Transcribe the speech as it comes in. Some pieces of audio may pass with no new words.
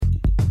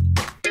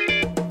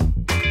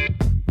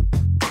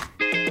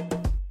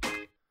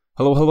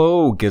Hello,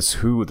 hello, guess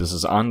who? This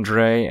is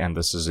Andre, and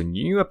this is a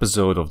new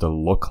episode of the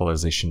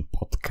Localization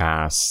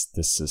podcast.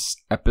 This is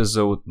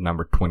episode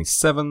number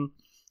 27.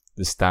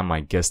 This time my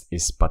guest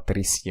is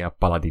Patricia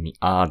Paladini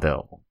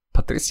Adell.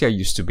 Patricia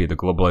used to be the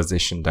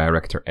Globalization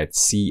Director at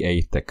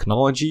CA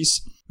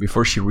Technologies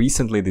before she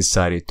recently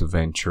decided to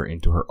venture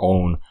into her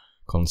own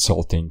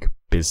consulting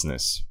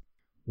business.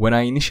 When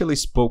I initially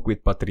spoke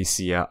with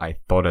Patricia, I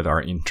thought that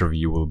our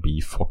interview will be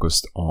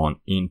focused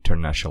on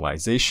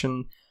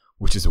internationalization,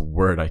 which is a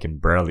word I can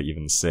barely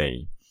even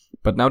say.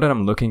 But now that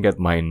I'm looking at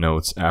my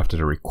notes after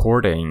the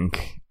recording,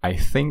 I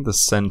think the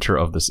center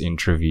of this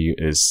interview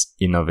is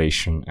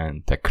innovation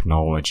and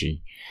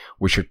technology,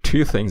 which are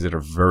two things that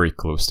are very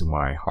close to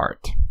my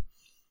heart.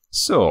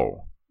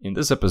 So, in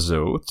this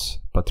episode,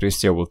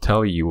 Patricia will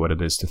tell you what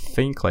it is to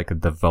think like a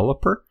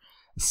developer,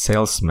 a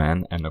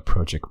salesman, and a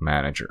project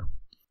manager.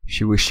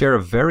 She will share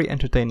a very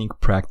entertaining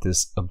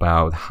practice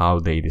about how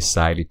they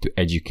decided to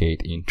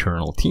educate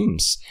internal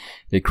teams.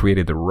 They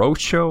created a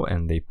roadshow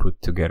and they put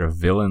together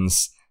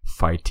villains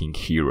fighting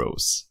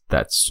heroes.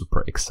 That's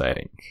super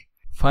exciting.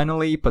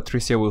 Finally,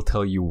 Patricia will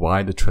tell you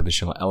why the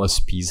traditional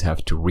LSPs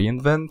have to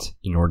reinvent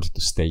in order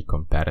to stay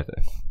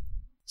competitive.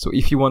 So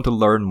if you want to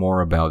learn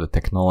more about the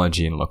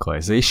technology in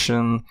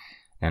localization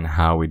and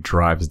how it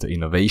drives the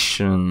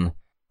innovation,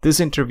 this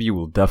interview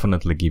will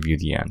definitely give you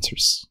the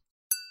answers.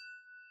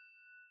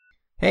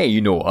 Hey,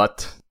 you know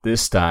what?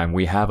 This time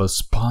we have a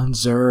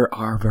sponsor,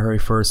 our very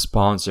first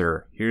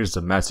sponsor. Here's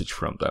a message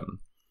from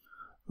them.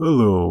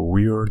 Hello,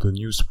 we are the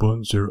new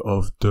sponsor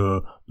of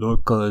the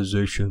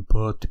Localization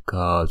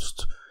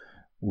podcast.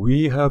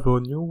 We have a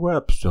new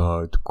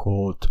website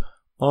called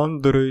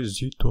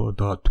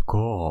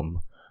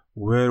andrezito.com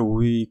where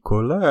we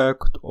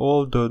collect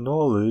all the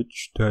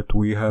knowledge that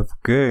we have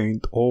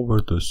gained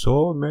over the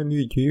so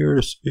many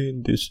years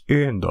in this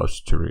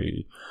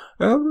industry.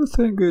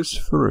 Everything is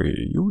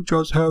free. You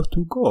just have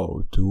to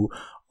go to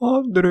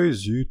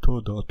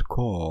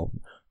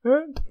andrezito.com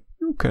and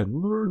you can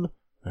learn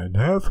and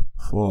have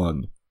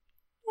fun.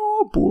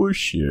 No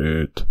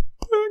bullshit.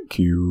 Thank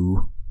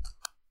you.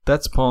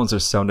 That sponsor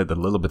sounded a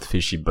little bit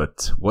fishy,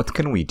 but what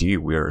can we do?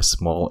 We're a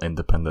small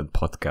independent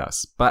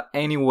podcast. But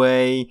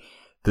anyway,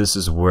 this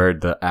is where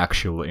the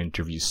actual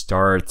interview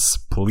starts.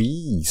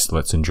 Please,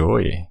 let's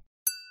enjoy.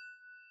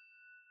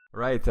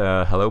 Right,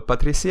 hello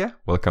Patricia.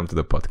 Welcome to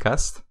the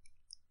podcast.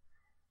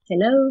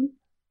 Hello.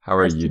 How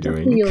are Nice you to talk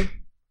to doing? you.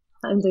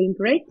 I'm doing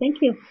great, thank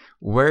you.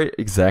 Where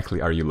exactly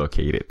are you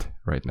located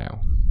right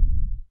now?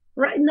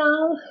 Right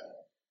now,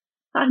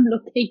 I'm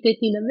located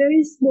in a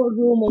very small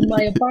room of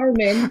my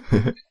apartment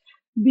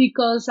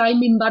because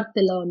I'm in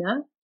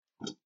Barcelona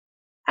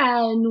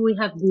and we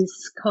have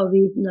this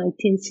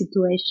COVID-19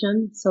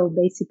 situation. So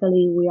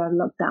basically, we are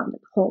locked down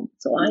at home.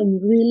 So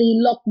I'm really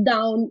locked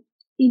down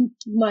in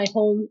my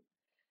home,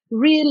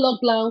 really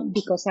locked down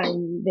because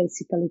I'm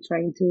basically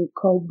trying to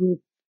cope with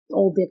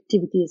all the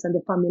activities and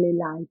the family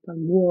life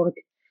and work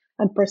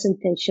and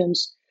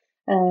presentations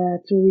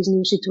through this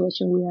new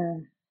situation we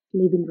are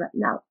living right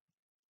now.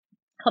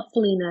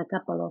 Hopefully in a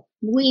couple of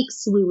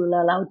weeks we will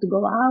allow to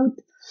go out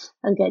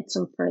and get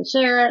some fresh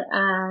air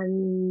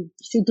and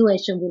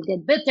situation will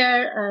get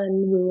better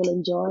and we will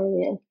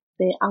enjoy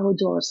the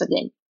outdoors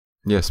again.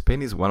 Yeah,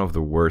 Spain is one of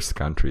the worst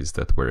countries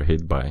that were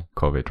hit by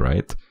COVID,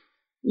 right?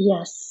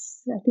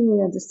 Yes, I think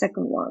we are the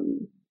second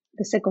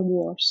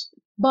worst.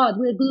 But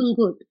we're doing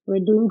good.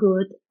 We're doing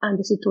good, and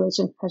the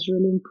situation has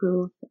really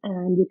improved.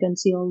 And you can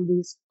see all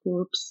these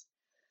curves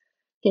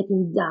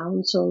getting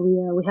down. So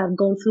we have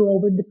gone through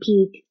over the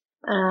peak,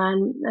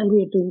 and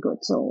we are doing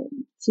good. So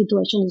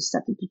situation is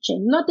starting to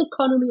change. Not the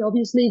economy,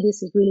 obviously.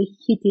 This is really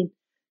hitting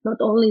not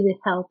only the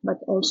health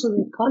but also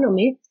the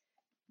economy.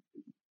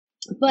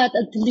 But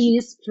at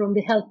least from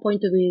the health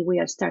point of view, we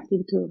are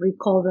starting to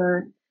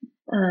recover.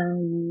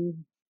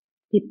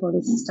 People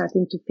is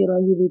starting to feel a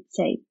little bit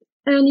safe,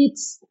 and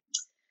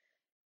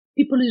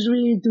people is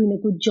really doing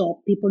a good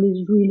job. People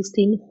is really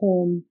staying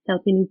home,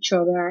 helping each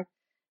other.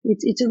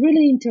 It's a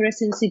really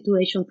interesting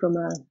situation from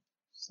a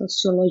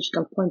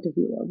sociological point of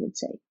view, I would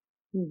say.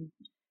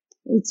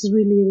 It's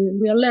really,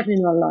 we are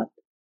learning a lot.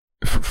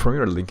 From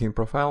your LinkedIn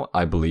profile,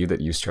 I believe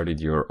that you started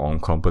your own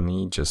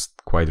company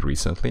just quite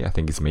recently. I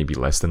think it's maybe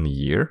less than a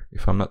year,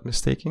 if I'm not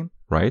mistaken,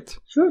 right?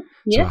 Sure.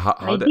 Yeah. So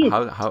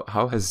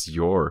how has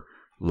your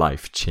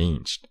life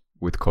changed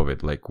with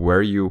COVID? Like,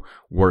 were you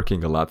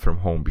working a lot from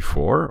home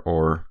before,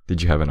 or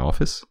did you have an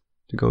office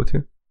to go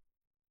to?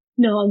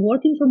 No, I'm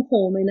working from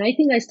home, and I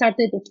think I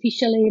started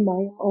officially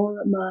my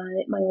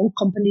own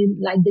company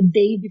like the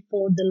day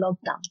before the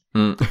lockdown.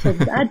 So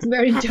that's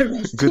very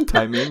interesting. Good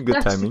timing.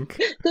 Good timing.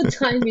 Good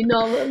timing.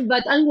 No,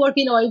 but I'm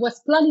working. I was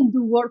planning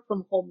to work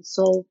from home,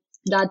 so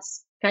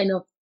that's kind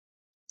of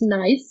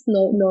nice.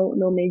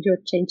 No major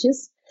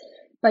changes.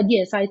 But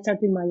yes, I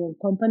started my own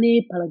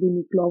company,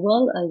 Paladini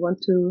Global. I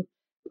want to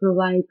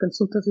provide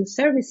consultancy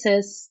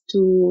services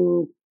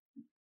to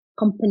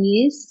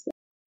companies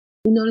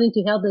in order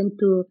to help them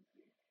to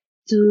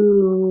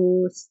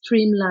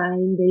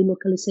streamline the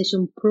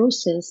localization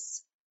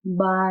process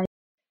by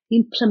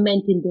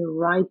implementing the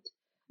right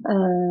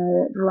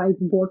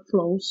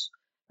workflows,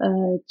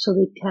 so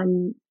they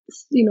can,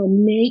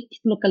 make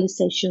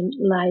localization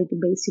like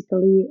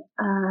basically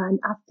an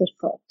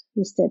afterthought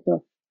instead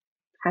of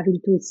having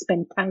to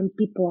spend time,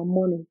 people, and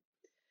money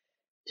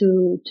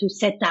to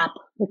set up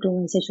the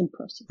localization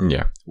process.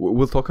 Yeah,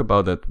 we'll talk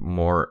about that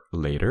more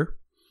later.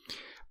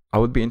 I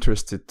would be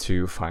interested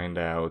to find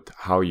out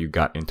how you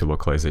got into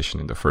localization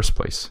in the first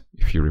place,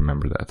 if you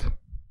remember that.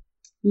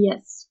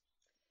 Yes.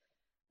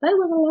 That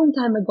was a long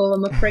time ago,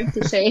 I'm afraid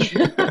to say.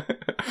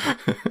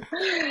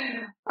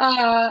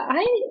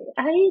 I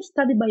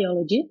studied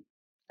biology.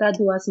 That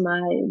was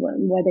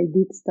what I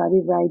did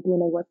study right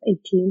when I was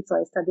 18. So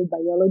I studied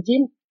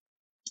biology,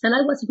 and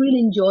I was really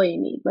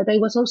enjoying it, but I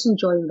was also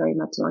enjoying very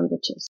much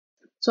languages.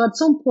 So at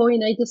some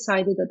point I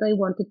decided that I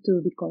wanted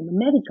to become a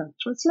medical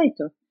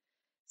translator.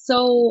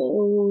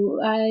 So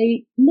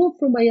I moved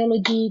from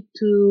biology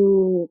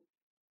to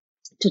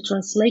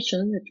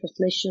translation, a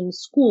translation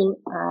school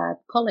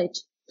at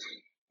college,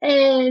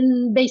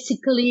 and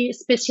basically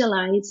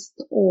specialized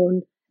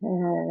on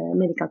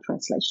medical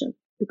translation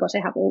because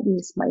I have all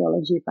this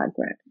biology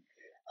background.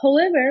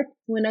 However,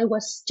 when I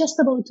was just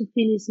about to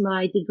finish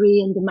my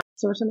degree and the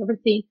master's and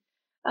everything,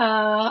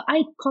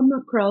 I come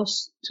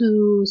across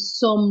to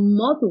some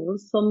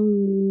modules,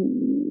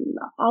 some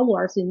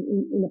hours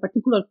in a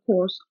particular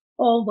course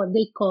of what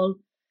they call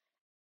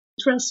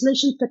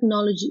translation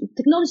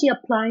technology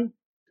applied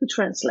to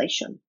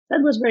translation.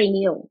 That was very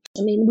new.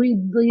 I mean, we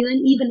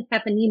didn't even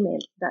have an email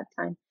that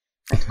time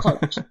at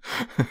college.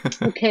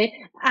 Okay.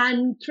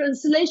 And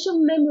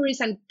translation memories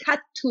and CAT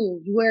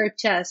tools were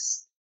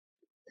just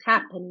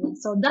happening.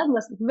 So that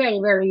was very,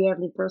 very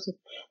early process.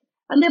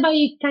 And then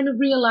I kind of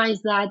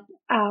realized that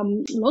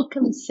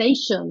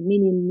localization,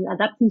 meaning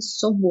adapting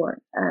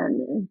software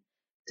and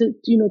to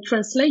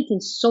translating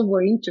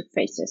software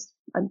interfaces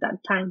at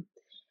that time,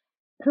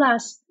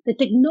 plus the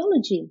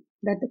technology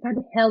that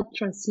can help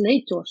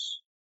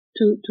translators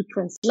to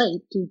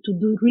translate, to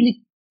do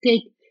really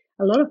take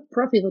a lot of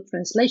profit of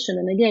translation.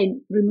 And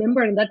again,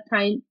 remember in that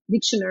time,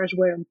 dictionaries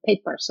were on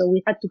paper. So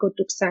we had to go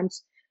to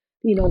exams,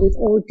 with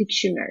old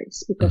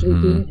dictionaries because we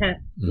didn't have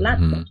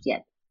laptops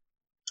yet.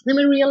 Then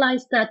we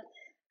realized that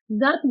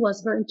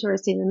was very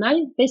interesting. And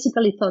I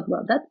basically thought,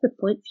 well, that's the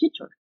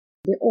future.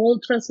 The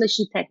old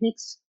translation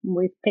techniques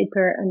with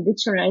paper and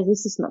dictionaries,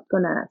 this is not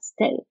going to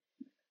stay.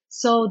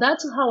 So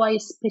that's how I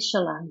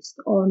specialized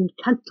on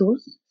CAT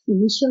tools.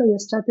 Initially, I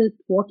started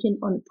working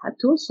on CAT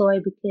tools, so I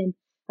became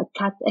a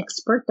CAT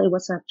expert. I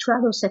was a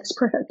Trados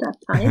expert at that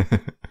time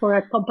for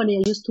a company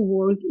I used to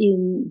work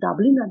in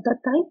Dublin at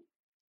that time.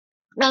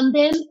 And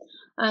then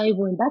I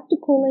went back to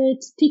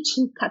college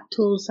teaching CAT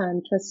tools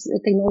and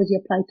technology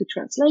applied to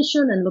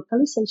translation and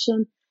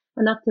localization.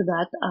 And after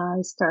that,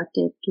 I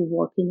started to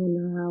working on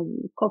a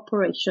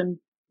corporation,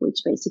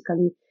 which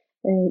basically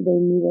they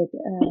needed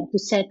to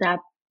set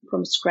up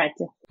from scratch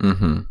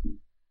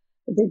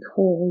the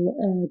whole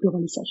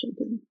globalization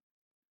thing.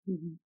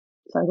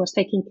 So I was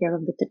taking care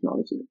of the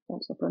technology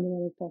also from the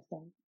very first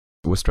time.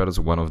 Was Trados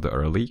one of the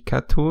early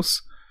CAT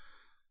tools?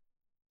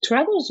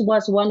 Trados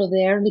was one of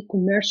the early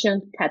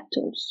commercial CAT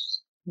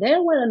tools.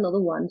 There were another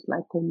ones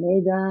like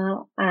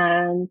Omega,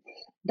 and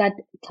that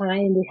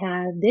time we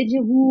had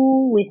Deja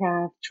Vu, we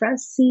have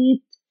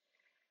Transit,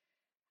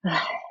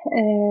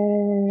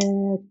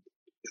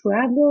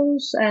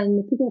 Trados, and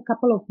I think a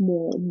couple of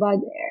more,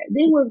 but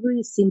they were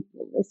really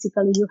simple.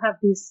 Basically, you have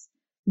this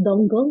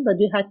dongle that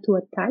you had to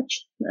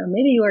attach.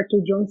 Maybe you are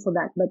too young for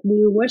that, but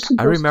we were supposed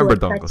to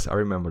attach I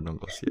remember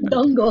dongles. Yeah.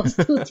 Dongles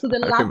to the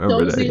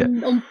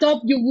laptops. On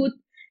top, you would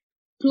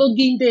plug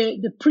in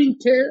the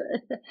printer,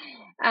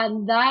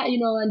 and that,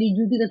 and if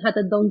you didn't have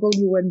a dongle,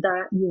 you were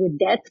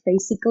dead,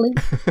 basically.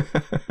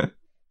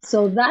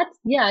 So that,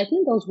 I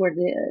think those were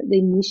the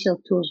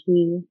initial tools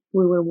we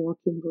were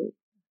working with,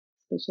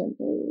 especially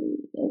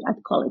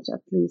at college,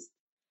 at least.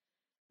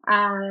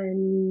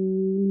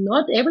 And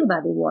not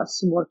everybody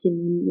was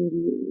working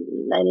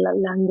in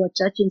language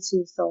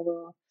agencies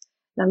or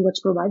language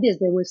providers.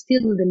 They were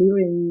still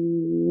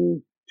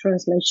delivering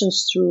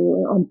translations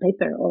through on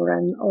paper or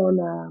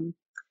on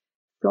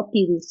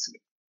floppy disk.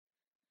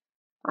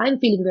 I'm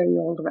feeling very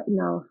old right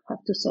now, I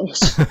have to say.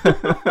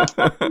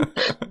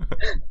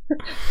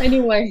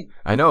 Anyway.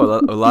 I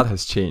know a lot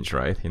has changed,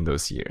 right, in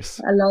those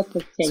years. A lot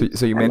has changed.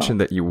 So you mentioned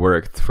that you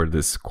worked for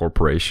this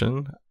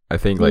corporation. I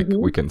think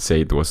we can say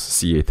it was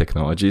CA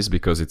Technologies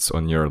because it's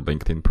on your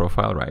LinkedIn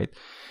profile, right?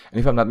 And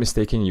if I'm not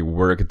mistaken, you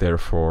worked there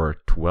for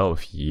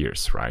 12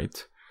 years,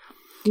 right?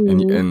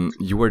 And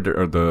you were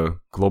the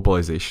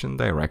globalization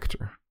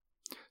director.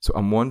 So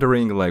I'm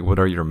wondering, what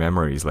are your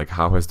memories?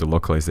 How has the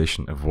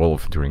localization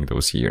evolved during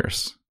those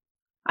years?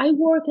 I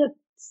worked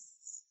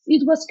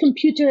it was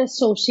Computer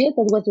Associate,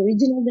 that was the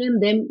original name.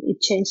 Then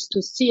it changed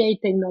to CA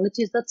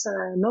Technologies. That's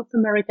a North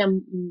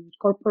American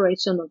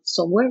corporation of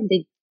software.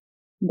 They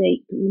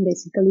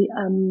basically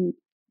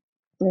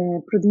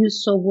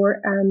produce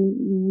software,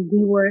 and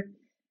we were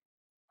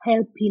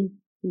helping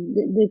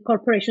the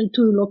corporation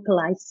to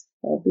localize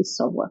all this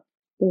software,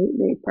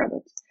 the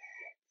products.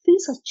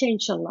 things have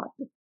changed a lot.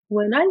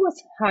 When I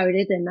was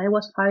hired, and I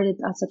was hired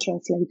as a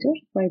translator,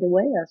 by the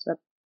way, as a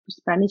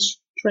Spanish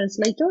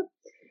translator,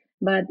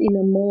 but in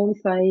a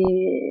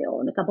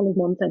couple of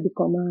months, I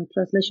become a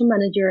translation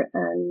manager,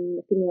 and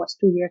I think it was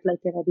 2 years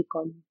later, I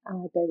become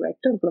a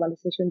director,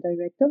 globalization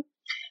director.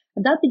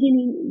 At that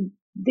beginning,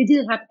 they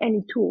didn't have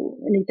any tool,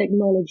 any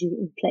technology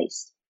in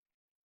place.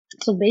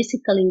 So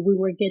basically, we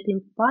were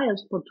getting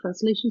files for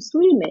translations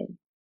to email.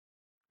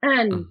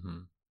 And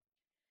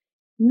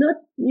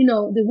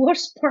the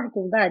worst part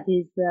of that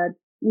is that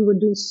we were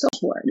doing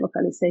software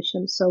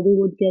localization. So we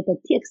would get a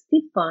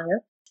TXT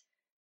file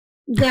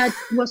that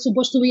was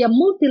supposed to be a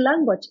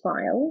multi-language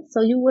file.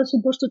 So you were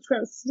supposed to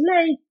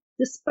translate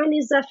the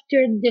Spanish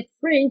after the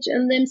French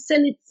and then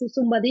send it to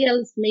somebody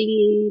else,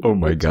 maybe Oh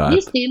my God.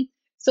 this team.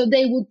 So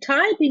they would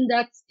type in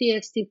that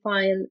TXT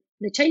file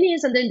the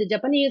Chinese and then the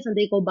Japanese, and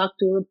they go back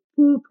to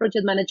a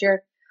project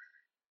manager.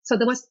 So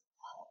that was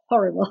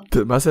horrible.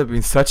 That must have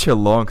been such a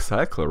long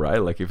cycle,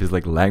 right? Like if it's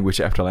like language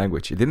after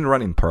language. It didn't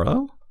run in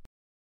parallel?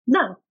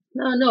 No,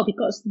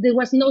 because there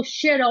was no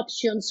share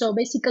option. So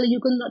basically you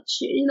could not,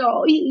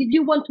 if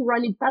you want to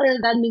run in parallel,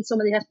 that means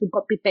somebody has to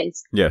copy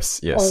paste.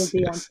 Yes. All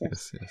the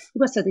answers. It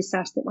was a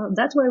disaster. Well,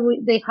 that's why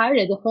they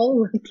hired the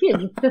whole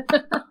team.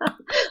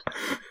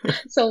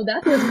 So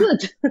that was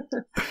good.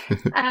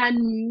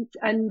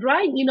 and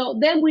right,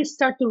 then we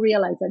start to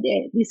realize that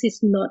this is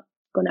not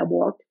going to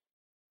work.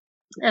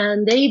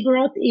 And they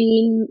brought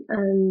in,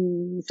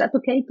 is that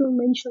okay to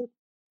mention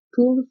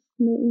tools,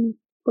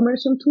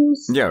 commercial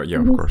tools? Yeah,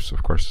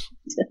 of course.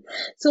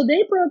 So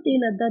they brought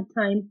in at that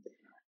time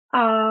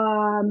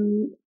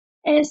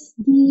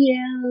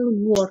SDL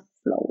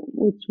workflow,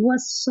 which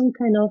was some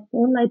kind of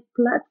online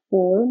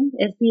platform,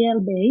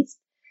 SDL based.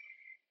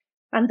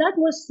 And that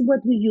was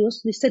what we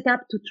used. We set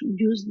up to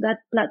use that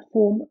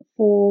platform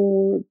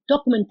for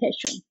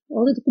documentation.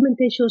 All the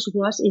documentation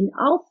was in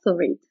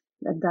Authorit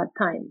at that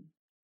time.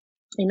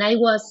 And I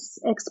was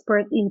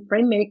expert in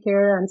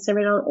FrameMaker and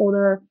several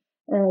other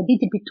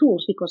DTP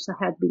tools because I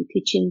had been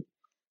teaching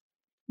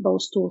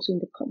those tools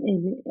at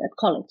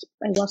college.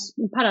 I was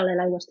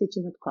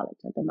teaching at college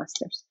at the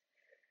master's.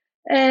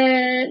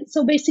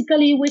 So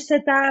basically, we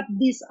set up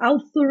this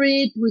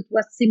Authorit, which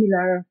was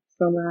similar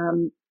from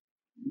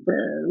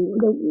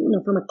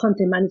a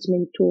content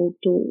management tool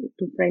to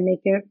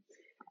FrameMaker.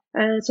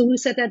 So we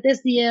set up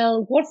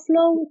SDL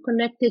workflow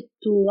connected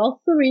to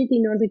Authorit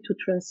in order to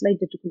translate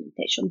the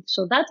documentation.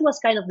 So that was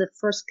kind of the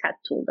first CAD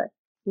tool that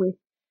we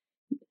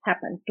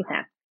happened to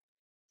have.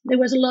 There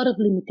was a lot of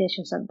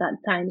limitations at that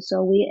time.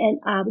 So we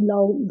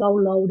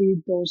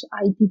downloaded those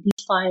IDD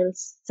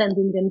files,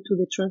 sending them to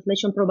the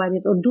translation provider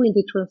or doing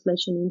the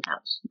translation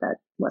in-house. That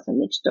was a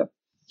mixture.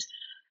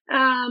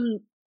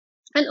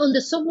 And on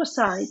the software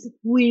side,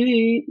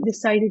 we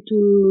decided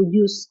to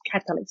use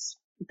Catalyst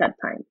at that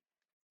time.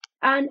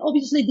 And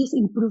obviously this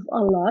improved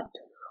a lot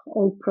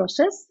our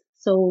process.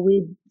 So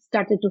we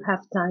started to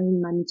have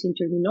time managing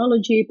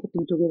terminology,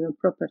 putting together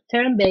proper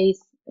term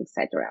base,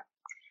 etc.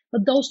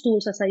 But those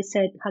tools, as I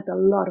said, had a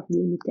lot of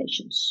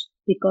limitations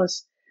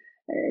because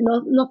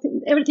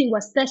everything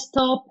was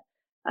desktop.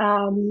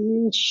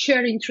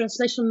 Sharing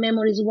translation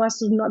memories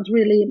was not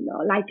really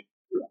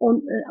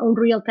on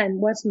real time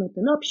was not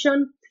an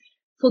option.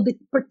 For the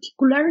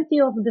particularity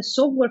of the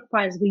software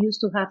files we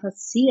used to have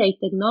as CA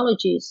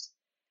technologies,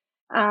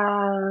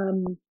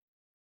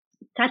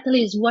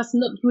 Catalyst was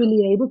not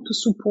really able to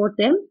support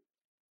them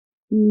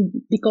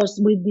because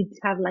we did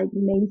have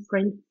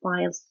mainframe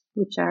files,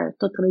 which are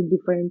totally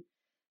different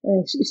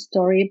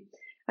story.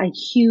 A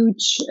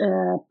huge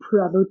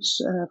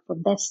products for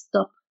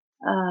desktop,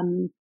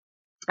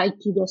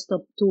 IT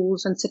desktop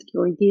tools and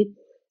security.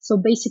 So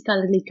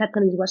basically,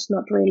 Catalyst was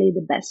not really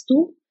the best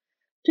tool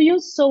to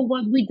use. So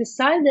what we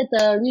decided,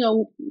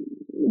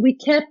 we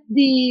kept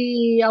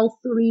the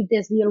Authorit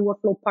SDL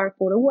workflow part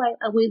for a while,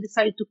 and we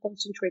decided to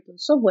concentrate on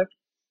software.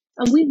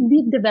 And we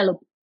did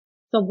develop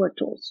software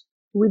tools.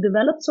 We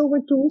developed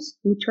software tools,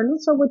 internal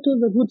software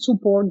tools that would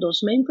support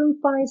those mainframe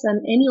files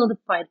and any other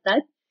file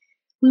type.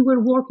 We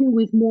were working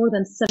with more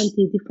than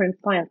 70 different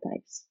file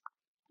types.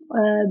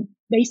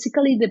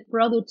 Basically, the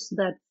products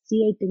that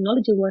CA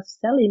Technology was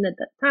selling at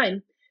that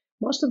time,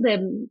 most of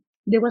them,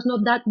 there was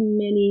not that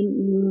many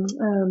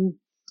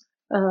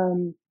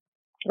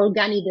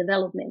organic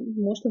development.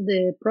 Most of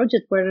the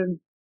projects were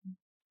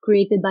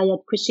created by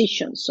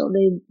acquisition. So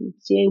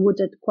CA would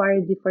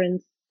acquire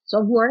different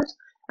softwares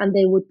and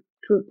they would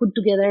put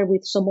together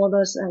with some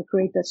others and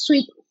create a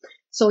suite.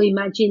 So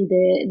imagine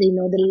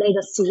the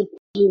legacy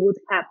we would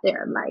have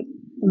there,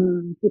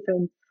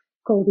 different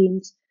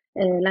codings,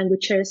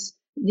 languages,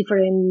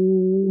 different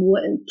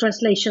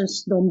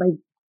translations done by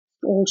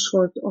all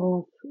sorts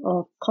of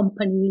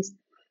companies.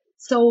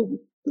 So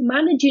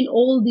managing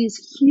all this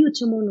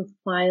huge amount of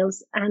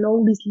files and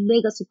all this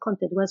legacy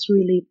content was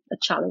really a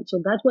challenge.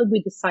 So that's why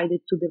we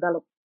decided to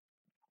develop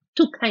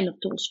two kind of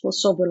tools for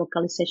software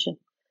localization.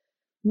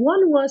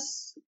 One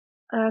was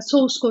a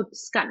source code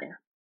scanner.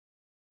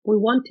 We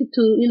wanted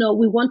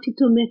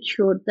to make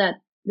sure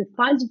that the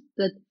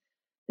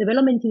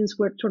development teams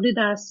were told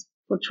us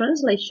for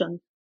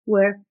translation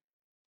were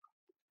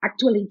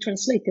actually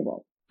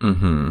translatable.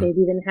 Mm-hmm. They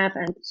didn't have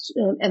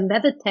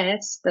embedded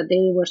tests, that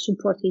they were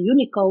supporting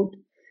Unicode,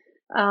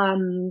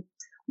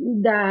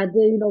 that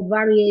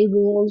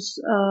variables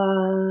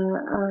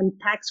and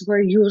tags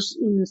were used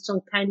in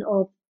some kind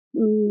of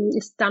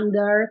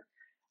standard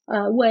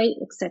way,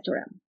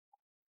 etc.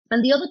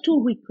 And the other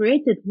tool we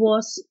created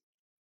was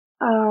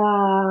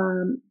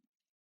an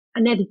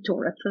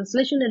editor, a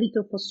translation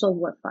editor for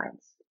software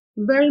files,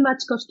 very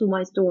much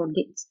customized to our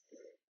needs,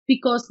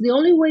 because the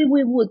only way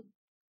we would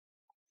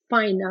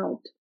find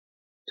out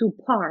to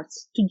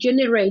parse, to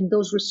generate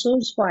those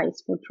resource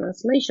files for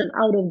translation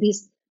out of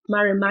this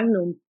mare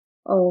magnum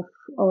of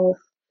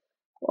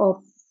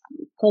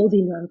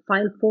coding and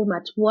file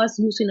formats was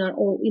using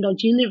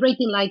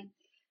generating like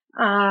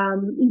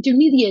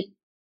intermediate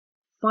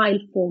file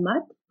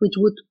format, which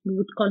would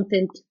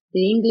contain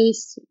the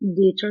English,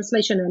 the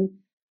translation, and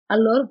a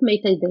lot of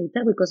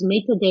metadata, because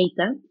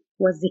metadata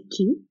was the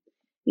key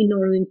in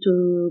order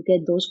to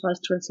get those files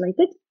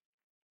translated.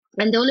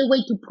 And the only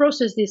way to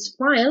process this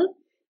file,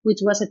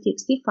 which was a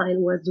TXT file,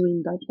 was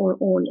doing that our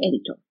own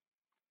editor.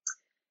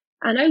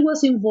 And I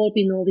was involved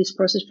in all this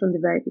process from the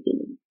very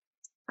beginning.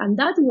 And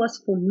that was,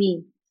 for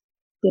me,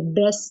 the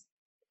best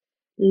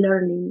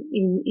learning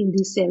in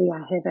this area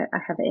I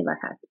have ever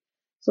had.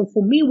 So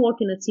for me,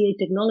 working at CA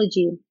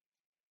Technology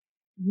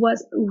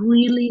was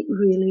really,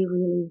 really,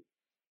 really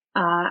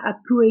a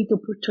great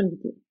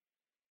opportunity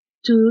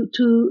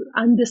to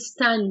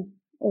understand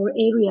our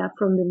area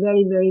from the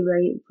very,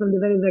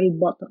 very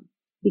bottom,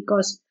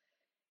 because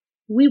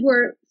we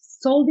were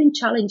solving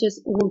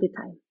challenges all the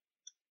time.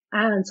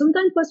 And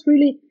sometimes it was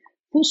really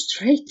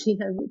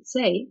frustrating, I would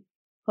say.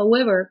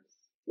 However,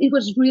 it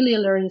was really a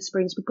learning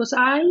experience, because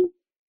I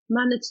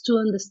managed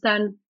to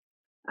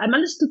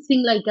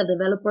think like a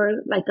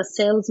developer, like a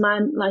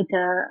salesman, like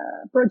a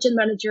project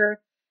manager,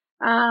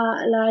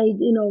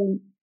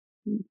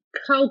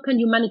 how can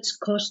you manage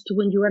cost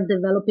when you are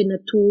developing a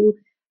tool?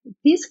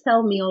 This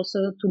helped me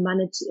also to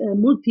manage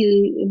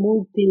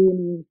multilingual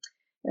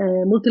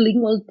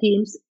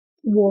teams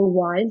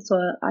worldwide. So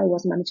I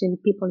was managing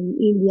people in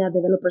India,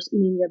 developers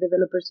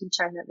in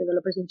China,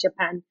 developers in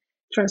Japan,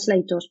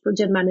 translators,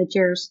 project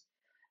managers,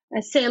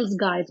 sales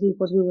guys,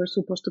 because we were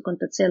supposed to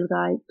contact sales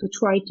guys to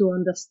try to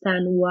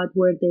understand what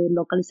were the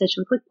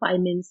localization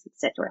requirements,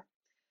 etc.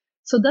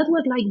 So that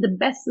was like the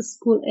best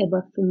school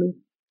ever for me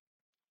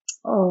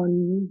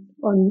on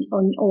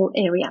our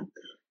area.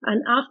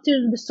 And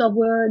after the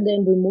software,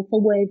 then we moved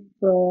away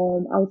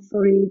from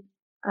Outfit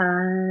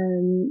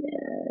and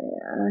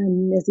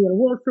SDL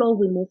workflow.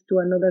 We moved to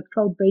another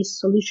cloud-based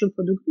solution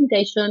for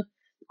documentation.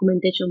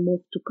 Documentation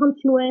moved to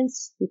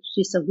Confluence, which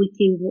is a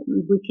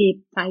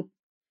wiki type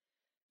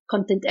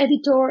content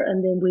editor,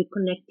 and then we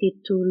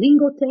connected to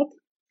Lingotech,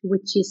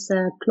 which is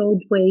a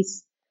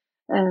cloud-based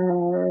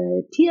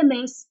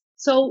TMS.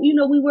 So we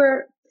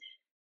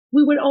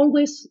were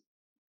always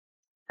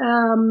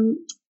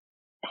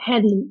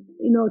heading,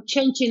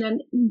 changing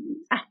and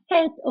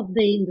ahead of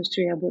the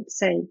industry, I would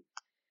say.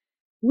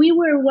 We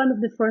were one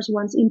of the first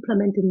ones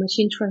implementing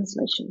machine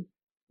translation.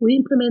 We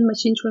implemented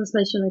machine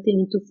translation, I think,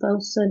 in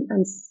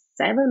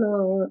 2007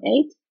 or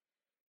 8,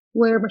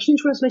 where machine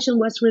translation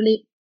was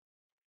really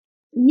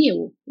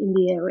new in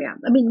the area.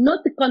 I mean,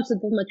 not the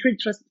concept of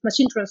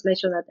machine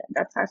translation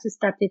that has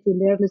started in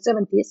the early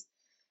 70s,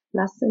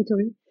 last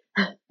century,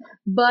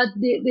 but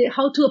the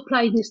how to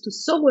apply this to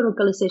software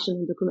localization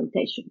and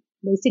documentation.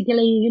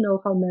 Basically,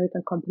 how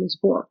American companies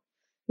work.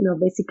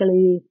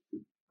 Basically,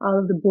 out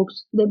of the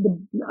box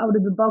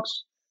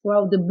or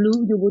out of the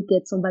blue, you would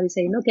get somebody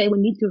saying, "Okay, we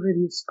need to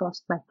reduce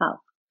cost by half.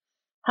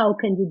 How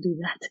can you do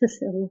that?"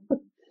 So,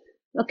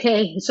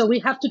 okay, so we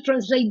have to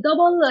translate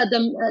double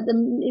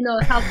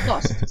the half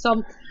cost.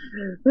 So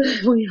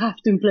we have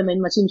to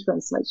implement machine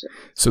translation.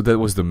 So that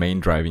was the main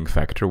driving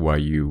factor why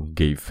you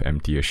gave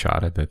MT a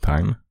shot at that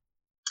time?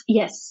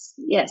 Yes.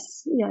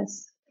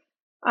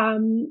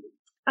 And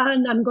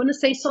I'm going to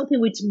say something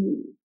which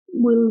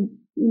will,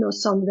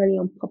 sound very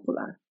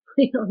unpopular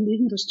in the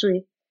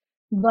industry.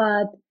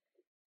 But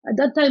at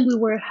that time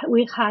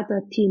we had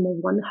a team of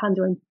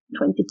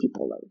 120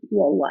 people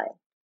worldwide.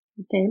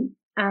 Okay.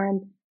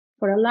 And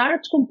for a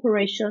large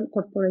corporation,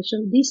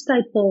 this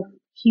type of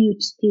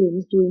huge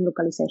teams doing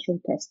localization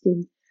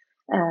testing,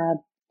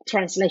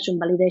 translation,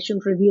 validation,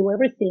 review,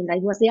 everything,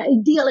 like was the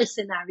ideal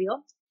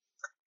scenario.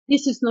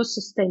 This is not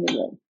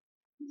sustainable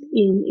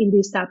in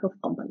this type of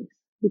companies,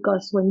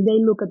 because when they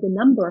look at the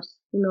numbers,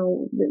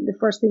 the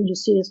first thing you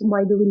see is,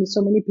 why do we need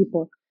so many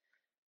people?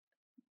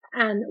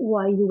 And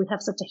why do we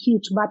have such a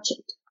huge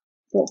budget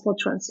for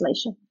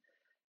translation?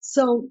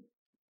 So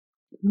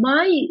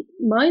my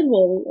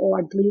role, or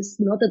at least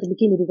not at the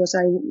beginning, because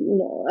I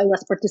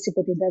was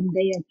participating that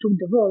day, I took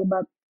the role,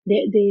 but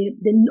the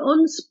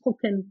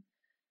unspoken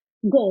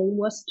goal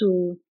was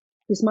to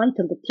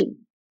dismantle the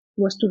team,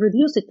 was to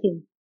reduce the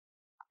team.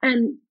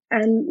 And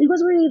it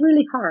was really,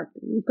 really hard,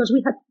 because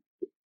we had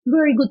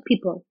very good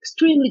people,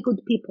 extremely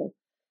good people,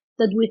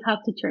 that we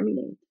had to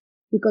terminate.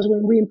 because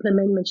when we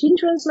implement machine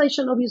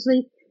translation,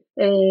 obviously,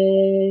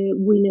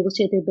 we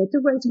negotiated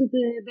better rates with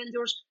the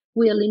vendors.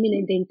 We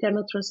eliminate the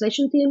internal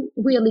translation team.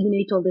 We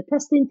eliminate all the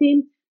testing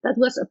team. That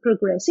was a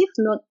progressive,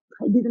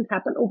 it didn't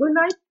happen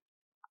overnight,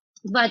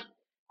 but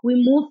we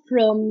moved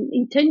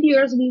in 10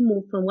 years, we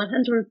moved from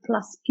 100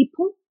 plus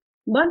people,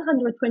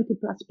 120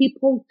 plus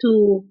people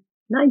to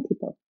 9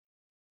 people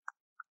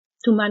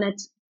to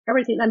manage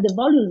everything. And the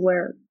volumes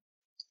were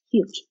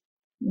huge,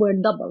 were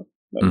double,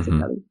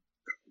 basically.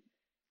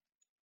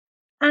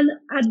 Mm-hmm.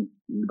 And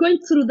going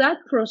through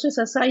that process,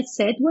 as I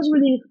said, was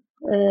really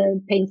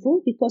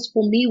painful, because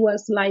for me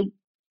was like,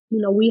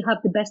 we have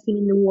the best team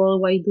in the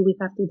world. Why do we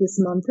have to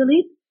dismantle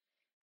it?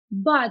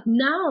 But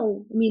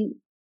now,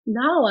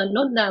 now and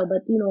not now,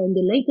 but in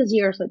the latest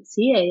years at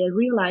CA, I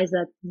realized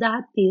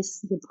that is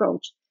the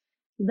approach.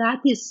 That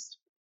is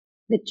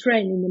the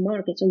trend in the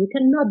market. So you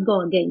cannot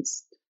go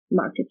against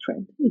market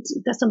trend. It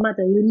doesn't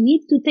matter. You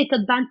need to take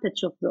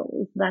advantage of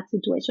that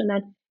situation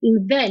and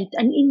invent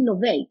and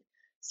innovate.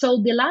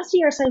 So the last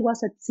years I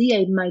was at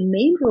CA, my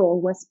main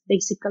role was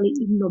basically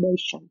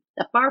innovation.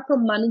 Apart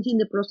from managing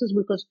the process,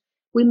 because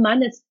we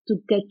managed to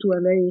get to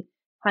a very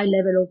high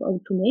level of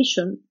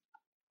automation.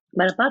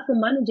 But apart from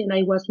managing,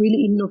 I was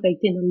really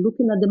innovating and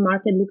looking at the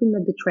market, looking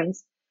at the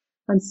trends,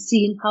 and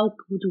seeing how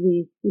could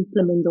we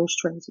implement those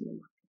trends in the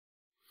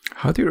market.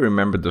 How do you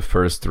remember the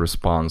first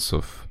response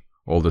of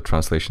all the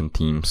translation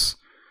teams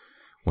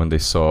when they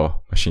saw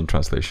machine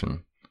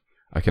translation?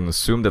 I can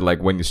assume that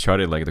when you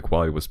started, the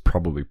quality was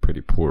probably pretty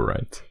poor,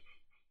 right?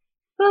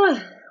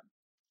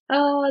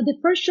 The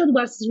first shot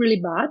was really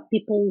bad.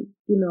 People,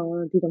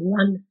 didn't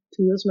want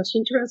to use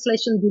machine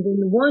translation,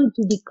 didn't want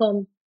to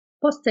become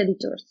post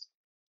editors.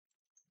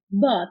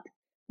 But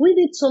we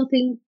did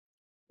something,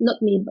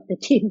 not me, but the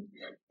team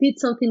did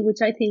something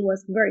which I think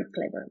was very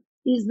clever.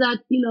 Is that,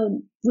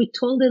 we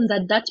told them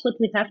that that's what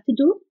we have to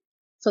do.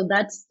 So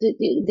that's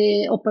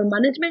the upper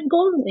management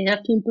goal. We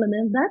have to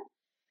implement that.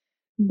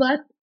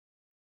 But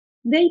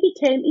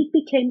it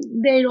became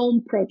their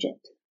own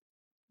project.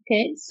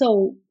 Okay.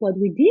 So what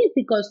we did,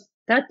 because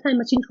that time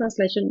machine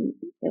translation,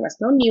 there was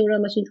no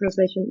neural machine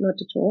translation, not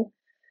at all.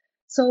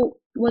 So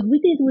what we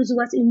did was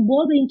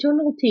involve the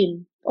internal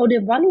team or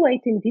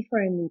evaluating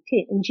different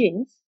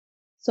engines.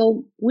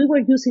 So we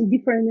were using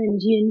different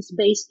engines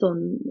based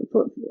on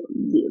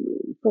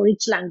for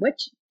each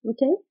language,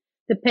 okay,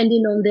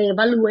 depending on the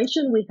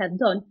evaluation we had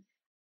done.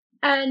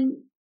 And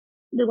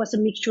there was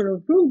a mixture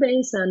of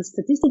rule-based and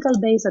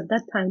statistical-based at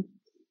that time.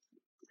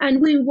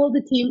 And we involved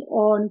the team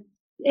on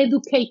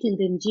educating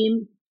the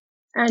engine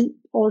and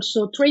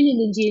also training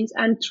the engines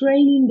and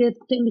training the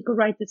technical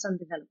writers and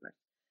developers.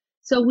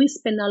 So we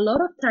spent a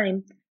lot of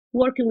time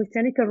working with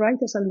technical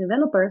writers and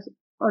developers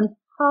on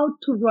how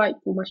to write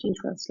for machine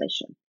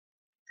translation.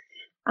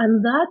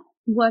 And that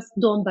was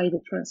done by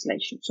the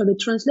translation. So the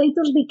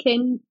translators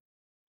became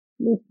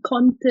the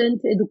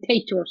content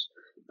educators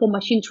for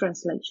machine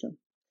translation.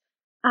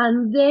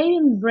 And they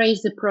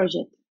embraced the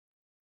project.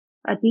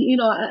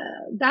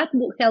 That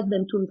helped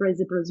them to embrace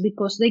the project,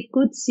 because they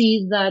could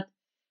see that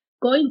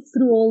going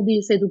through all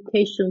this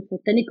education for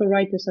technical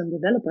writers and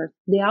developers,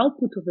 the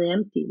output of the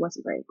MT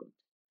was very good.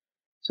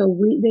 So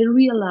they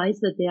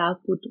realized that the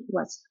output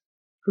was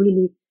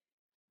really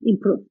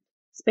improved,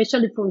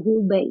 especially for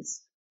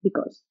rule-based,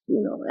 because,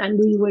 and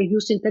we were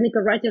using,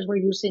 technical writers were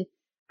using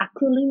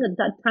Acroling at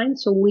that time.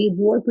 So we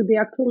worked with the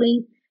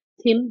Acroling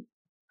team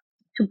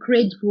to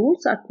create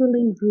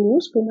Acroling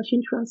rules for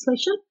machine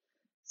translation.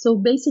 So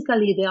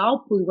basically the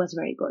output was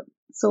very good.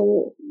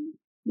 So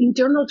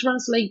internal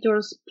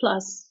translators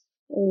plus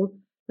or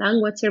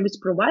language service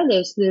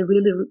providers, they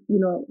really,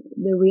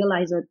 they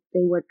realized that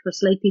they were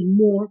translating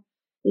more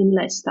in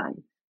less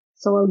time.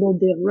 So although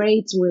the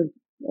rates were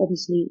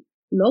obviously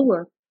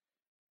lower,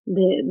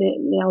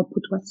 the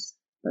output was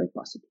very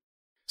positive.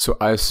 So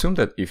I assume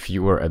that if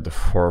you were at the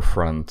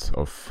forefront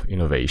of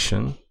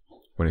innovation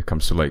when it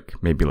comes to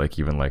maybe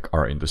even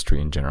our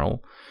industry in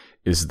general,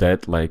 is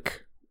that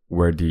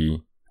where the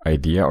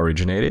idea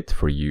originated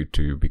for you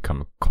to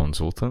become a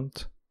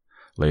consultant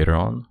later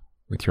on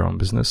with your own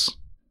business?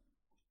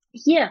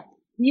 Yeah,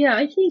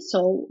 I think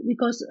so,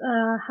 because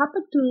I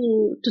happened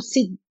to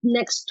sit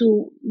next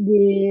to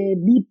the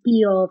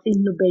VP of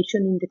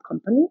innovation in the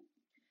company.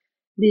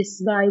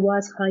 This guy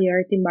was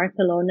hired in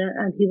Barcelona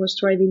and he was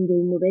driving the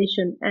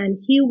innovation, and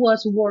he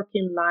was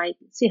working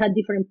he had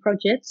different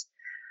projects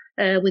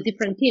with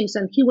different teams,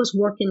 and he was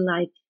working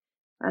like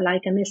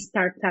a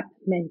startup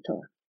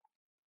mentor.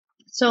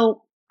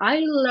 So I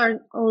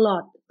learned a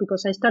lot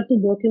because I started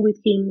working with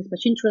him in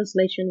machine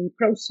translation, in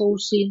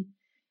crowdsourcing,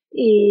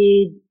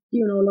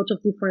 a lot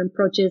of different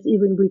projects.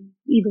 We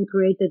even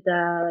created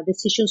a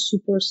decision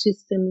support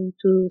system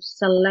to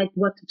select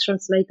what to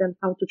translate and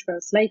how to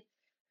translate.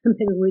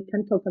 Maybe we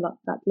can talk about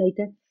that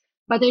later.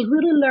 But I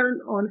really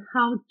learned on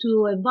how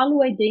to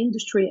evaluate the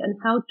industry and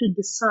how to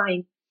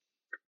design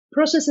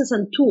processes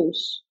and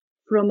tools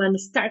from a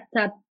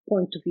startup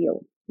point of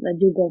view. That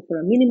you go for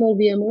a minimal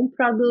VMO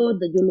product,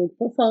 that you look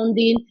for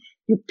funding,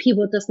 you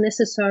pivot as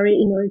necessary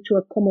in order to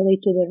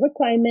accommodate to the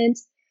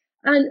requirements,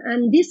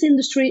 And this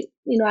industry,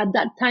 at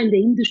that time,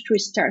 the industry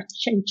starts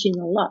changing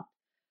a lot.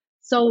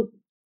 So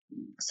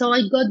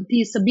I got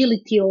this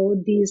ability or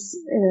this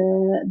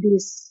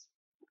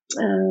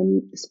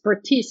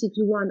expertise, if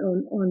you want,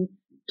 on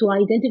to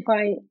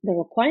identify the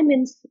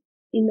requirements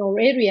in our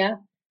area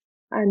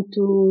and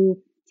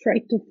to try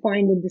to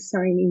find and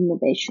design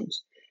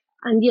innovations.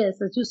 And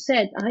yes, as you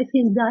said, I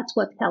think that's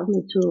what helped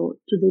me to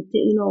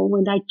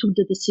when I took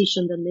the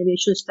decision that maybe I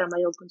should start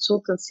my own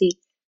consultancy.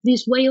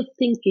 This way of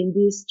thinking,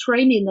 this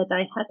training that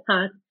I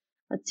had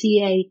at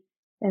CA,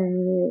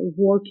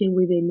 working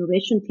with the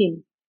innovation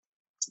team,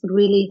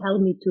 really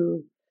helped me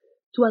to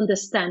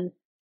understand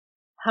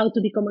how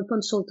to become a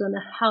consultant,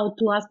 how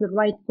to ask the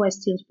right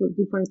questions for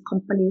different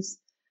companies,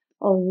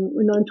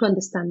 in order to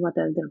understand what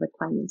are the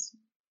requirements,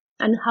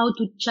 and how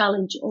to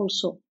challenge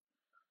also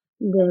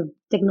the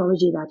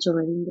technology that's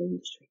already in the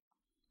industry.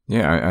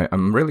 Yeah,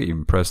 I'm really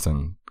impressed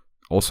and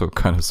also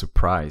kind of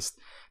surprised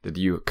that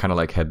you kind of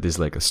like had this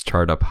like a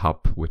startup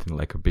hub within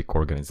like a big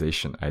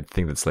organization. I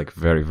think that's like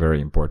very,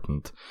 very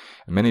important.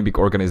 And many big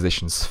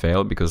organizations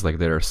fail because like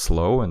they're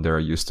slow and they're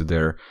used to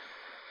their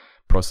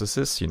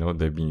processes,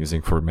 they've been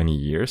using for many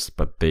years,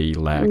 but they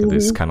lack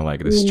this kind of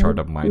like this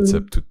startup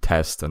mindset to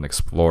test and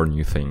explore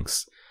new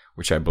things,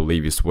 which I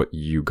believe is what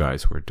you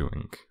guys were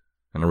doing.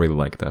 And I really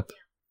like that.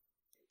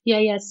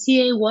 Yeah,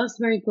 CA was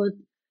very good.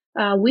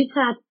 We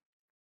had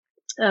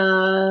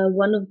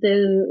one of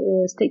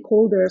the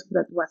stakeholders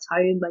that was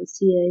hired by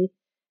CA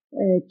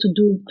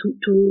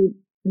to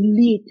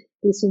lead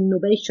this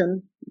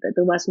innovation. That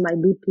was my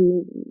VP,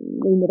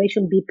 the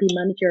innovation VP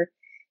manager.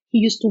 He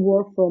used to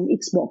work from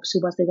Xbox. He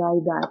was the guy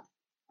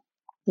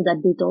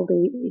that did all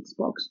the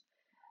Xbox.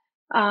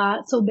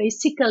 So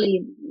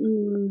basically,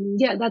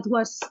 that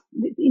was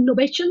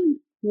innovation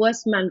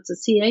was managed at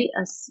CA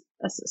as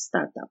a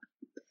startup.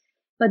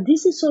 But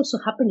this is also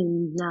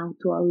happening now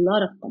to a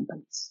lot of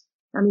companies.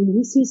 I mean,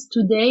 this is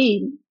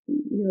today,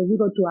 you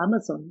go to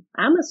Amazon.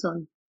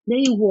 Amazon,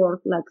 they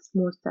work like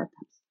small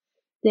startups.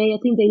 I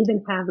think they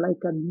even have like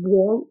a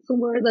wall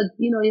somewhere that,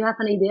 you have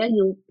an idea,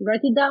 you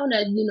write it down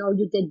and,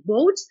 you get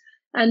votes.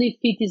 And if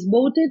it is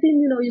voted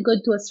in, you go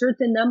to a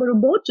certain number of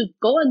votes, you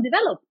go and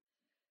develop.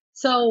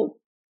 So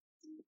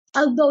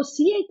although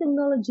CA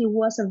Technology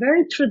was a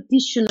very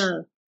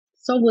traditional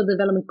software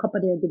development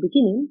company at the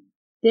beginning,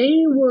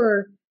 they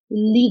were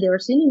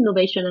leaders in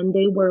innovation, and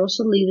they were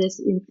also leaders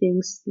in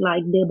things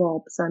like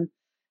DevOps and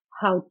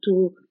how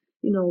to,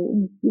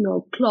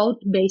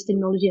 cloud-based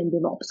technology and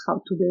DevOps,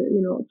 how to,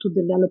 to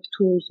develop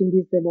tools in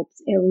this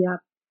DevOps area,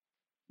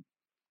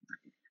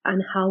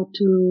 and how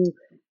to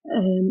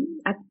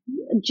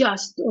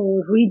adjust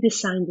or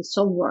redesign the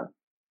software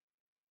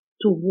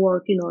to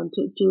work,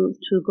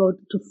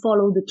 to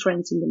follow the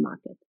trends in the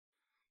market.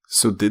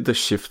 So did the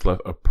shift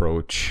left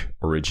approach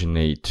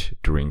originate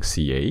during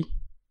CA?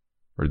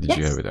 Or did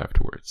you have it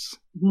afterwards?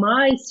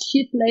 My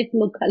shift left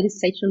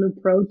localization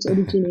approach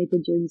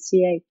originated during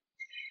CA.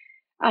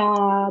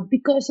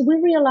 Because we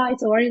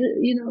realized,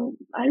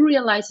 I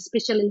realized,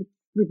 especially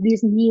with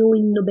this new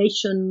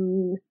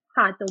innovation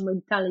hat or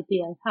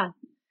mentality I had,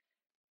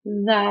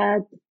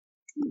 that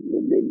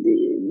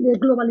the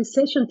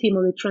globalization team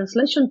or the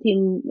translation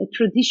team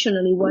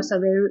traditionally was a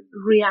very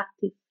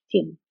reactive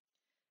team.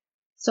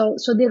 So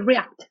they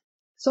react.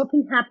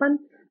 Something happened.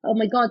 Oh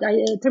my God,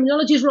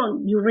 terminology is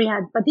wrong. You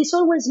react, but it's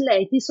always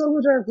late. It's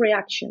always a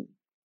reaction,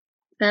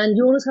 and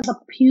you always have a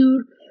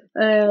pure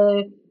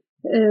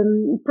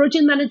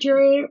project manager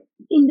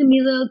in the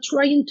middle,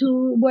 trying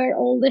to wear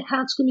all the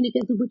hats,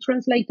 communicating with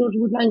translators,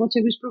 with language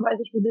service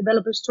providers, with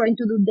developers, trying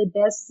to do the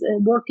best,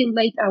 working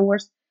late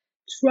hours,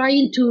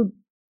 trying to,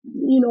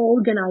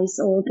 organize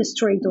or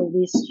orchestrate all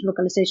this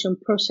localization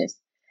process.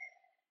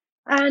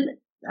 And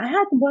I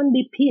had one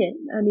VP.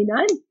 I mean,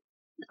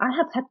 I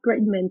have had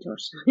great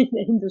mentors in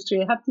the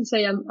industry. I have to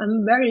say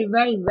I'm very,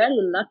 very, very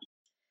lucky,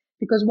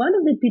 because one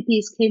of the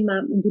VPs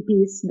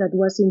that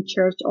was in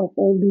charge of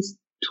all this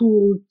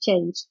tool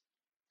change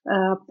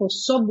for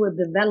software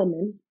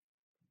development,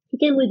 he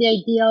came with the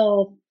idea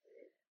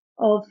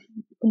of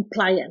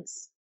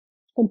compliance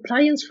from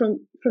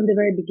the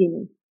very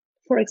beginning.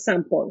 For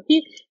example,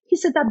 he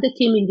set up the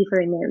team in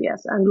different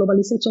areas, and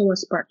globalization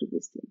was part of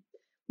this team.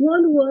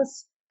 One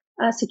was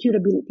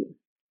securability.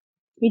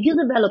 If you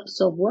develop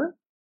software,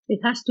 it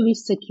has to be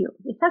secure.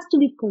 It has to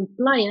be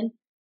compliant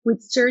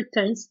with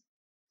certain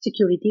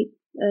security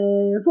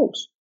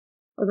rules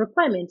or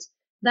requirements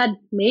that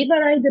may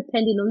vary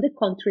depending on the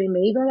country,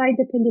 may vary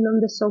depending on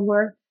the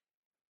software.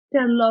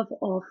 There are a lot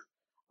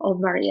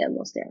of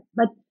variables there.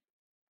 But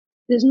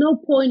there's no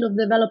point of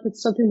developing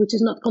something which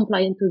is not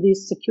compliant to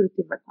these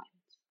security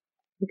requirements.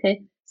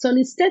 Okay? So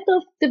instead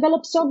of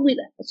develop software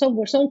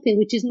something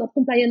which is not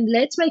compliant,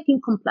 let's make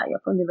it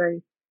compliant from the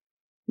very,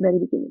 very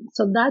beginning.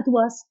 So that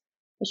was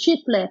a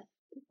shift left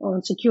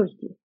on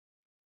security.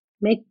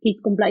 Make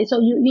it compliant. So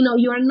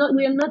we are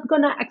not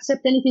gonna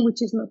accept anything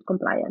which is not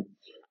compliant.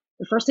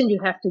 The first thing you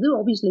have to do,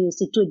 obviously, is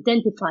to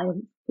identify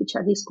which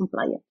are these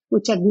compliant,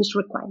 which are these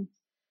requirements.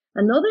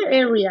 Another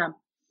area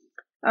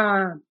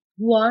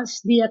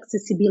was the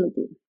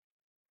accessibility.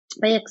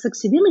 by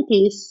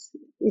accessibility,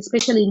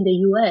 especially in the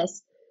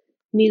US,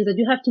 means that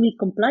you have to be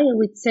compliant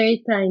with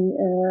certain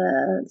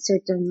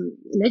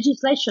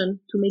legislation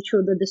to make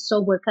sure that the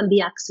software can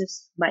be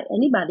accessed by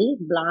anybody,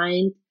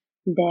 blind,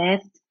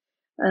 deaf,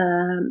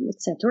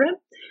 etc.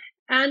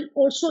 And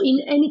also in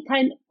any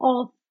kind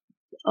of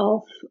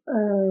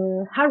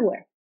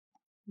hardware,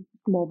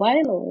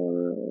 mobile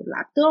or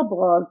laptop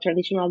or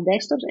traditional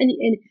desktops,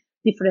 any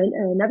different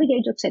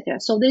navigator, etc.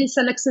 So there is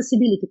an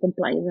accessibility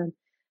compliance,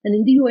 and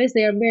in the US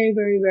they are very,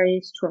 very, very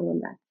strong on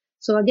that.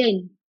 So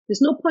again,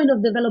 there's no point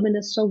of developing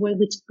a software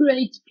with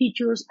great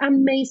features,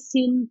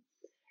 amazing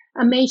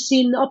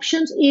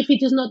options if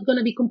it is not going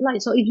to be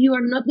compliant. So if you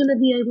are not going to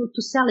be able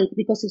to sell it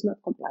because it's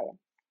not compliant.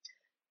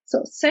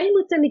 So same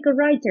with technical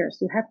writers,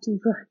 you have to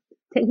write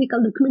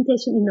technical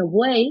documentation in a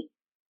way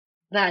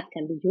that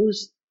can be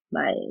used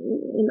by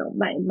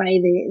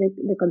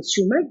the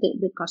consumer,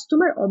 the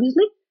customer,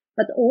 obviously,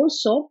 but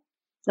also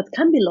that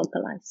can be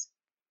localized.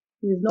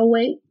 There's no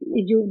way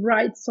if you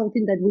write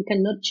something that we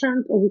cannot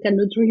chant or we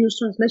cannot reuse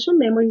translation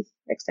memories,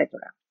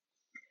 etc.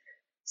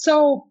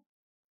 So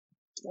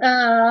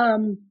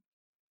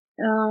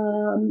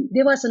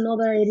there was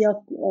another area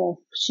of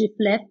shift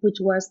left,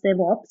 which was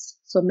DevOps.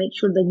 So make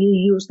sure that you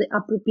use the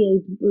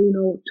appropriate,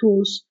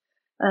 tools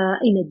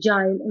in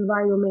agile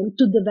environment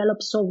to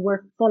develop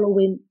software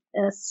following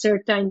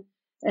certain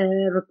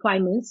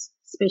requirements,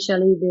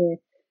 especially the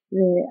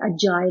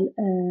agile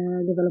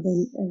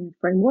development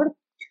framework.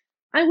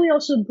 And we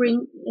also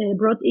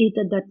brought it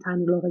at that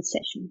time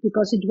Localization,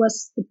 because it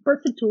was the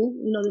perfect tool,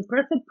 the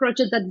perfect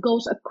project that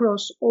goes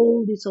across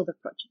all these other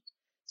projects.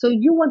 So if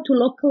you want to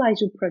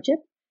localize your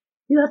project,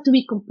 you have to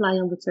be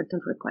compliant with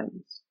certain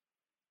requirements.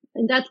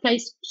 In that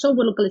case,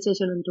 software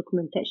localization and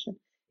documentation.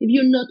 If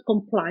you're not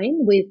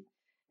compliant with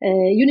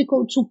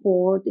Unicode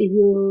support, if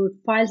your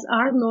files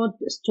are not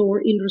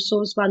stored in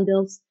resource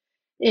bundles,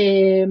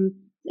 if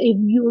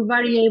your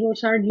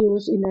variables are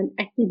used in an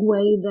ethnic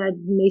way that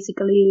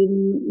basically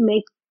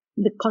make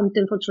the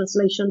content for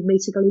translation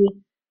basically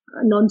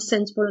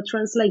nonsense for a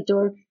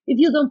translator, if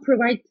you don't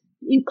provide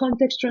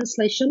in-context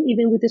translation,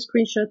 even with a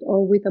screenshot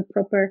or with a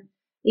proper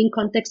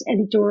in-context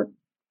editor,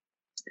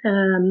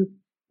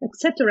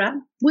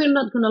 etc., we're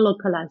not going to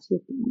localize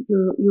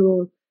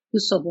your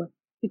software,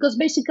 because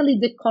basically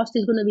the cost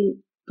is going to be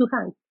too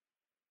high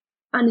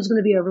and it's going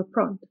to be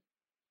upfront.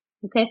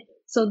 Okay,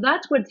 so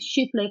that's where the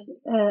shift left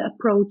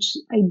approach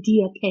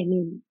idea came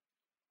in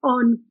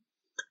on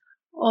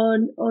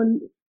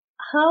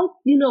how,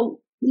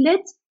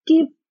 let's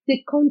give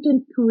the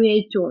content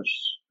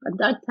creators, at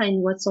that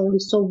time was only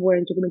software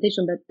and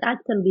documentation, but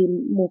that can be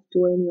moved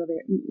to any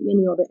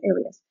other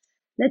areas.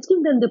 Let's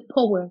give them the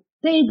power,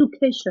 the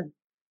education,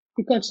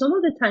 because some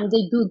of the time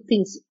they do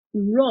things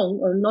wrong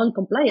or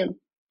non-compliant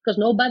because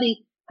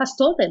nobody has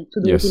told them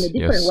to do it in a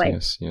different way.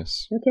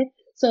 Yes. Okay,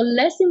 so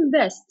let's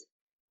invest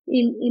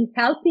in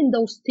helping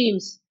those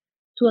teams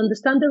to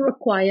understand the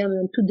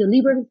requirement, to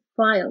deliver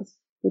files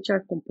which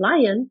are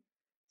compliant,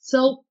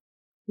 so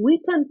we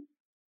can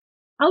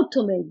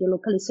automate the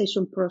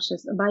localization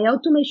process. By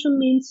automation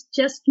means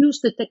just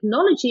use the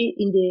technology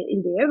in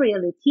the area,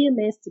 the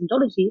TMS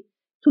technology,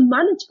 to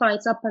manage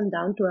files up and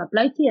down, to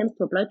apply TMs,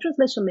 to apply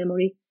translation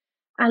memory,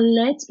 and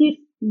let's give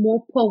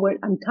more power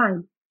and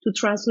time to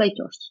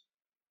translators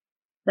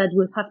that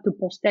will have to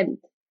post-edit.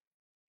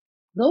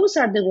 Those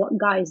are the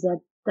guys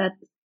that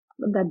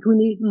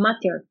really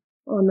matter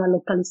on a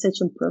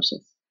localization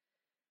process.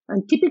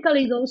 And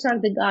typically those are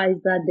the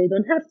guys that they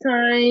don't have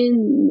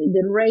time,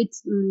 the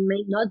rates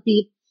may not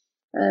be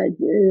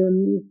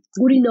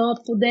good enough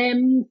for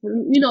them.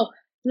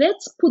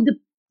 Let's put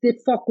the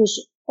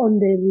focus on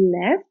the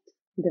left,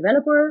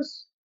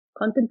 developers,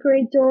 content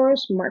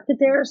creators,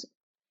 marketers.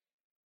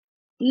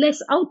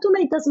 Let's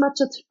automate as much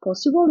as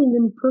possible in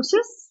the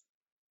process.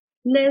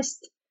 Let's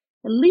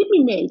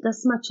eliminate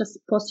as much as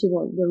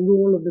possible the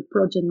role of the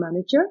project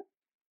manager.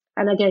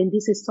 And again,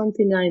 this is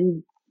something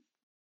I'm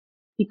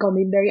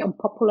becoming very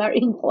unpopular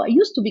in. I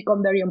used to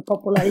become very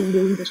unpopular in the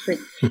industry.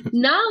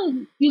 Now,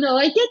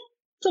 I get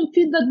some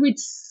feedback which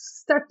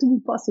start to be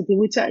positive,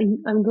 which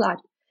I'm glad.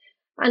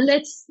 And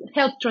let's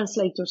help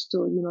translators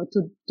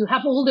to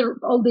have all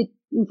the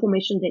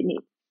information they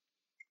need.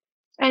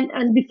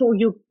 And before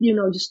you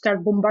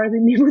start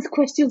bombarding me with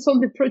questions on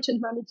the project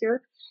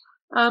manager,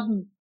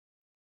 I'm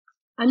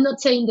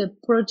not saying the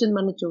project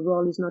manager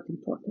role is not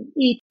important.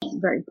 It is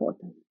very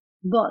important,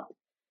 but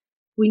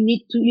we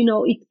need to,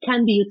 it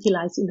can be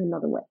utilized in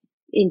another way,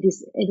 in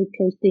this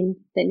educating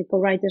technical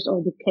writers or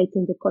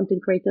educating the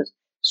content creators,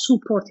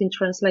 supporting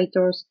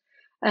translators,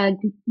 and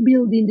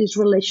building this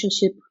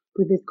relationship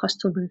with the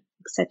customer,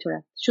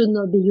 etc. Should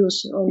not be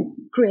used on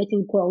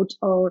creating quotes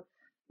or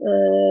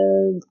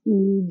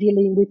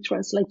dealing with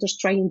translators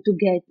trying to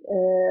get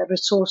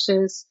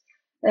resources,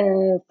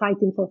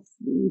 fighting for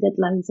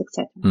deadlines,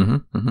 etc.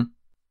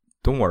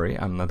 Don't worry,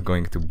 I'm not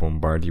going to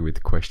bombard you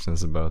with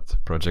questions about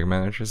project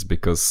managers,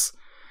 because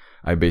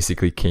I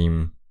basically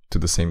came to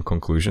the same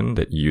conclusion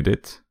that you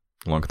did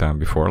a long time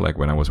before, like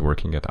when I was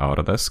working at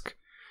Autodesk.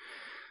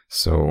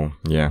 So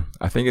yeah,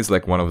 I think it's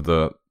like one of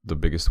the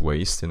biggest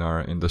waste in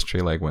our industry,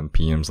 like when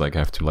PMs like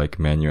have to like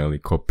manually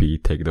copy,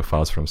 take the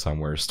files from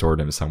somewhere, store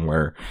them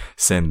somewhere,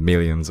 send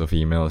millions of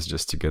emails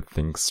just to get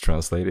things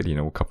translated,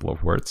 a couple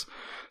of words.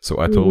 So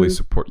I totally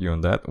support you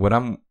on that. What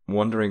I'm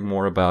wondering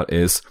more about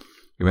is,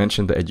 you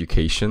mentioned the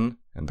education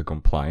and the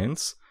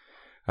compliance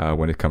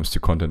when it comes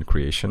to content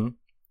creation.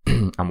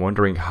 I'm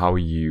wondering how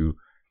you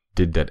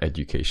did that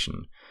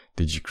education.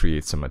 Did you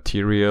create some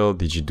material?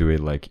 Did you do it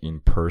like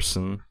in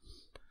person?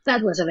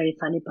 That was a very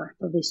funny part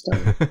of the story.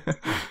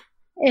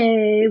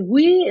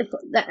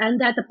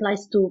 And that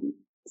applies to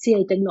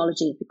CA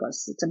technology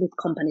because it's a big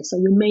company, so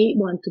you may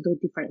want to do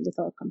different with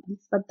other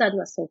companies. But that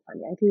was so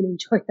funny. I really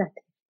enjoyed that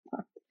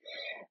part.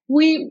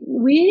 We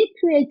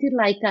created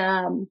like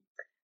a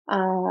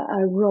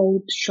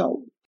road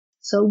show.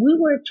 So we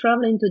were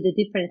traveling to the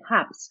different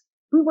hubs.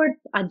 We were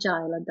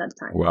agile at that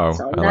time. Wow,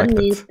 so I that like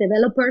means that.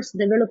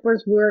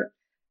 developers were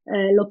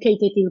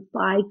located in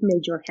 5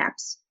 major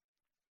hubs.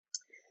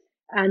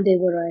 And they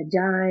were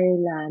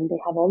agile and they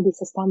have all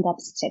these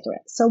stand-ups, etc.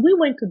 So we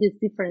went to these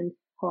different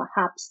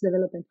hubs,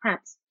 development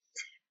hubs,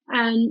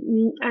 and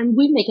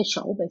we make a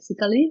show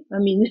basically. I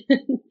mean,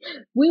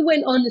 we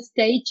went on the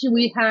stage.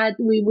 We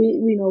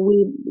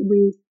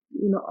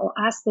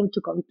asked them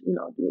to come.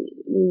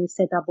 We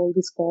set up all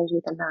these calls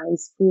with a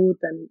nice food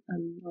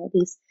and all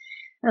this,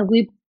 and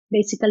we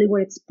basically were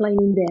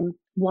explaining them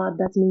what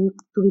that means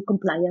to be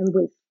compliant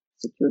with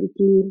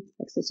security,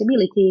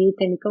 accessibility,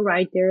 technical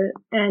writer,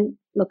 and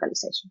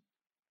localization.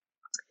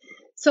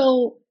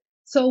 So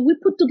we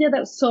put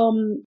together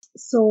some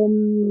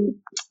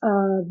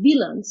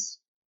villains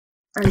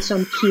and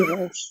some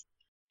heroes.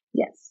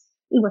 Yes,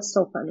 it was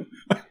so funny.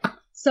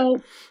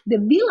 So the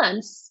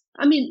villains,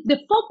 I mean, the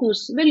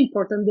focus, very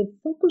important, the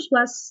focus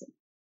was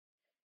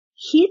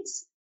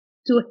hits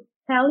to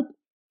help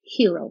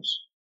heroes.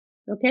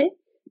 Okay?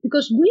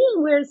 Because we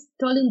were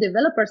telling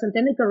developers and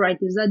technical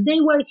writers that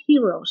they were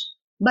heroes,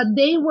 but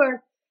they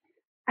were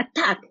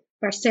attacked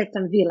by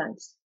certain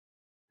villains.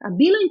 A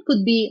villain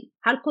could be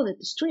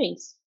hard-coded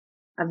strings.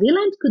 A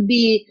villain could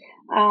be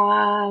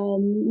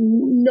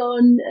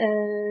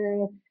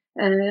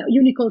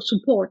Unicode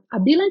support. A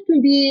villain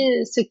could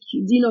be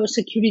security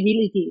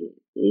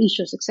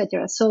issues,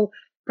 etc. So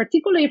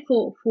particularly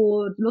for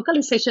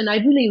localization, I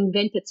really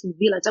invented some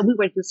villains, and we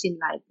were using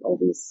like all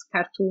these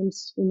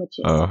cartoons,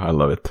 images. Oh, I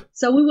love it.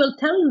 So we were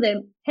telling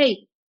them,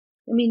 hey,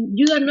 I mean,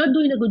 you are not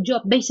doing a good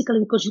job, basically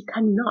because you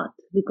cannot,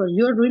 because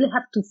you really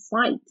have to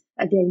fight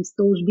against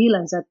those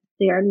villains that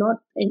they are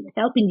not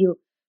helping you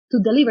to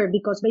deliver,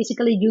 because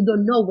basically you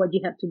don't know what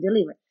you have to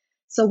deliver.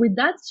 So with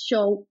that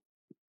show,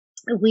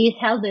 we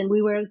held them.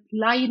 We were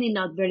lining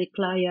out very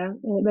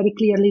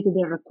clearly to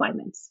their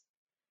requirements.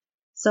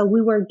 So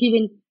we were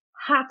giving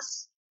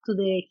hacks to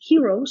the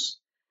heroes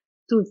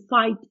to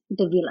fight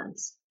the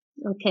villains.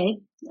 Okay,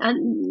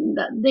 and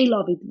they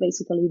love it.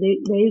 Basically,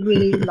 they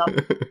really love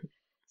it.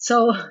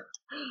 So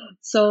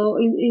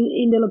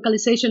in the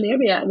localization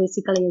area,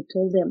 basically I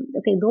told them,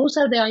 okay, those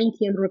are the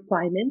INTM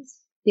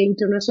requirements, the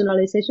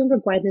internationalization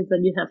requirements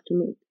that you have to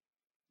meet.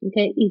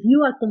 Okay, if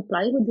you are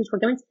compliant with these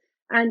requirements,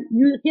 and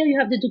here you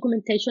have the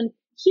documentation,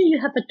 here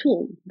you have a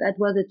tool that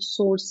was a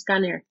source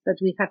scanner that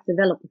we have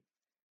developed.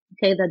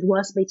 Okay, that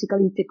was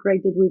basically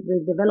integrated with the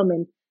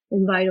development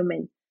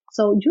environment.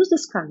 So use the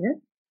scanner.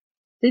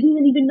 They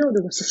didn't even know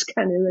there was a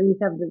scanner that we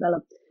have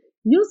developed.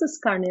 Use the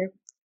scanner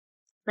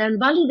and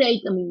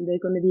validate. I mean, there are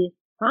going to be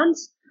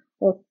hundreds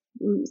of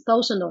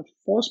thousands of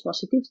false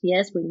positives.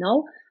 Yes, we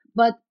know,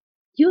 but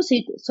use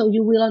it so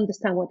you will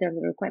understand what are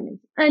the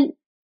requirements. And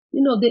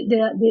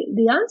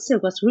the answer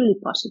was really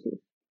positive.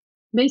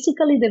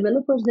 Basically,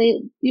 developers,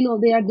 they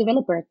are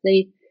developers.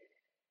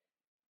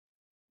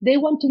 They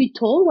want to be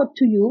told what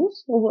to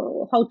use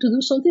or how to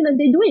do something, and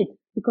they do it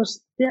because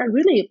they are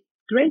really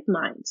great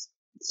minds.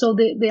 So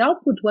the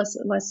output was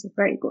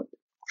very good.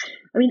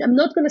 I mean, I'm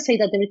not going to say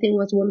that everything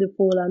was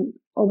wonderful and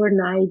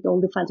overnight all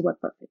the files were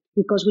perfect,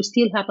 because we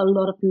still have a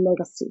lot of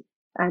legacy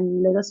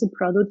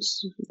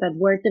products that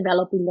were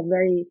developed in a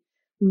very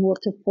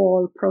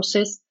waterfall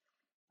process.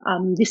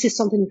 This is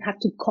something you have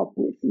to cope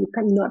with. You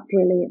cannot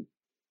really,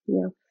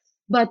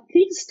 but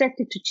things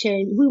started to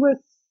change. We were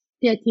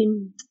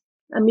getting,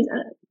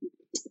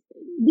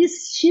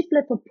 this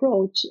shift-left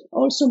approach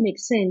also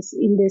makes sense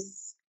in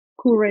this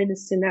current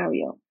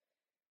scenario,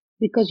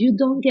 because you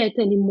don't get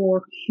any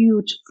more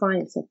huge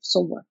files of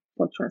software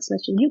for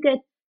translation. You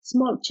get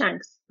small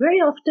chunks, very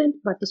often,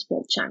 but a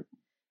small chunk,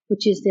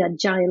 which is the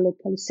agile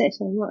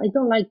localization. Well, I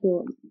don't like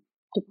to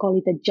call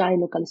it agile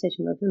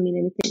localization. It doesn't mean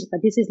anything,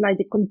 but this is like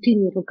the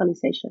continued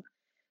localization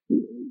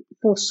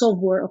for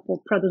software or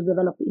for products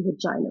developed in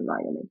agile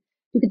environment.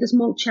 You get the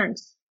small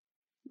chunks,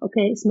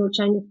 okay, small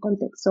chunk of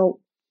context. So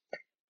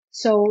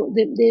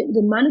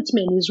the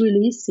management is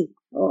really easy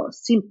or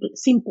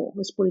simple.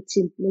 Let's put it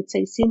simple. Let's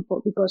say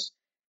simple, because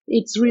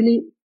it's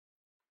really,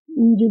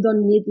 you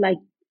don't need like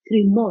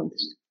 3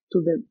 months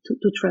to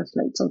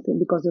translate something,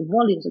 because the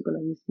volumes are going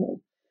to be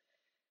small.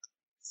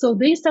 So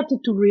they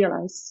started to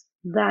realize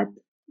that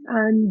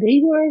And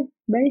they were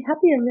very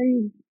happy and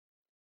very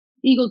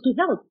eager to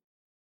help.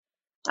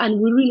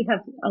 And we really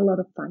have a lot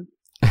of fun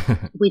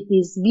with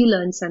these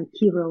villains and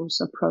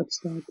heroes approach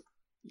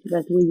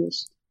that we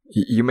use.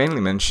 You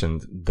mainly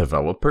mentioned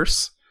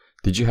developers.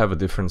 Did you have a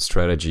different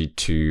strategy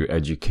to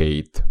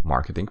educate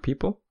marketing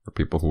people or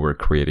people who were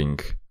creating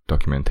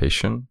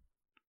documentation?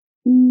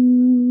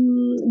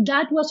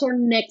 That was our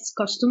next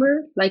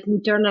customer, like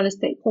internal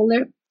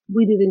stakeholder.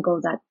 We didn't go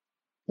that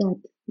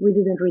we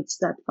didn't reach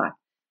that far.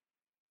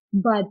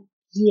 But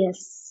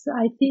yes,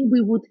 I think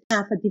we would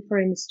have a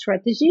different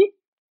strategy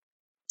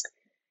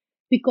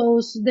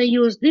because they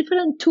use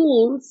different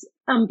tools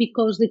and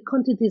because the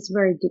content is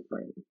very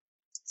different.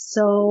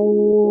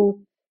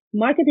 So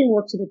marketing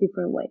works in a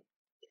different way.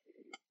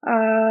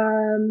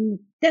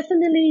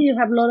 Definitely you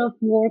have a lot of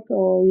work,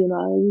 or,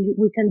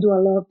 we can do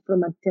a lot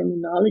from a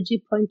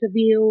terminology point of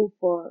view,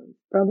 for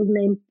product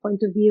name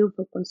point of view,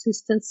 for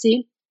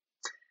consistency,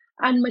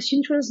 and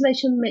machine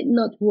translation may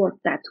not work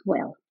that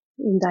well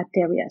in that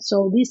area.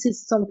 So this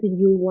is something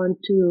you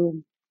want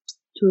to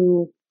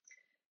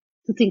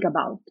think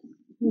about.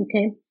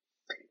 Okay.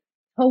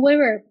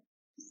 However,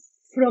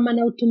 from an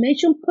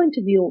automation point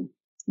of view,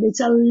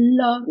 it's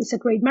a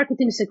great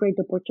marketing, is a great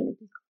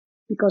opportunity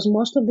because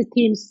most of the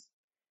teams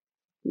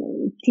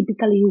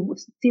typically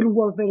still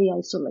work very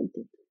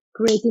isolated,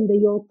 creating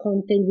their own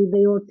content with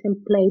their own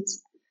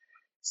templates.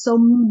 So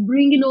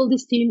bringing all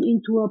this team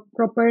into a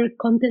proper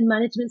content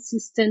management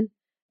system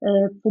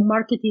for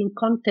marketing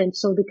content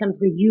so they can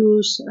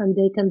reuse and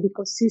they can be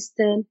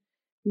consistent.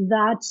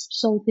 That's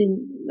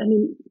something,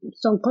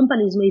 some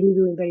companies may be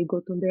doing very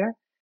good on there,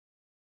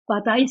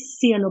 but I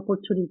see an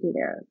opportunity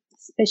there,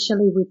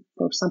 especially with,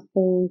 for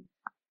example,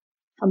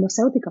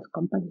 pharmaceutical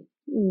company.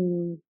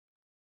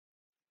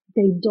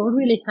 They don't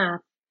really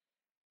have,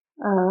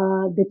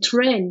 the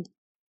trend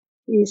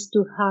is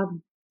to have,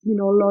 a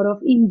lot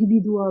of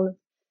individual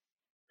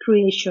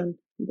creation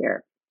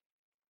there,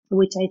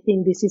 which I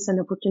think this is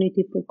an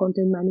opportunity for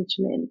content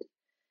management,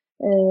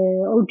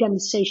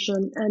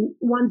 organization. And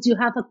once you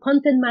have a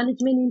content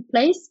management in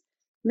place,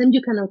 then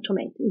you can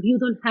automate. If you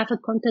don't have a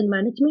content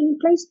management in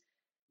place,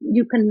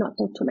 you cannot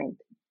automate.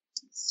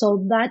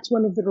 So that's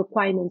one of the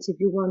requirements if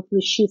you want the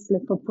shift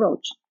left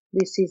approach.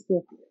 This is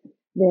the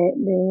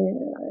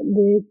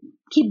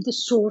keep the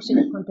source in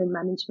a content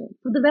management.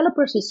 For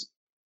developers, it's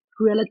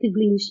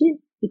relatively easy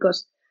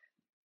because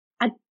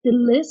at the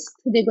least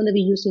they're going to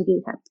be using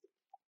GitHub.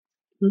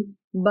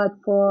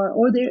 But for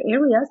other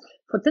areas,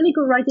 for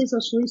technical writers, it's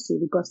also easy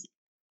because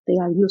they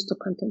are used to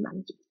content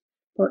management.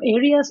 For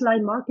areas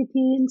like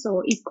marketing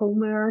or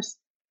e-commerce,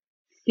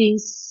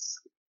 things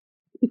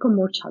become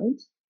more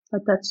challenging,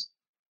 but that's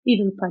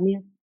even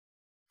funnier.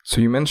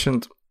 So you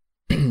mentioned,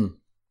 you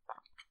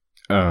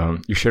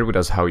shared with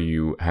us how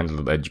you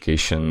handled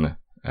education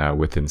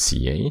within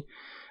CA.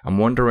 I'm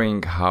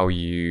wondering how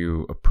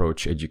you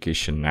approach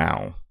education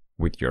now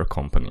with your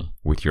company,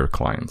 with your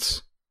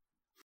clients.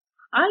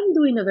 I'm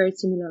doing a very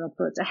similar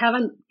approach. I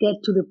haven't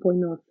get to the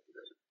point of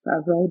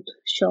a road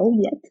show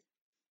yet,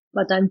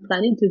 but I'm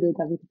planning to do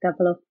that with a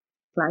couple of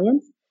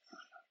clients.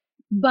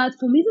 But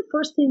for me, the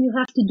first thing you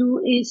have to do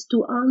is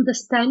to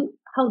understand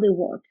how they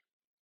work.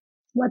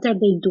 What are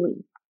they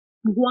doing?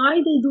 Why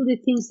they do the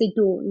things they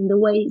do in the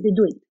way they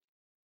do it?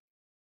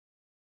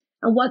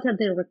 And what are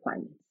their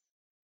requirements?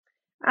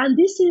 And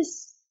this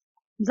is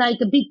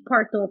like a big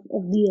part of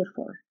the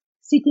effort.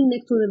 Sitting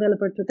next to a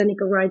developer, to a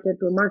technical writer,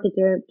 to a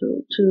marketer,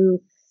 to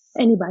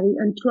anybody,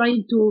 and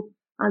trying to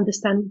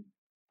understand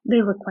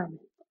their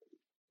requirement.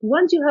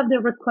 Once you have the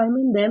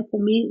requirement, then for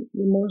me,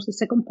 the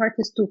second part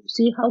is to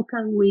see how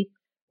can we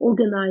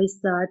organize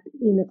that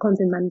in a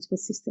content management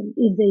system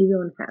if they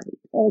don't have it,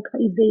 or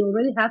if they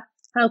already have,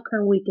 how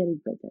can we get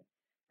it better?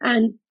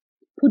 And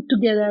put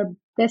together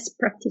best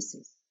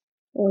practices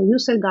or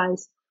user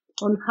guides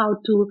on how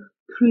to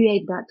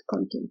create that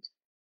content.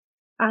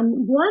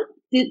 And once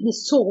the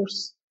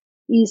source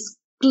is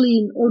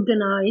clean,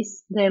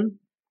 organized, then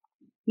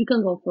you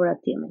can go for a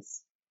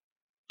TMS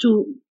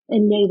to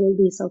enable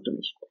this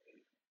automation.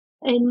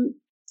 And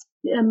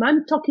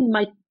I'm talking,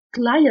 my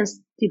clients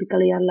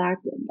typically are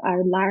large,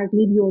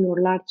 medium or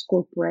large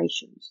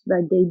corporations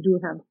that they do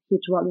have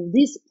huge volume.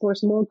 This for a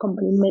small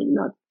company may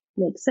not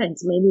make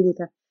sense. Maybe with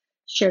a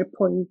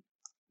SharePoint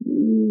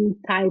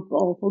type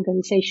of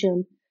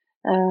organization,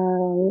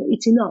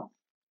 it's enough.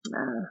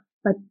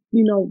 But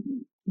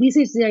this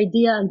is the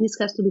idea, and this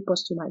has to be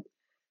customized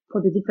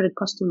for the different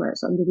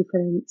customers on the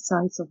different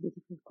sides of the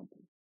different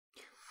companies.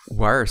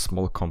 Why are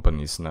small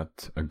companies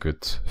not a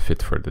good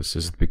fit for this?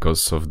 Is it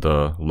because of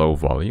the low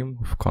volume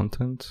of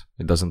content?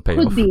 It doesn't pay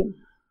off? Could be.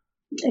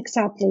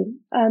 Exactly.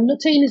 I'm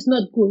not saying it's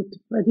not good,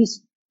 but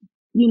it's,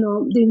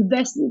 the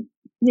investment,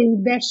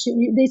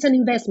 there's an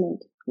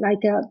investment,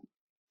 like a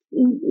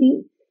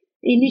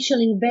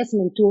initial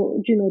investment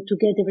to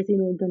get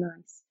everything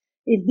organized.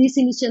 If this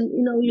initial,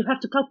 you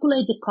have to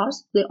calculate the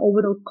cost, the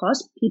overall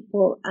cost,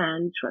 people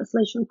and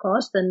translation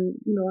cost, and,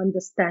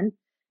 understand,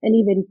 and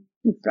even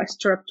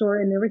infrastructure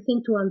and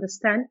everything to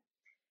understand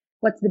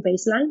what's the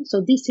baseline.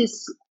 So this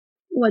is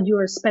what you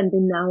are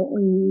spending now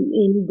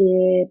in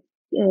the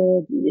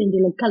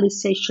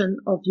localization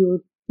of your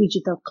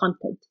digital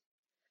content,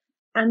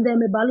 and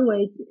then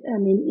evaluate. I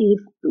mean, if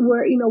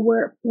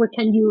where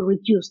can you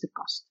reduce the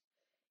cost?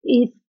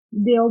 If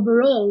the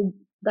overall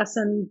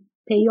doesn't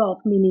pay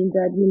off, meaning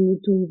that you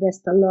need to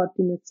invest a lot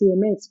in a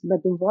CMS,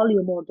 but the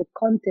volume or the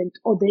content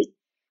or the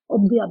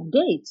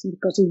updates,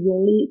 because if you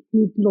only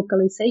need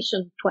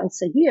localization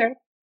twice a year,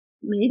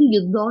 maybe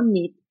you don't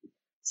need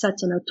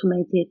such an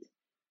automated,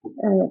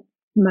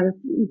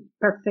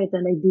 perfect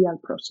and ideal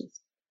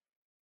process.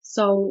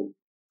 So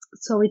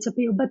it's a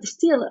bit, but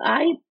still,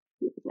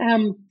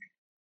 I'm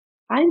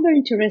very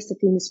interested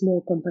in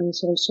small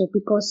companies also,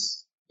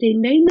 because they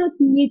may not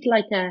need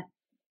like a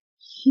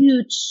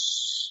huge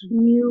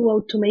new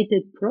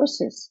automated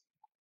process,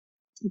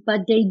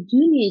 but they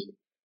do need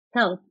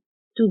help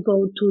to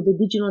go to the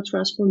digital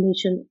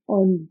transformation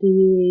on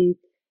the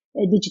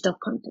digital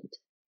content,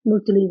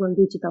 multilingual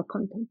digital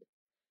content.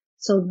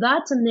 So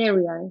that's an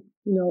area,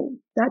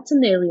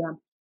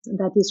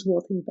 that is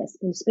worth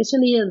investing,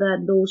 especially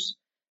that those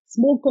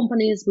small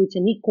companies with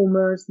an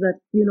e-commerce that,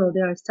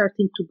 they are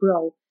starting to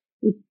grow.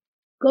 It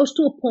goes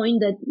to a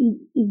point that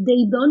if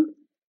they don't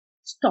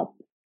stop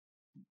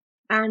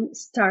and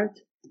start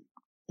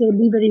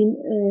delivering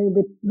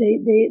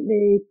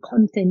the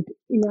content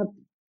in a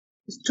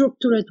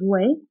structured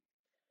way,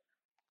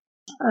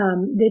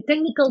 the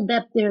technical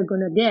depth they're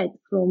going to get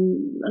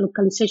from a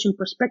localization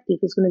perspective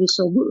is going to be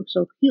so good,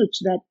 so huge,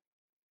 that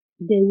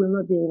they will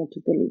not be able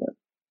to deliver.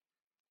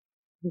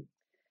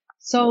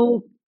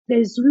 So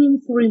there's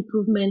room for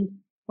improvement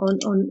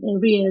on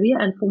every area.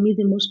 And for me,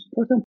 the most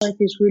important part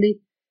is really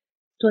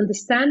to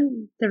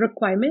understand the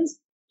requirements,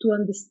 to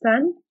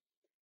understand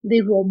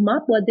the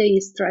roadmap, what their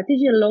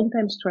strategy, a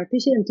long-term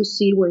strategy, and to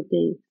see where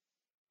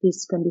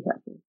this can be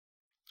helpful.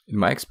 In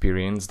my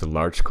experience, the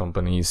large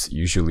companies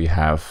usually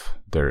have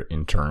their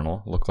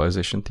internal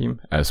localization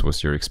team, as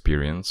was your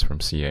experience from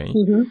CA.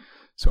 Mm-hmm.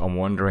 So I'm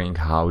wondering,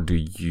 how do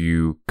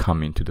you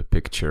come into the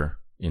picture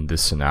in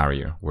this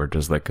scenario where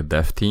there's like a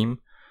dev team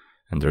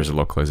and there's a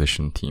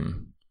localization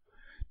team?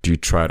 Do you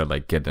try to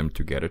like get them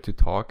together to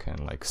talk and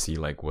like see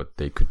like what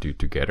they could do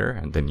together,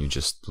 and then you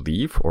just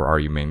leave? Or are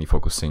you mainly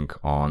focusing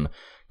on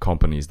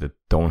companies that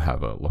don't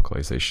have a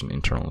localization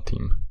internal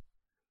team?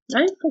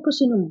 I'm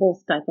focusing on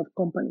both type of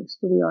companies,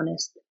 to be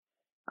honest.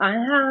 I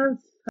have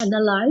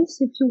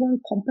analyzed, if you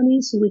want,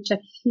 companies which are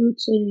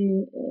huge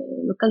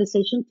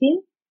localization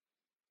team,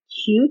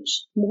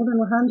 huge, more than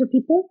 100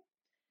 people.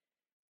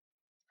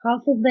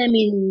 Half of them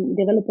in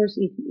developers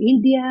in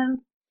India,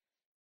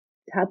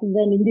 half of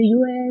them in the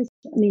US.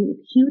 I mean,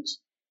 huge.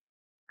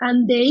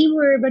 And they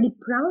were very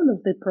proud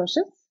of the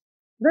process,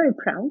 very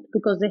proud,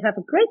 because they have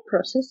a great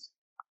process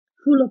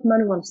full of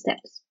manual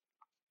steps.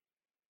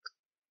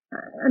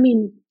 I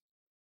mean,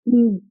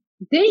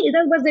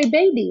 that was their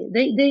baby.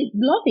 They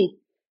love it,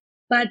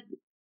 but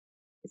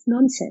it's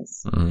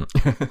nonsense.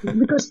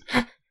 Because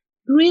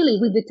really,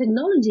 with the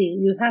technology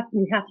we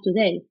have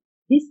today,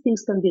 these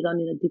things can be done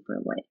in a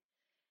different way.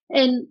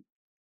 And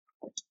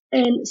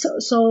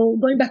so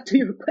going back to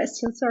your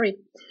question, sorry,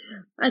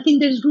 I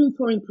think there's room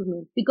for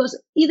improvement,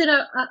 because either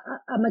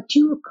a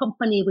mature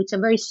company with a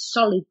very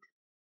solid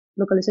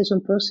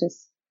localization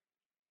process,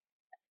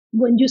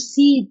 when you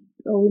see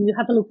or when you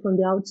have a look from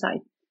the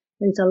outside,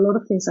 there's a lot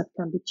of things that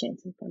can be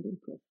changed and can be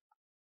improved.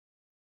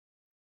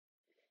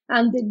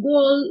 And the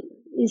goal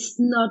is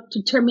not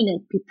to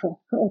terminate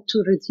people or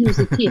to reduce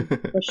the team,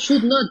 or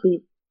should not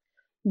be,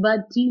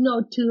 but to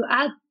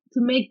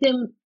make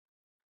them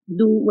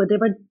do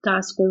whatever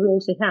task or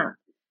roles they have,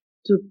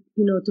 to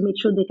make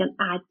sure they can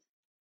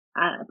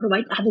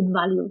provide added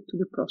value to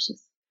the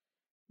process,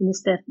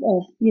 instead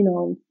of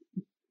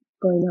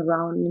going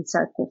around in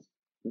circles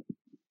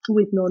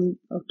with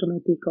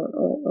non-automatic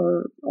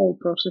or all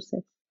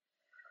processes.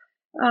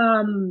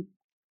 And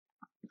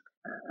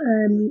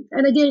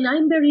again,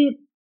 I'm very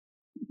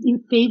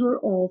in favor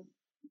of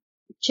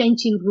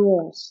changing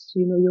roles.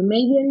 You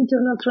may be an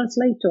internal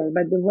translator,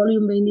 but the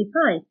volume may be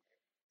high.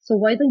 So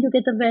why don't you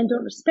get a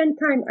vendor, spend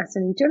time as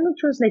an internal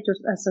translator,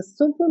 as a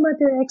subject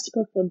matter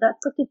expert for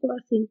that particular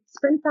thing,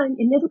 spend time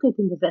in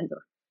educating the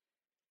vendor,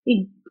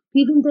 in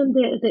giving them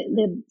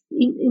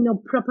the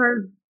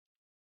proper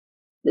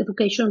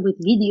education with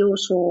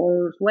videos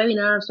or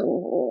webinars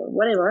or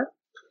whatever.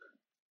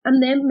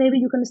 And then maybe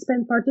you can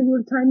spend part of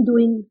your time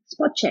doing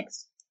spot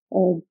checks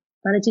or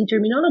managing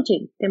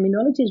terminology.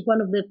 Terminology is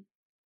one of the,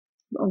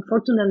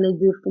 unfortunately,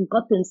 the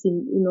forgotten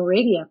in our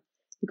area,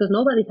 because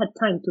nobody had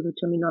time to do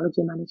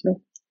terminology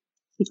management.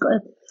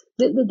 Because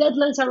the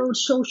deadlines are all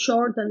so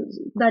short, and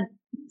that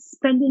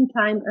spending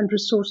time and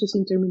resources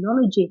in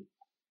terminology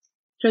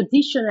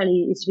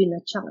traditionally has been a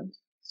challenge.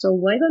 So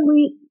why don't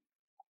we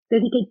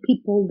dedicate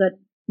people that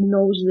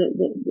knows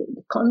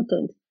the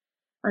content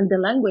and the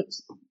language,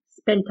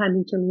 spend time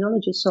in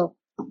terminology, so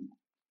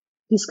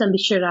this can be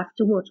shared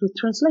afterwards with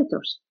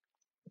translators.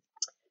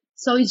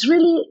 So it's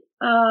really,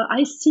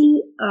 I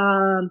see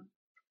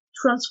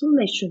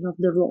transformation of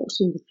the roles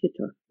in the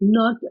future,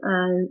 not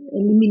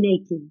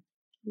eliminating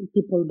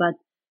people, but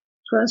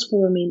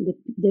transforming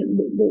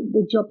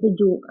the job they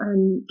do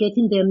and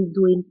getting them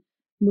doing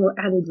more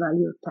added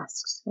value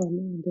tasks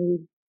on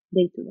the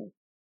day-to-day.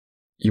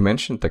 You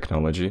mentioned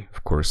technology.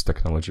 Of course,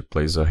 technology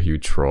plays a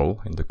huge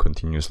role in the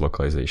continuous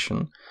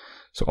localization.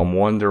 So I'm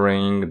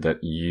wondering that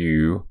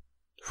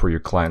for your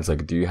clients,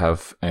 like, do you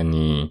have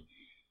any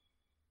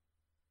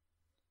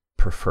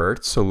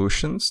preferred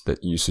solutions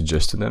that you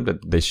suggest to them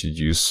that they should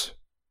use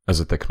as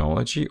a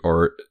technology,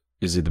 or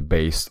is it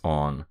based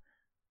on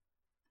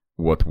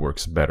what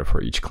works better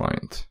for each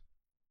client?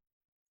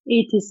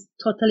 It is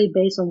totally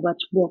based on what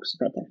works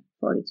better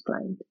for each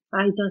client.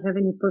 I don't have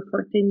any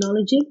preferred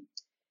technology.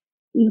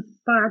 In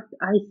fact,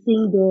 I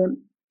think the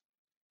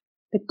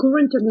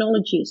current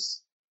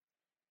technologies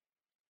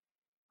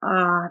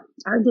are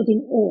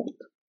getting old.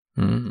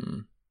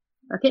 Mm.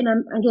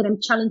 I'm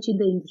challenging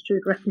the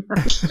industry right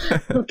now.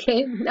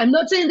 Okay, I'm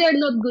not saying they're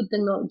not good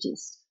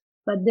technologies,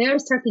 but they're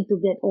starting to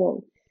get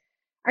old.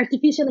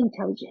 Artificial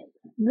intelligence,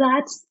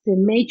 that's the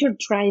major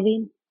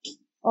driving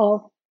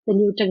of the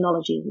new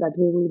technology that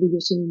we will be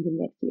using in the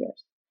next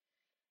years.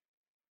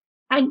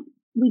 And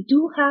we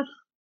do have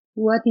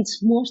what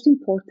is most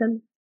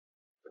important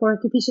for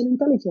artificial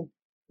intelligence,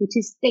 which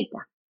is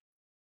data.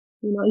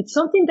 It's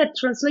something that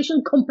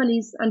translation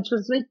companies and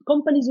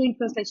companies doing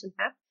translation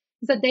have,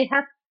 is that they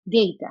have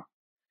data.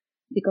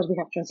 Because we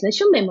have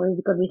translation memory,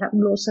 because we have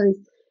glossaries,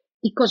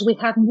 because we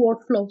have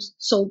workflows.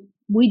 So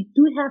we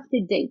do have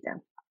the data.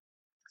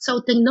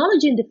 So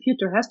technology in the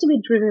future has to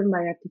be driven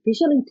by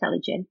artificial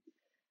intelligence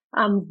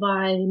and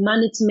by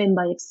management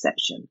by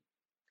exception.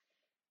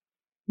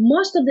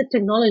 Most of the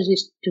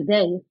technologies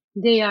today,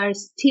 they are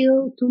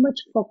still too much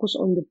focused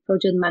on the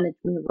project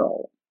management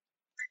role.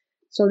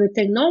 So the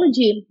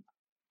technology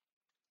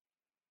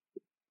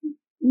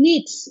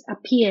needs a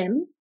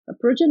PM, a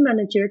project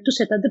manager, to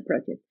set up the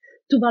project,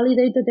 to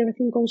validate that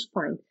everything goes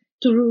fine,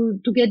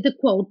 to get the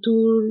quote,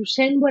 to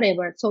send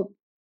whatever. So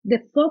the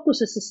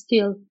focus is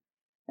still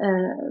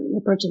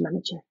the project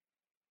manager,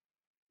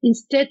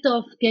 instead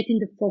of getting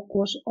the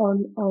focus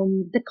on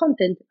the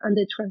content and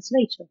the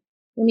translator.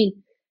 I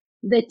mean,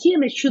 the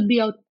TMS should be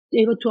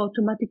able to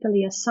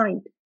automatically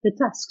assign the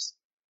tasks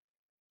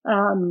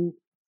to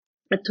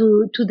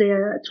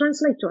the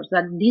translators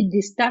that did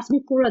this task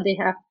before. They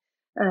have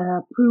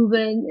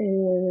proven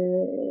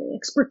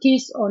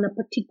expertise on a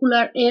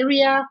particular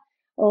area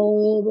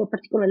or a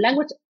particular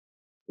language.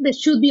 There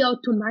should be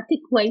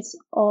automatic ways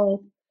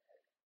of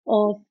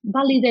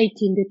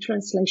validating the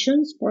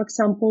translations, for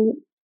example.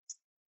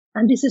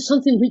 And this is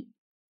something we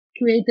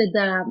created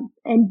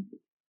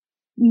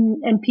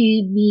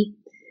MVP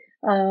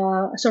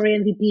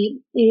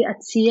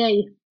at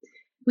CA.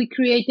 We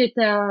created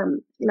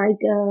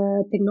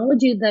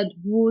technology that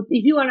would,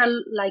 if you are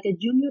a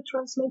junior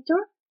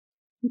translator,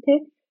 okay,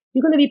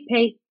 you're going to be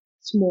paid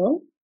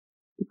small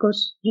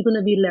because you're going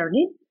to be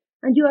learning,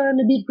 and you are going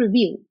to be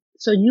reviewed.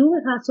 So you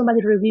will have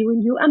somebody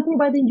reviewing you and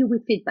providing you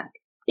with feedback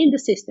in the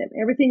system,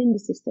 everything in the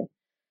system.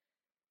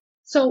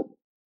 So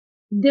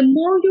the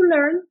more you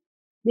learn,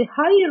 the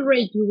higher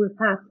rate you will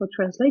have for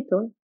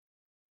translation,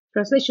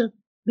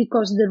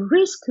 because the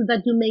risk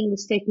that you make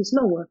mistake is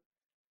lower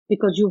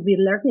because you'll be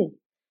learning.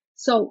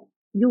 So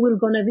your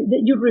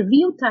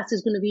review task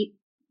is going to be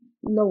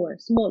lower,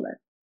 smaller.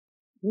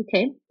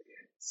 Okay.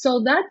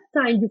 So that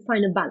time you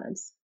find a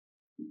balance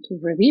to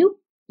review,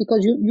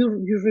 because you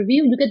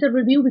review, you get the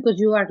review because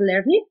you are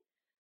learning.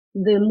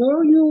 The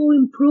more you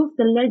improve,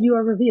 the less you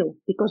are review,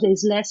 because there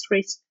is less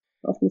risk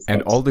of mistakes.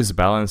 And all this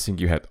balancing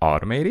you had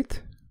automated?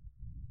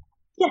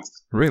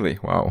 Yes. Really?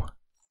 Wow.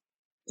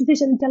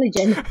 Artificial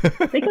intelligence.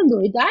 They can do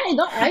it.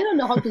 I don't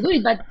know how to do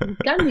it, but it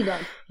can be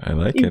done. I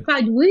like it. In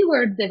fact, we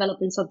were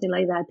developing something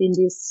like that in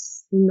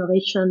this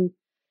innovation.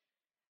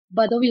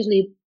 But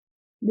obviously,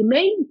 the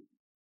main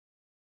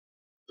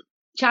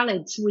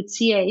challenge with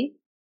CA,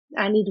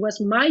 and it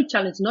was my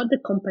challenge, not the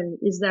company,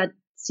 is that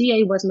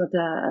CA was not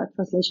a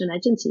translation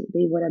agency.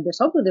 They were the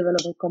software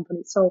development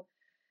company. So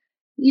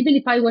even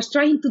if I was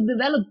trying to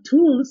develop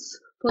tools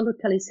for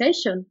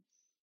localization,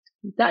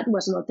 that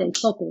was not their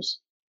focus.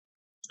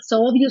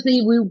 So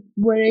obviously we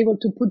were able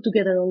to put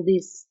together all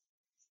these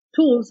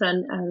tools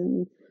and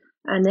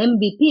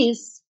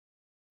MVPs,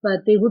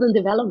 but they wouldn't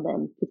develop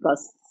them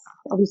because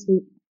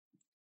obviously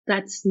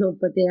that's not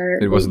what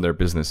it wasn't their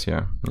business.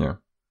 Yeah.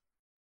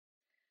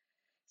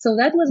 So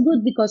that was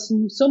good because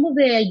some of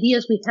the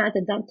ideas we had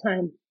at that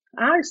time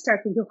are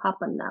starting to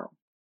happen now.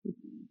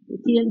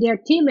 Their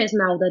team is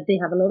now that they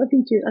have a lot of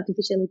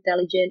artificial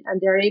intelligence and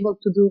they're able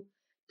to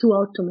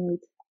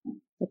automate,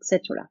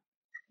 etc.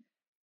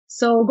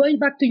 So going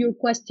back to your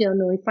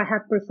question, or if I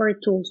have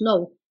preferred tools,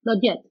 no,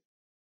 not yet.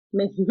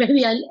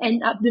 Maybe I'll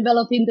end up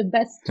developing the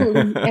best tool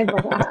ever.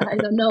 I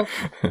don't know.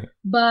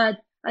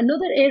 But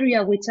another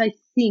area which I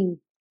think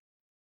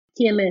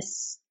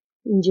TMS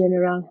in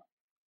general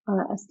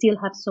still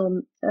have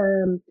some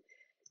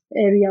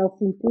area of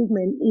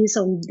improvement is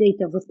on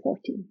data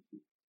reporting.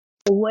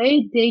 The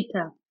way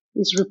data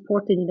is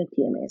reported in the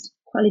TMS,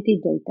 quality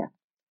data,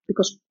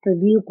 because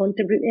review,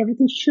 content,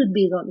 everything should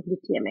be done in the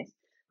TMS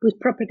with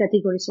proper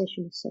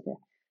categorization, etc.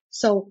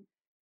 So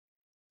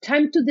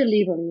time to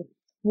delivery,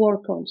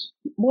 work-ons.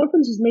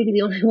 Work-ons is maybe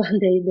the only one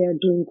they're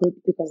doing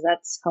good because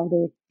that's how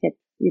they get,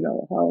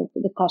 how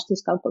the cost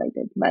is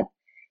calculated. But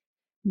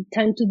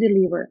time to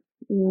deliver,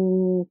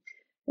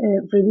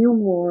 review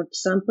work,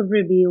 sample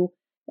review,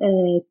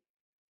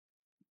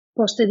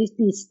 posted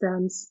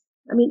distance.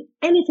 I mean,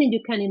 anything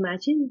you can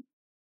imagine,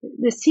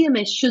 the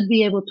CMS should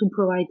be able to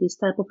provide this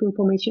type of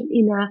information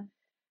in a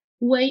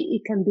way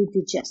it can be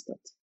digested.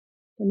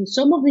 I mean,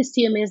 some of these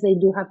CMS, they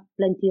do have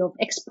plenty of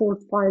export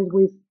files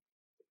with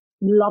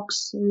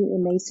logs,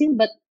 amazing,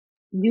 but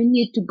you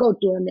need to go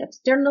to an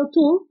external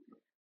tool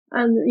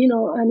and,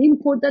 and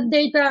import that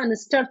data and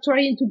start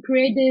trying to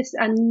create this.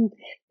 And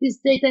this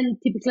data,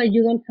 typically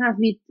you don't have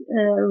it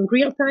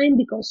real time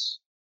because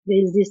there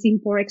is this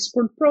import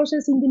export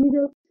process in the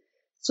middle.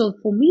 So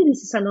for me,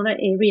 this is another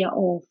area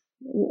of,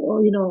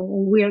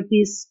 where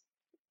these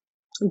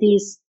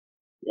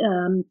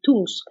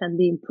tools can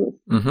be improved.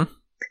 Mm-hmm.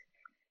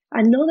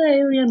 Another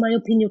area, in my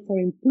opinion, for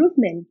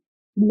improvement,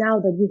 now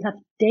that we have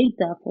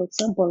data, for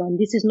example, and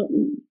this is not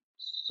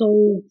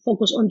so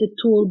focused on the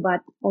tool,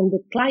 but on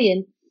the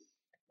client,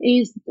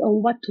 is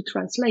on what to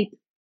translate.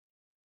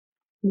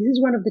 This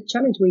is one of the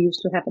challenges we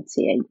used to have at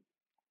CA.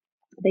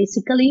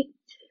 Basically,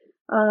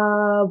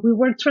 we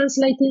were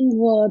translating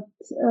what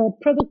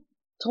product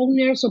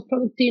owners or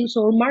product teams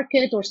or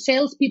market or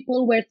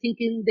salespeople were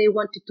thinking they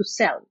wanted to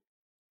sell.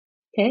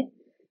 Okay.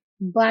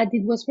 But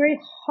it was very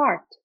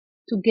hard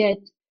to get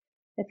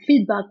a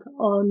feedback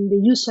on the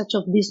usage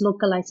of this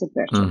localized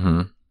version.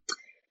 Mm-hmm.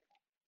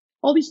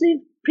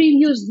 Obviously,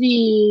 previous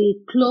the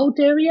cloud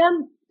area,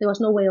 there was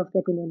no way of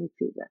getting any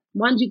feedback.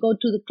 Once you go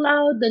to the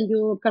cloud, then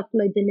you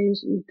calculate the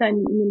names,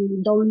 time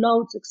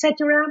downloads,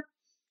 etc.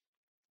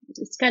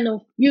 It's kind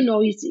of,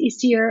 it's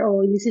easier,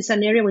 or this is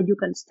an area where you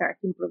can start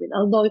improving.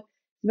 Although it's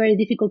very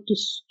difficult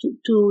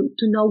to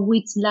know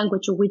which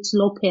language or which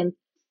local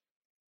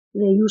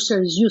the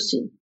user is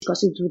using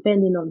because it's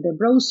depending on the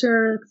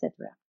browser,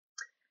 etc.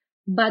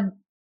 But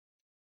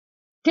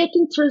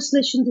taking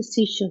translation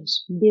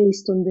decisions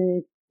based on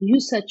the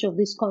usage of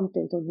this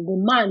content or the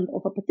demand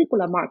of a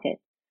particular market,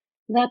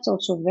 that's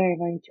also very,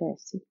 very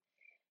interesting.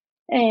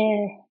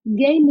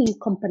 Gaming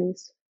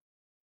companies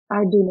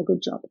are doing a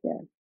good job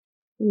there.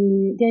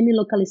 Gaming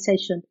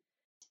localization,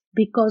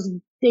 because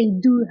they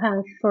do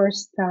have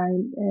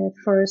first-hand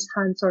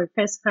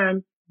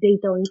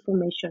data or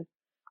information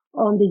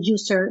on the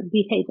user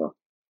behavior,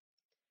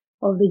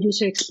 of the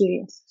user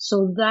experience.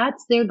 So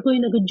they're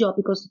doing a good job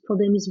because for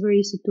them it's very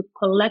easy to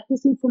collect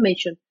this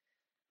information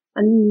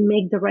and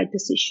make the right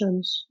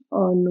decisions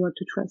on what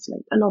to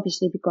translate. And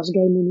obviously because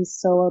gaming is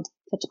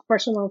such a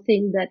personal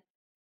thing that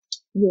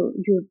your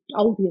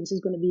audience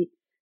is going to be,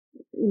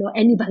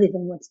 anybody that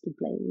wants to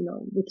play,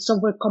 with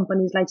software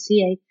companies like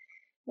CA,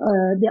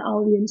 the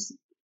audience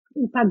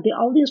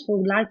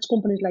for large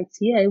companies like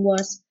CA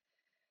was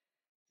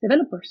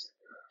developers.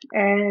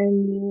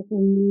 And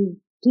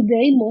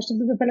today, most of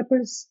the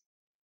developers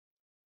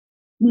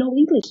know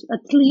English,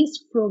 at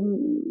least from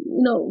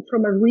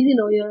a reading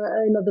or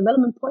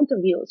development point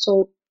of view.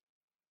 So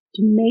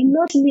you may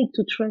not need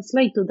to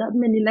translate to that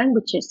many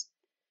languages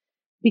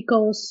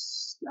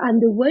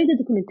and the way the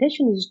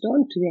documentation is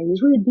done today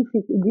is really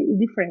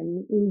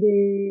different. In the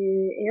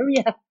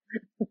area at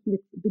the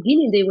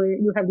beginning,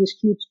 you have these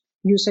huge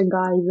user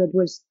guides that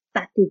were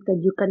static that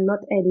you cannot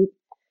edit.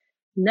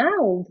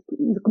 Now,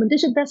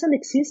 documentation doesn't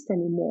exist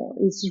anymore.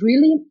 It's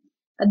really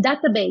a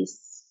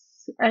database,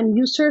 and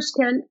users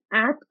can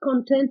add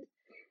content,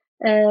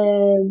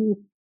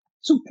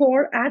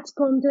 support adds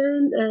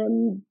content,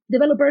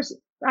 developers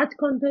add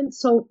content.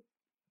 So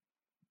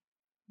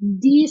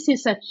this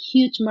is a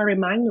huge mare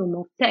magnum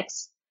of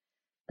text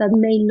that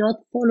may not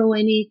follow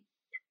any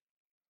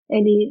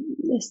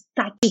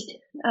static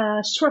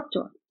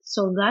structure.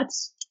 So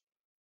that's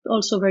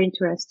also very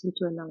interesting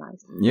to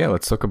analyze. Yeah,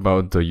 let's talk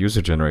about the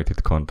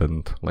user-generated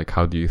content. Like,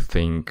 how do you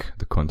think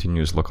the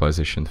continuous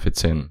localization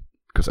fits in?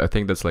 Because I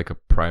think that's like a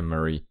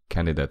primary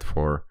candidate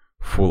for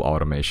full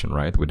automation,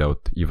 right?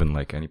 Without even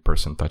like any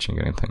person touching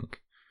anything.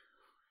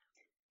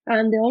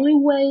 And the only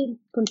way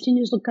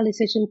continuous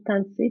localization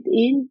can fit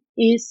in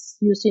is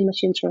using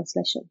machine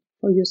translation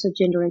for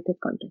user-generated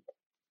content. I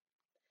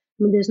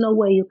mean, there's no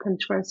way you can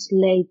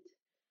translate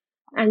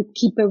and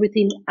keep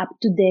everything up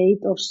to date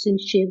or sync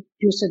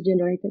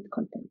user-generated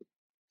content.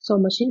 So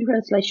machine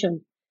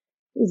translation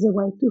is the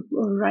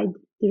right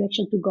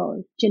direction to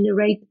go.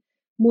 Generate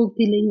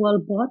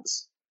multilingual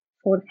bots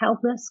for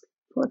help desk,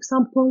 for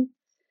example,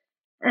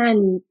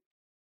 and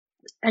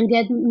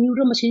get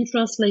neuro machine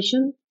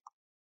translation.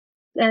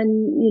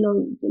 And,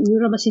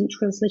 neuro machine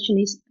translation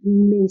is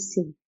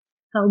amazing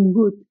how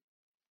good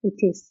it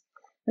is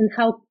and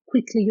how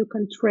quickly you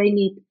can train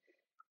it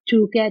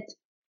to get,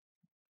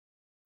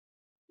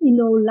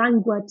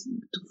 language,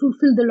 to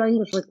fulfill the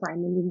language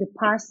requirement. In the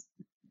past,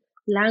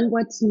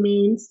 language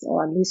means,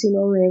 or at least in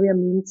our area,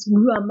 means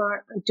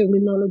grammar and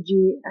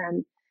terminology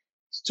and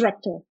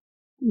structure.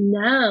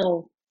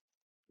 Now,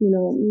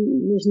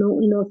 there's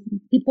no,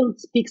 people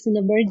speak in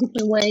a very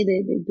different way.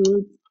 They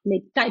do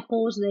make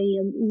typos, they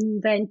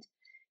invent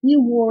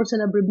new words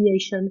and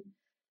abbreviation.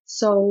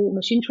 So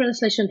machine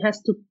translation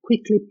has to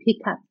quickly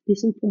pick up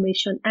this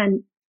information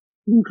and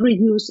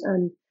reduce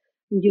and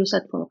use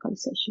it for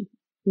localization.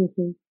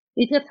 Mm-hmm.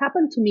 It had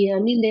happened to me.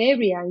 I'm in the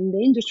area, in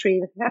the industry.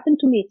 It happened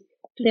to me.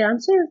 The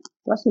answer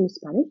was in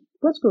Spanish.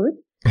 It was good.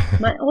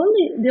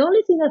 The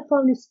only thing I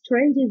found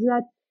strange is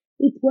that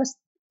it was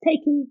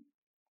taking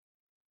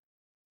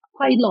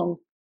quite long.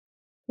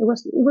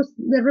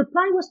 The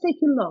reply was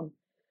taking long.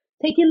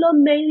 Taking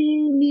long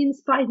maybe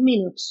means 5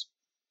 minutes.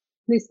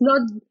 It's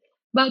not,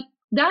 but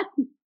that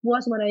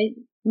was what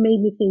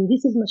made me think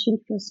this is machine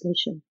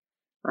translation.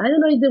 I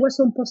don't know if there was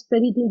some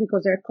posterity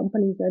because there are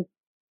companies that,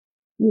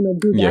 do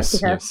that. Yes,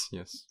 to have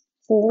yes.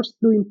 forced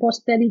doing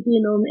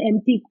posterity on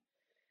empty.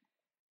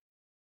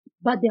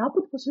 But the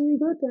output was really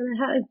good,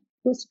 and it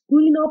was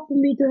good enough for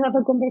me to have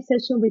a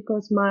conversation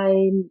because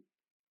my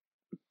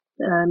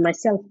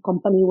self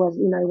company was,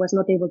 I was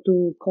not able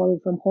to call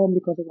from home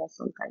because there was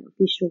some kind of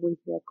issue with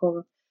the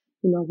core,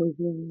 with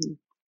the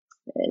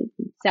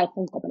cell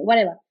phone company,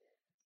 whatever.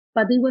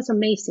 But it was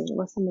amazing. It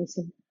was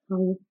amazing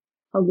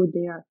how good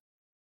they are.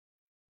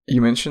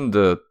 You mentioned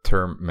the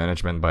term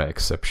management by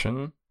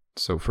exception.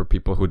 So for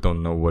people who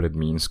don't know what it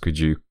means, could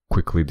you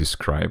quickly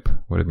describe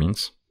what it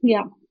means?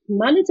 Yeah.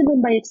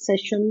 Management by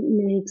exception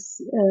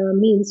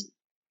means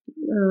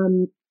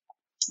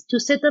to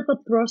set up a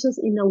process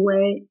in a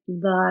way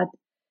that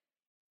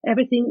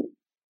everything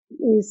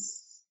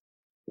is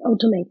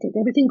automated.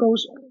 Everything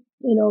goes,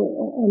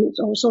 on its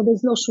own. So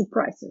there's no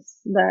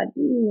surprises. That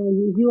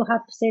you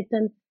have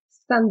certain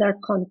standard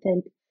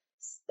content,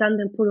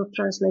 standard proof of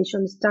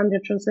translation,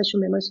 standard translation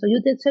memory. So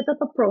you did set up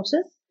a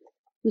process.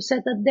 You set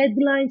up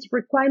deadlines,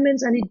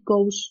 requirements, and it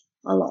goes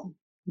along.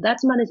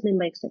 That's management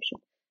by exception.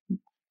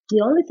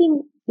 The only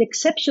thing, the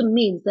exception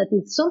means that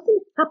if something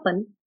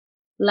happened,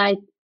 like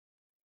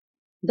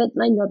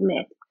deadline not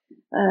met,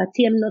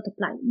 TM not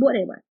applied,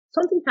 whatever,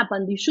 something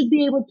happened, you should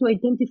be able to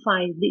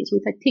identify this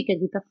with a ticket,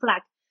 with a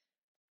flag,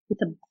 with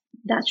a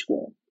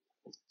dashboard,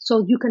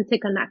 so you can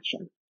take an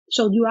action.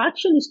 So your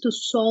action is to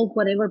solve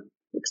whatever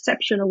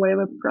exception or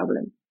whatever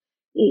problem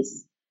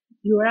is.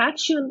 Your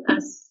action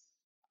as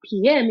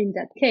PM in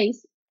that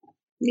case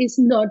is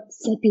not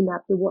setting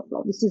up the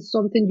workflow. This is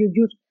something you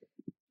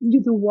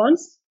do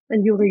once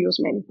and you reuse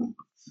many.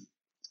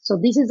 So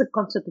this is the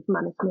concept of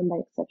management by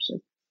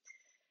exception.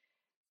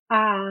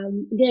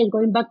 Again,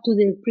 going back to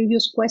the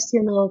previous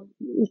question of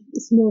if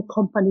small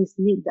companies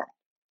need that,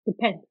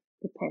 depend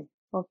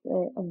of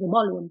the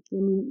volume. I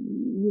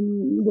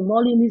mean, the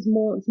volume is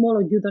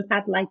smaller. You don't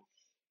have like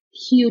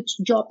huge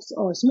jobs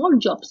or small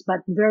jobs, but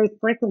very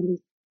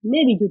frequently,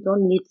 maybe you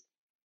don't need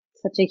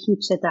such a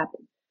huge setup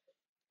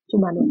to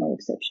manage by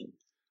exception.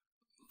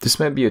 This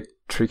might be a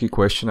tricky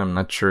question. I'm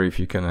not sure if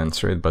you can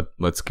answer it, but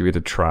let's give it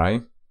a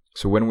try.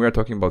 So when we are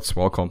talking about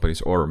small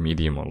companies or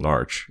medium or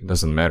large, it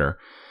doesn't matter.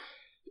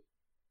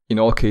 In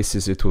all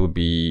cases, it will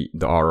be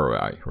the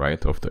ROI,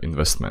 right, of the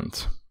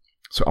investment.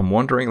 So I'm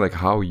wondering like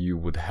how you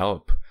would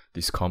help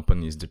these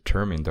companies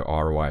determine the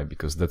ROI,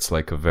 because that's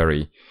like a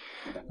very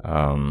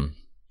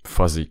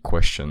fuzzy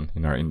question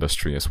in our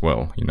industry as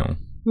well,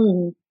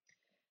 Mm-hmm.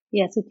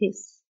 Yes, it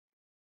is.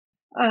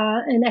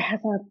 And I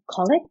have a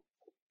colleague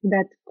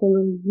that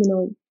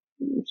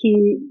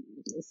he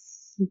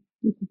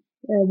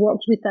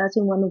works with us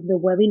in one of the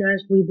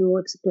webinars we do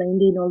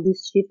explaining all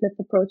this shift left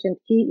approach, and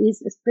he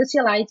is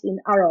specialized in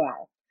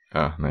ROI.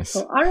 Ah, nice.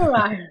 So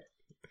ROI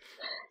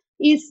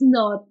is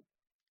not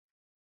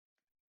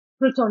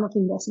return of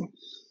investment.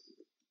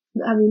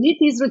 I mean,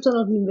 it is return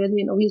of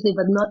investment, obviously,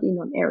 but not in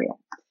an area.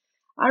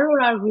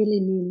 ROI really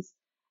means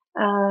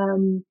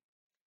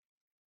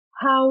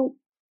how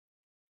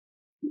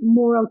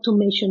more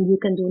automation you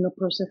can do in a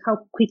process, how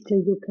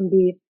quickly you can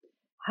be,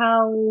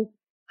 how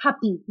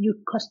happy your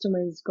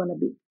customer is going to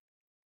be.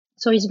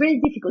 So it's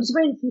very difficult. It's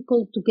very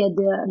difficult to get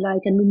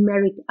like a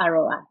numeric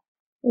ROI.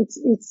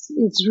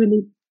 It's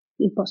really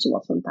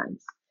impossible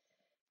sometimes.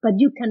 But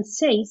you can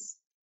seize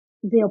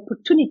the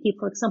opportunity,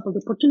 for example,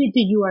 the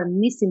opportunity you are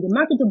missing, the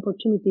market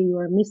opportunity you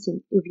are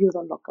missing if you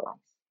don't localize.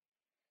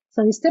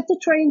 So instead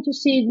of trying to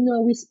see,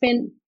 we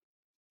spend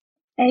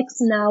X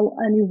now,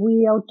 and if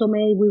we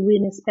automate, we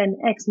will spend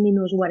X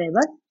minus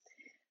whatever.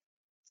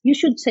 You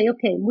should say,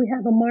 okay, we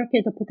have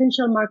a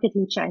potential market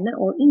in China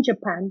or in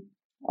Japan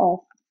of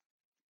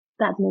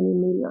that many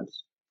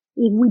millions.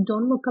 If we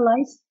don't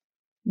localize,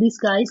 these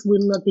guys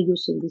will not be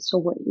using this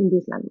software in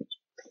this language.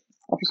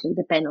 Obviously,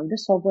 depend on the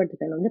software,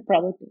 depend on the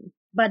product,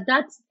 but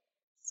that's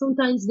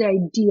sometimes the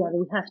idea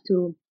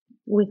that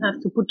we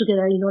have to put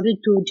together in order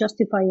to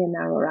justify an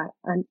ROI.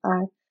 An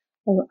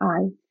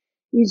ROI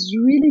is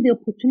really the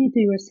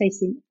opportunity you are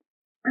seizing,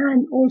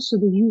 and also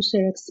the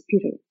user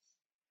experience.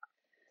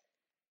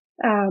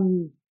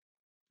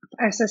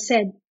 As I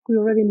said, we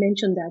already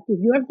mentioned that if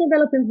you are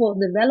developing for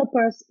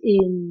developers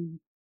in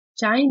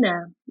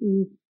China,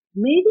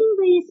 maybe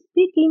they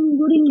speak in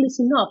good English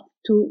enough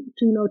to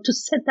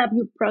set up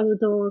your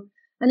product,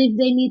 and if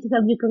they need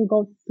help, you can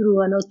go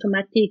through an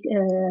automatic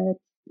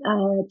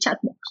chat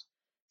box.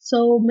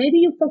 So maybe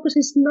your focus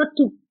is not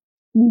to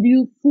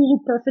do full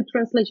perfect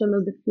translation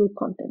of the full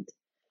content.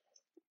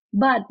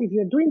 But if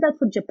you're doing that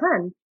for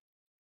Japan,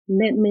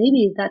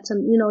 maybe that's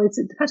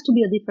it has to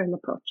be a different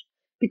approach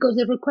because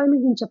the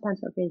requirements in Japan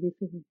are very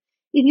different.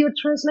 If you're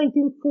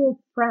translating for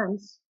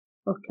France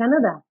or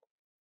Canada,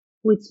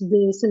 which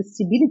the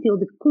sensibility or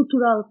the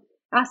cultural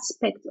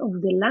aspects of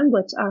the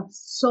language are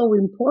so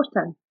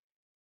important,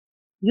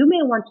 you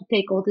may want to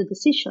take all the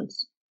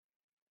decisions.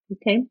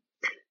 Okay,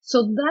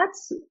 so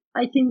that's,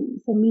 I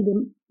think, for me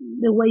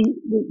the way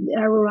the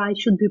ROI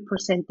should be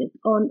presented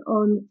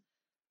on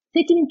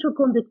taking into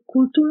account the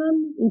cultural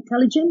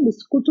intelligence,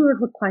 the cultural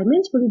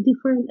requirements for the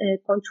different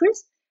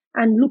countries,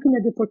 and looking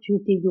at the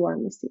opportunity you are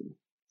missing.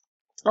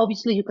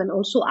 Obviously, you can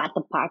also add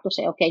a part to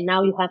say, okay,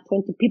 now you have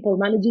 20 people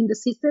managing the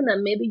system,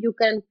 and maybe you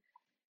can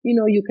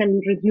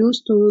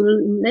reduce to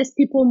less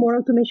people, more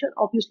automation.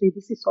 Obviously,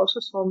 this is also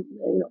some,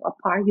 a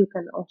part you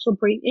can also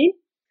bring in.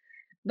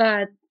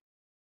 But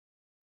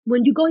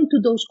when you go into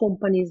those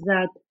companies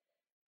that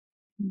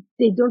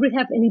they don't really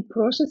have any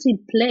process in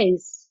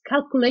place,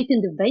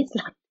 calculating the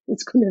baseline,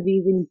 it's going to be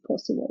even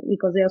impossible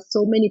because there are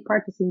so many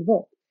parties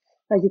involved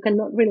that you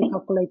cannot really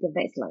calculate the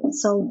baseline.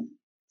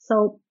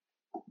 So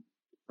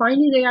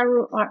finding the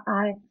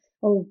ROI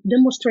or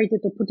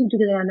demonstrated or putting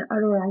together an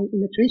ROI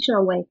in a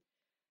traditional way,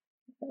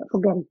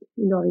 forget it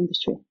in our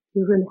industry.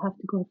 You really have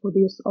to go for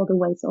these other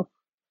ways of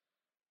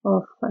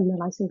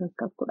analyzing and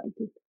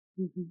calculating.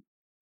 Mm-hmm.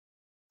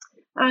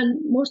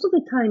 And most of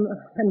the time,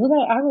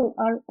 another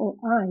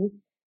ROI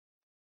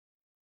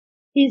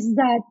is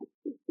that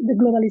the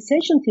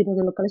globalization team or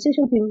the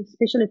localization team,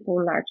 especially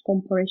for large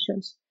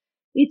corporations,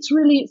 it's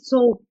really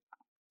so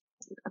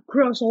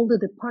across all the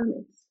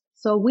departments.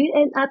 So we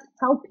end up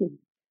helping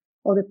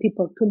other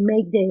people to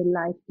make their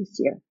life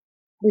easier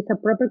with a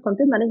proper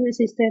content management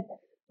system,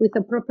 with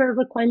a proper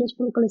requirements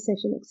for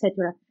localization,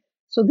 etc.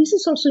 So this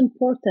is also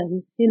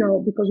important,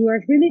 because you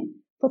are really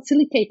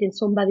facilitating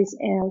somebody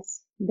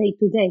else day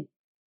to day.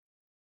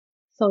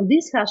 So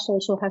this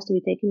also has to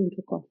be taken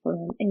into account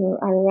from an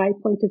ROI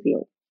point of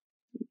view.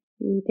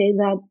 Okay,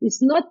 that it's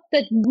not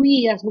that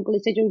we as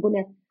localization are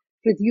going to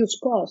reduce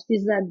cost,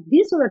 is that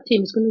this other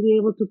team is going to be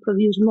able to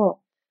produce more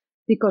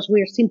because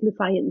we are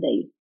simplifying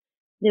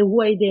the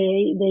way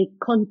they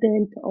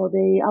content or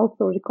they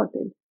author the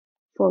content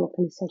for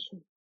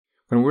localization.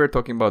 When we were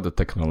talking about the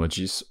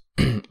technologies,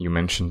 you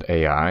mentioned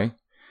AI,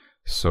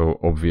 so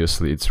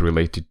obviously it's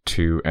related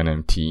to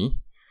NMT.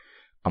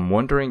 I'm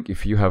wondering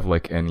if you have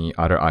any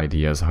other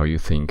ideas how you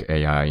think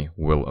AI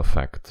will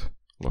affect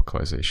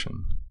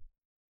localization.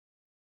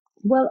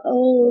 Well,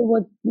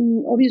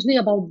 obviously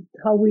about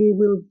how we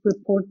will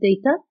report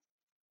data,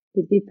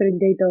 the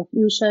different data of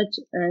usage,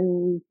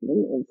 and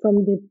from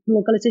the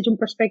localization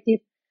perspective,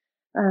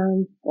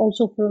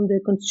 also from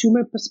the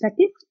consumer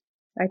perspective.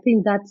 I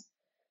think that's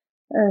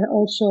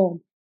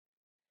also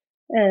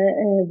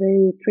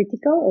very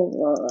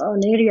critical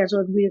on areas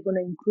that we are going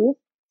to improve.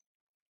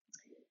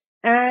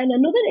 And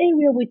another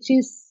area which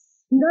is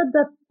not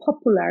that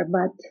popular,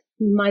 but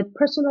my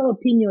personal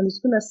opinion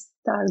is going to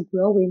start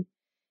growing,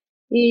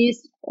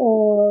 is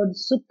on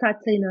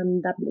subtitling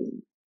and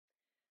dubbing.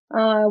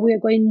 We are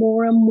going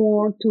more and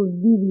more to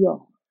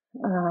video,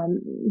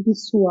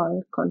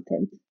 visual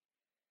content,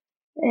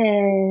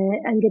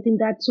 and getting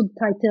that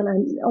subtitle.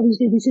 And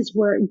obviously, this is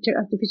where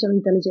artificial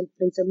intelligence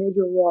plays a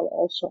major role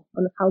also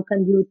on how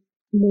can you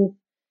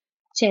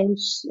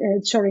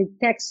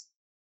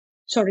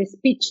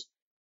speech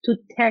to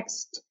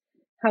text.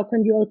 How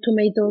can you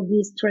automate all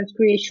this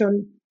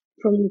transcription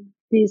from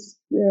this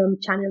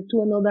channel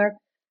to another?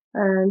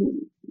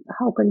 And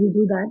how can you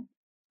do that?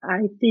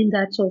 I think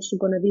that's also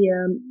going to be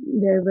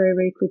very, very,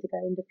 very critical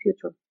in the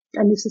future.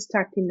 And this is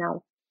starting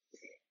now.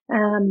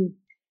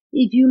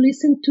 If you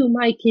listen to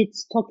my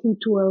kids talking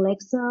to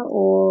Alexa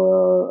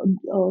or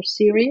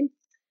Siri,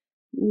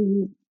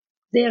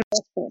 they're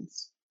best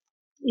friends.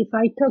 If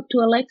I talk to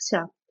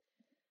Alexa,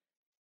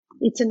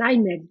 it's a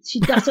nightmare. She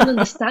doesn't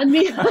understand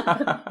me.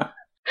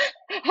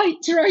 I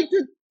try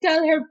to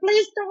tell her,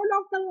 please turn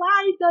off the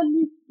light,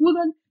 and it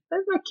wouldn't.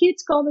 Then my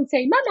kids come and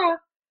say, Mama,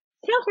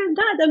 tell her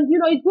that, and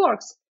it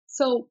works.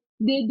 So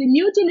the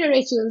new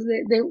generations,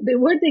 the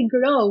way they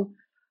grow,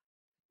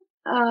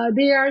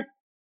 they are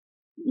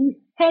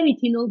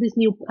inheriting all these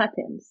new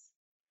patterns.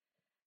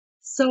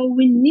 So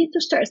we need to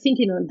start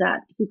thinking on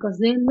that because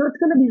they're not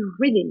going to be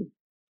reading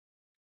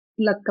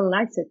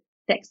localized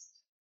text.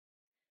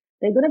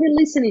 They're going to be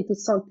listening to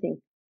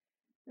something.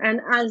 And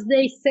as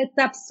they set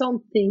up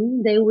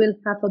something, they will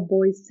have a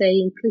voice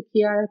saying, click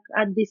here,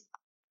 add this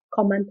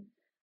comment.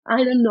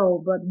 I don't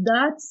know, but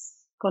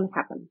that's going to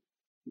happen.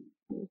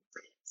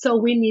 So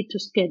we need to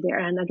get there.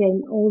 And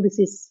again, all this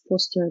is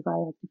fostered by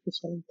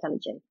artificial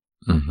intelligence.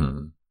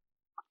 Mm-hmm.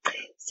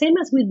 Same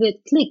as with the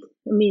click.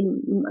 I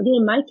mean,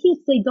 again, my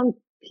kids, they don't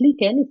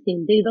click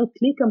anything. They don't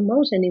click a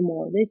mouse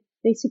anymore. They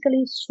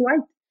basically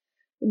swipe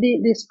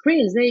the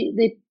screens.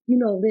 They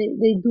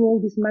do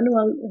all this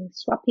manual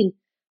swapping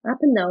up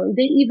and down.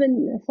 They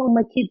even found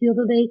my kid the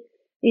other day.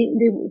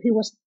 He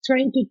was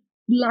trying to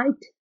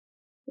light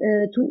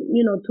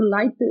to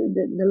light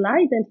the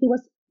light, and he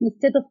was,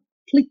 instead of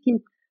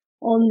clicking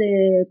on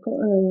the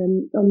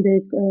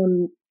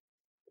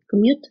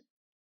commute,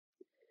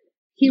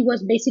 he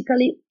was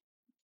basically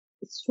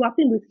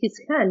swapping with his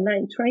hand,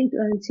 like trying to,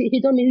 and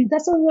he told me, it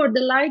doesn't work,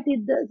 the light,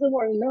 it doesn't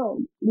work. No,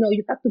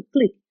 you have to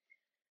click.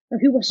 And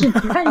he was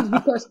surprised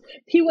because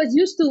he was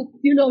used to,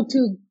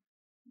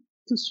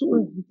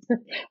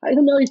 I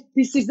don't know if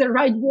this is the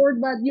right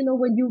word, but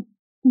when you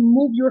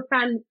move your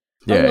hand,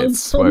 it's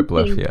swipe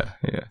left,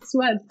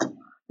 swipe.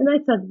 And I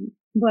thought,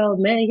 well,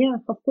 man, yeah,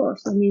 of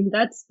course. I mean,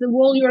 that's the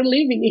world you're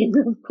living in.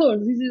 Of course,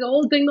 this is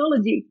all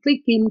technology.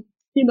 Clicking,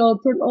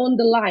 turn on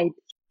the light.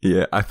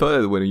 Yeah, I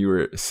thought that when you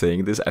were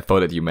saying this, I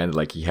thought that you meant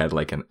like he had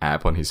like an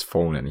app on his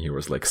phone and he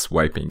was like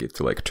swiping it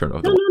to like turn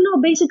off the...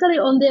 No, basically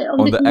on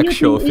the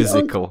actual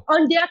physical...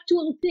 On the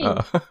actual thing.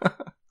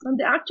 On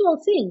the actual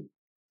thing.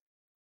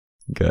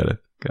 Got it.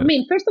 I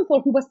mean, first of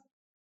all,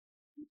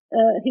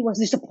 he was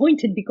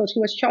disappointed because he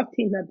was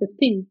shouting at the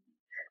thing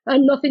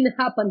and nothing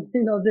happened.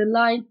 The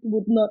light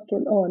would not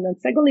turn on. And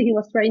secondly, he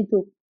was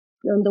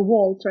on the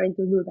wall, trying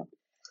to do that.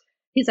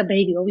 He's a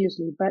baby,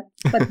 obviously, but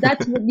that's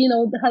that's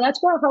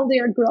how they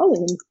are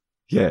growing.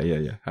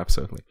 Yeah,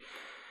 absolutely.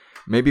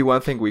 Maybe one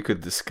thing we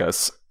could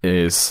discuss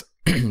is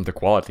the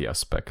quality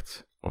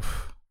aspect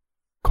of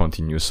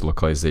continuous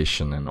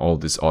localization and all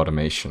this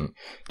automation.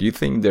 Do you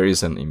think there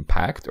is an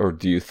impact, or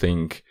do you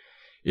think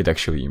it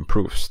actually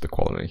improves the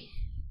quality?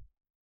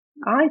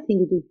 I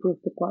think it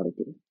improves the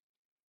quality.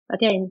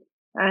 Again,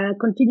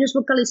 continuous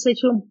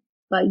localization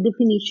by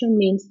definition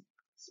means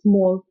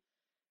small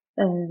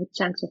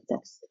chunks of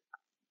text.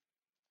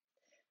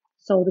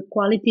 So the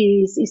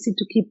quality is easy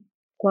to keep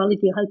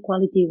high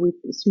quality with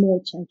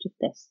small chunks of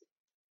text.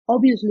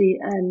 Obviously,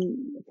 and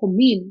for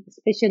me,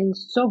 especially in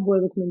software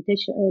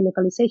documentation,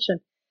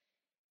 localization,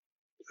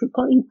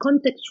 in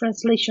context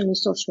translation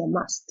is also a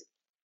must.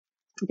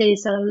 There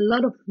is a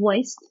lot of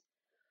waste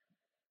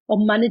of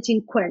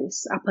managing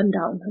queries up and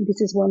down. And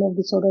this is one of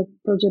the sort of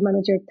project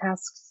manager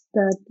tasks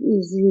that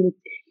is really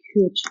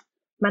huge.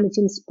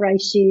 Managing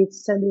spreadsheets,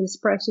 sending a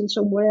spreadsheet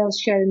somewhere else,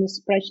 sharing a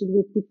spreadsheet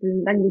with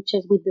different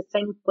languages with the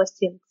same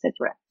question,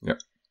 etc. Yeah.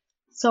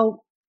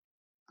 So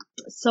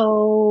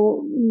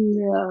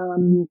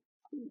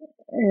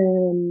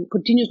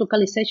continuous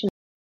localization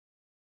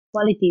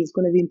quality is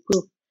going to be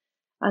improved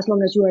as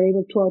long as you are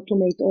able to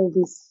automate all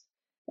these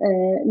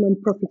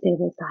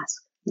non-profitable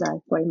tasks,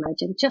 like query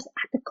management. Just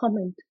add a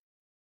comment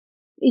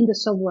in the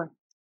software.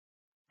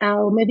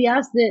 Maybe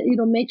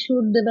make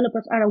sure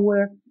developers are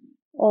aware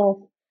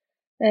of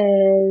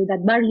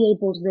that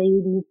variables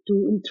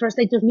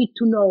translators need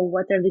to know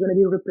what are they going to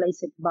be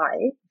replaced by,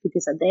 if it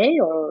is a day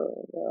or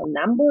a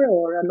number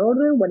or an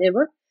order,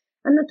 whatever,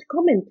 and not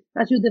comment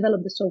as you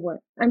develop the software.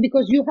 And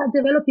because you have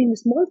developed in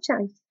small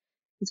chunks,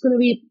 it's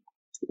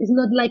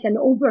not like an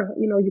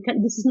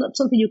this is not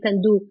something you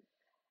can do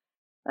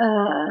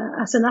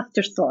as an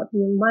afterthought.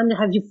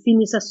 Have you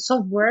finished a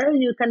software?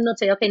 You cannot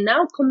say, okay,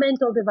 now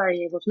comment all the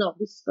variables. No,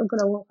 this is not going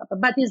to happen.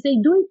 But if they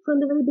do it from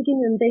the very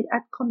beginning and they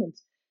add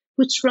comments,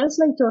 which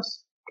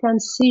translators can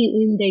see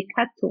in their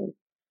CAT tool,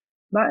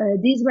 but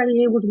these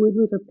variables will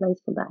be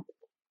replaced for that.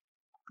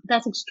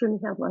 That's extremely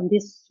helpful, and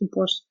this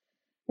supports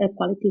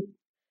quality.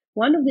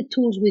 One of the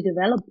tools we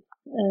developed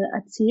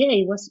at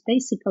CA was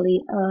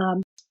basically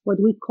what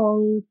we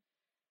call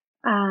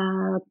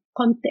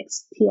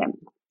context TM.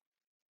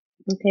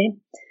 Okay,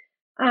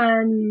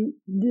 and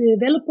the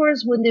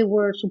developers, when they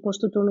were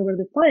supposed to turn over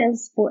the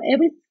files, for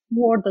every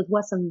word that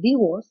was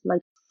ambiguous,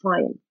 like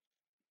file,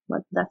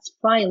 what that's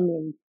file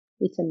mean?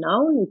 It's a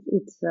noun,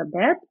 it's a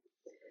verb.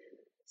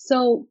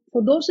 So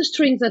for those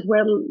strings that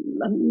were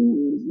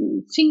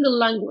single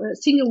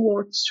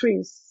word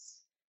strings,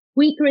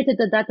 we created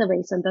a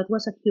database, and that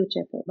was a huge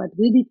effort. But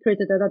we did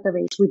create a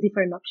database with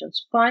different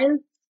options. File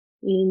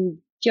in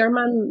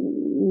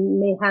German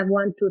may have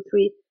 1, 2,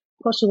 3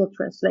 possible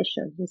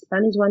translations. In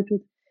Spanish, 1,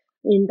 2.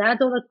 In that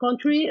other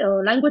country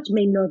or language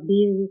may not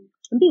be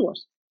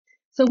ambiguous.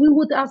 So we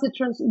would ask the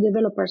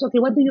developers, okay,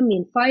 what do you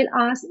mean? File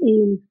as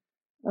in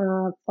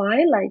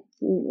file, like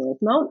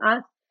noun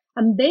as,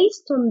 and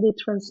based on the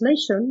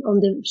translation,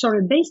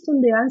 based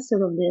on the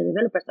answer of the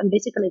developers, and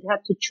basically they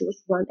had to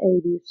choose one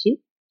A, B, C.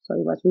 So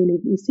it was really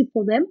easy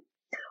for them,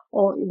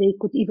 or they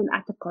could even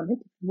add a comment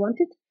if they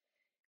wanted.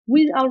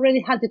 We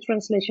already had the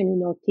translation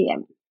in our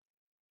TM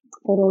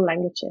for all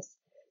languages.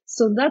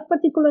 So that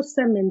particular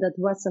segment that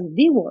was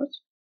ambiguous,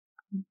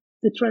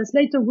 the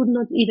translator would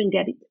not even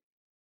get it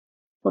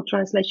for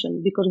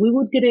translation, because we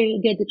would get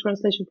the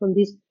translation from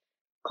this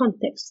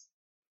context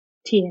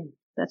TM.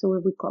 That's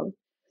what we call it.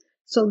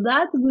 So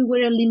that we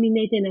were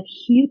eliminating a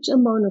huge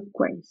amount of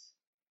queries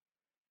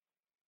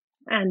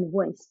and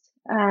waste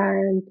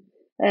and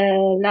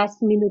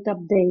last minute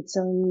updates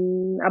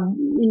and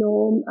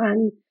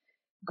and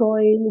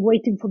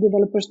waiting for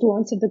developers to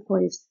answer the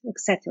queries,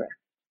 etc.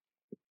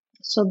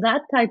 So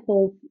that type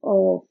of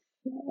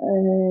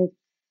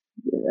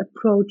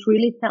approach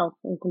really helps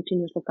on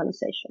continuous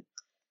localization.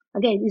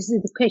 Again, this is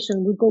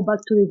education. We go back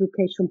to the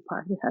education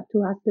part. We have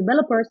to ask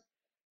developers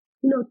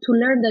to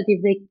learn that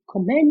if they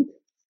comment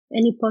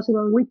any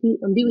possible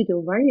ambiguity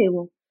or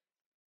variable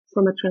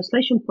from a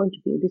translation point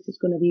of view, this is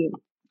going to be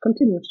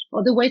continuous.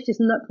 Otherwise, it's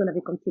not going to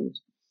be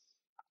continuous.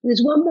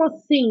 There's one more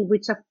thing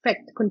which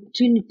affects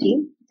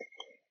continuity,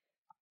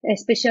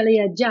 especially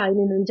in an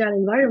agile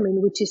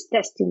environment, which is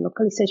testing,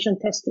 localization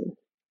testing.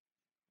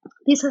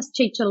 This has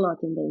changed a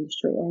lot in the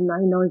industry, and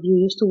I know if you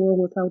used to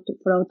work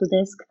for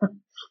Autodesk,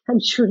 I'm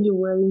sure you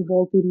were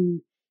involved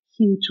in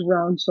huge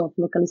rounds of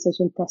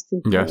localization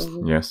testing. Yes.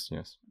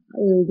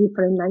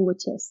 Different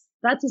languages.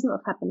 That is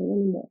not happening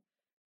anymore.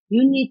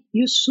 You need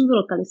use pseudo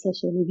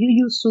localization. If you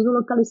use pseudo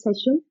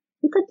localization,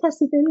 you can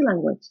test it in any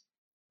language.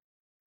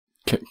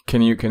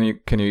 Can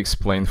you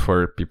explain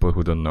for people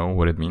who don't know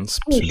what it means?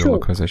 Pseudo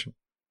localization.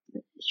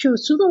 Sure.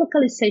 Pseudo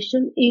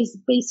localization is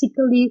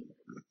basically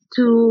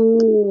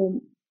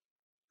to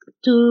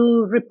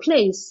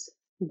replace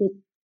the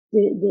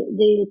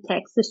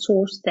text, the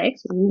source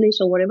text, in English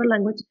or whatever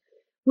language,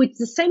 with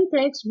the same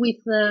text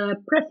with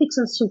prefix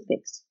and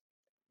suffix,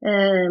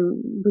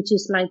 which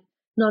is like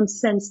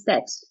nonsense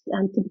text.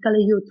 And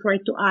typically you try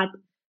to add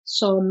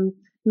some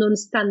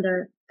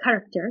non-standard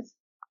characters,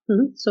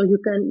 so you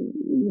can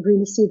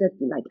really see that,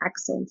 like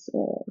accents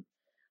or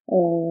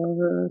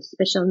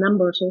special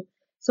numbers.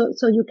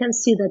 So you can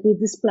see that it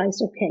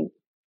displays okay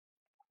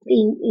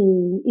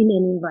in any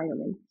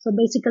environment. So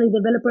basically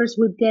developers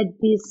would get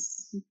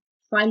this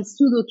file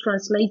pseudo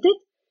translated,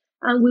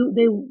 and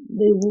they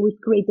would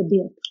create a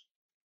build,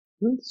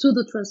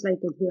 pseudo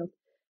translated build.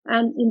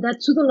 And in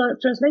that pseudo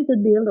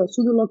translated build or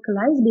pseudo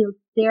localized build,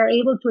 they are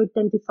able to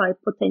identify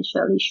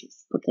potential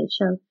issues,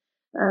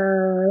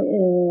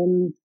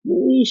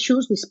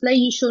 issues,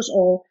 display issues,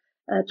 or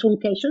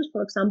truncations.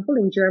 For example,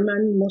 in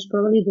German, most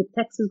probably the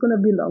text is going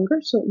to be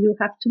longer, so you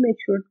have to make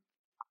sure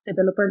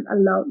developers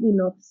allow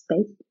enough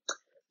space.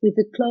 With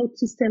the cloud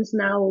systems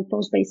now,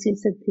 post-based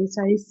systems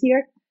are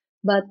easier,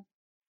 but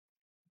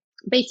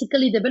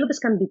basically developers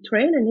can be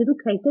trained and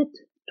educated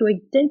to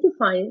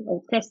identify,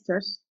 or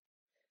testers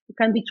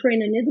can be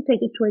trained and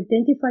educated to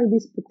identify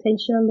these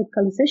potential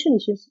localization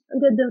issues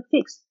and get them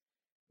fixed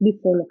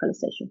before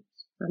localization.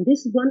 And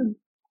this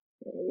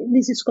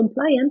is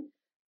compliant,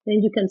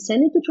 then you can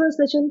send it to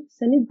translation,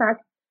 send it back,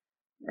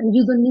 and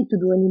you don't need to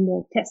do any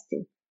more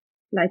testing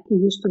like it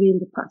used to be in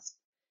the past,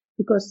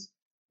 because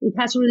it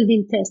has already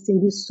been tested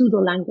in this pseudo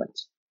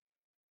language.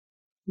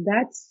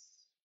 That's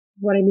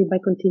what I mean by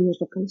continuous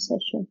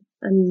localization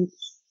and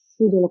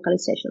pseudo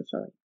localization,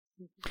 sorry.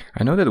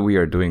 I know that we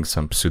are doing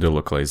some pseudo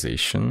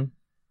localization,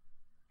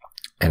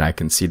 and I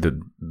can see the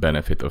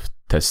benefit of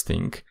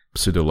testing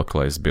pseudo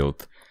localized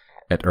build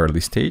at early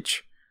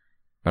stage.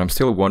 But I'm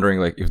still wondering,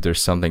 like, if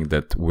there's something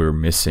that we're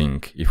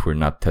missing if we're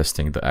not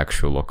testing the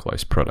actual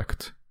localized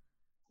product.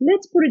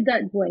 Let's put it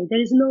that way.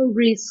 There is no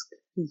risk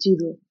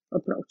zero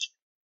approach.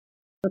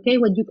 Okay,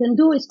 what you can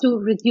do is to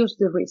reduce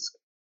the risk.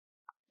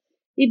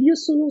 If you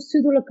use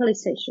pseudo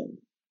localization,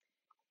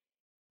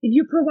 if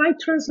you provide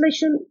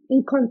translation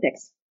in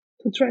context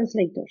to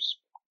translators,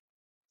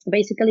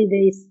 basically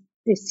they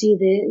see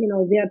they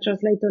are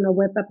translating on a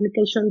web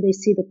application, they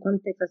see the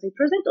context as they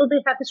translate, or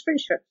they have a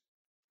screenshot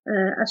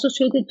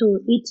associated to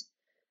each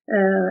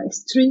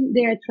string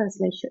they are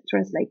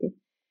translating.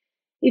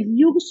 If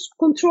you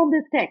control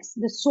the text,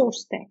 the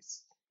source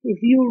text,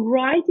 if you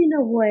write in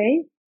a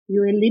way,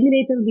 you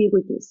eliminate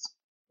ambiguities.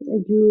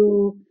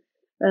 You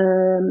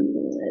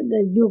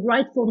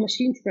write for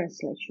machine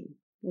translation,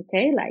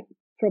 okay, like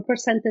proper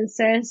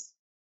sentences,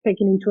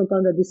 taking into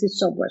account that this is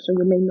software, so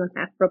you may not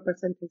have proper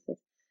sentences.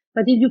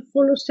 But if you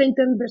follow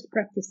certain best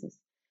practices,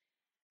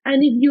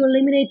 and if you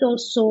eliminate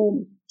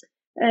also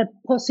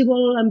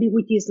possible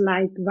ambiguities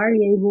like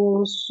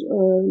variables,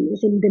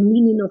 in the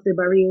meaning of the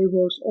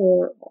variables,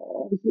 or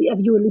if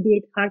you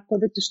eliminate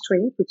hard-coded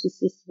string, which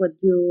is what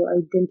you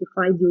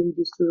identify during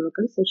this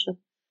localization,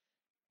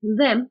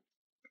 then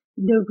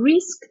the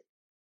risk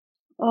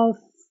of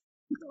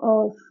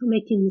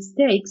making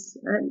mistakes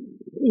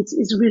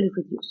is really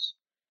reduced.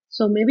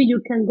 So maybe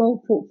you can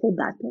go for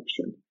that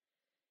option.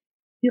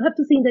 You have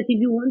to think that if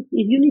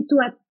you need to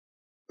add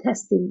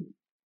testing,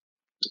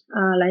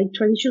 like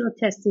traditional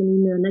testing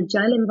in an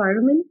agile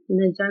environment, in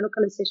an agile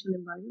localization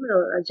environment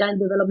or agile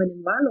development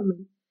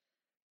environment,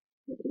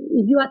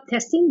 if you add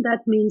testing,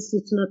 that means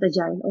it's not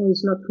agile or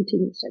it's not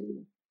continuous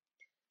anymore.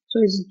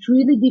 So it's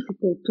really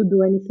difficult to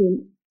do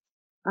anything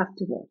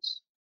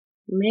afterwards.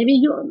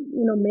 Maybe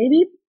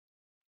maybe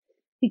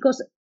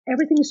because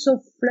everything is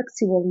so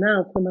flexible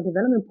now from a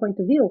development point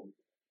of view,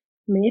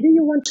 maybe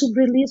you want to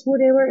release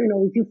whatever,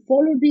 if you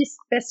follow these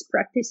best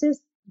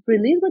practices,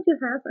 release what you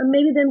have, and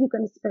maybe then you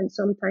can spend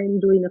some time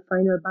doing a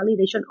final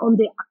validation on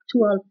the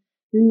actual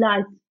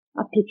live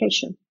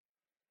application.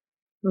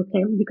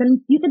 Okay, you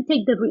can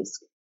take the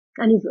risk,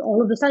 and if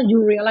all of a sudden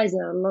you realize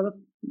there are a lot of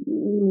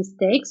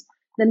mistakes,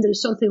 then there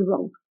is something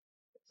wrong.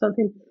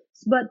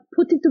 But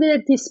put it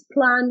together, this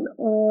plan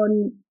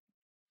on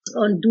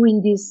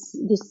doing this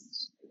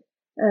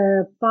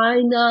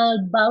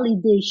final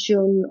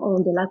validation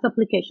on the live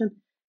application,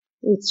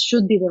 it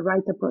should be the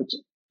right approach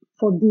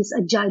for this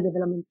agile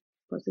development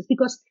process,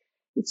 because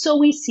It's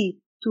so easy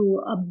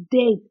to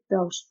update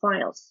those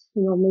files.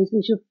 Maybe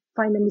if you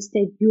find a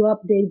mistake, you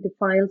update the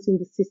files in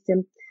the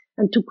system,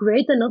 and to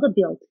create another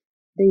build.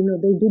 They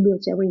do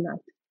builds every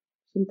night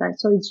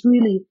sometimes. So it's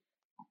really,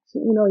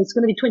 it's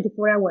going to be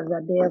 24 hours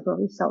that they are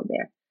running out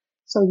there.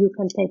 So you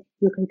can take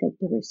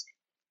the risk.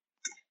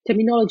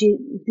 Terminology,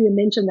 you didn't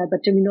mention that,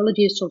 but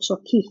terminology is also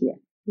key here.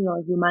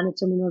 If you manage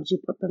terminology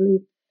properly,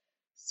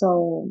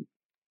 so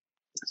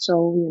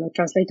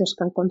translators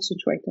can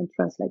concentrate on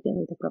translating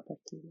with the proper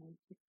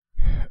terminology.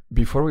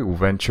 Before we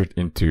ventured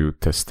into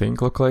testing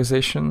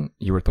localization,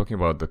 you were talking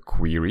about the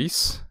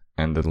queries,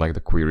 and that the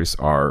queries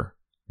are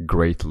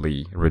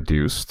greatly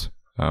reduced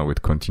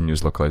with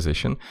continuous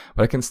localization.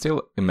 But I can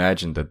still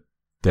imagine that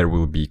there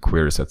will be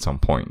queries at some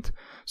point.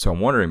 So I'm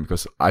wondering,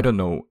 because I don't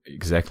know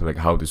exactly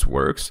how this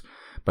works,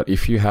 but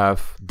if you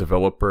have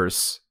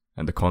developers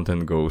and the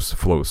content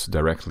flows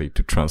directly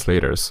to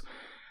translators,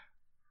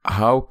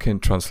 how can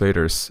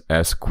translators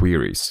ask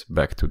queries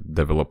back to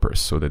developers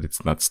so that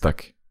it's not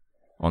stuck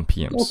on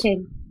PMs?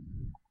 Okay.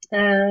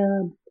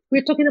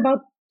 We're talking about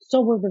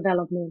software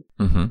development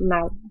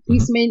now.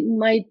 This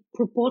my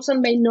proposal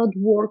may not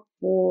work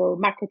for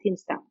marketing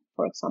staff,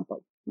 for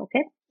example.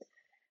 Okay.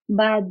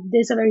 But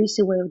there's a very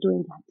easy way of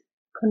doing that.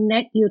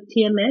 Connect your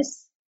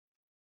TMS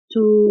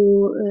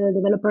to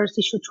developers'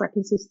 issue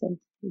tracking system,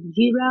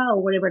 Jira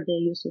or whatever they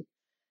use it.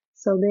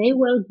 So they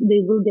will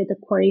get a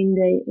query in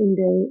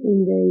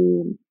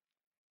the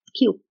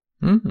queue,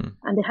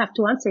 and they have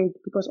to answer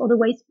it, because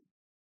otherwise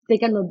they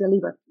cannot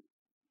deliver.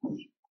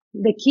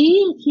 The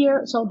key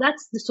here, so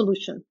that's the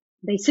solution.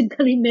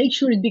 Basically, make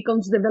sure it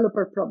becomes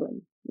developer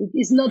problem. It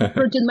is not a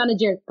project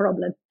manager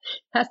problem.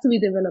 It has to be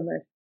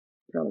developer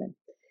problem.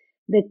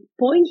 The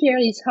point here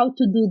is how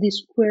to do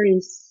these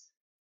queries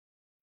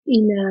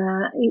in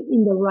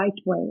the right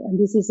way, and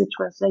this is a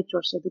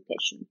translator's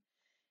education.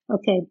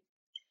 Okay,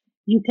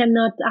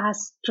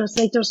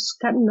 translators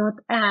cannot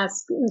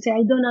ask, say,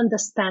 I don't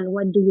understand,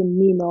 what do you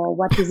mean, or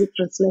what is the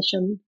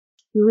translation?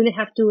 You really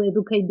have to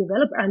educate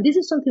developer, and this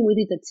is something we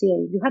did at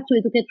CA. You have to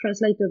educate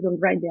translators on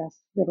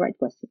the right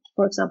questions.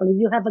 For example, if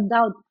you have a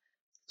doubt,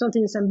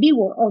 something is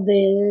ambiguous, or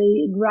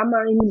the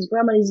English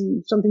grammar is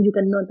something you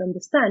cannot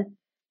understand,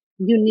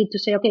 you need to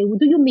say, okay,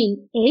 do you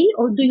mean A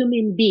or do you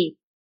mean B?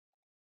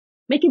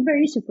 Make it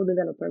very easy for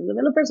developers.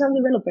 Developers are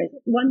developers,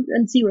 1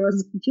 and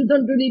 0s. You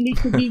don't really need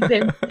to give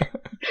them,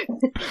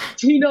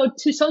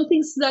 to some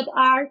things that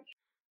are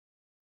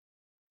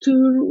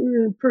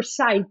too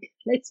precise.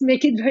 Let's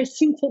make it very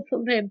simple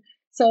for them.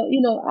 So,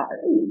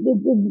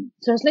 the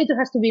translator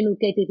has to be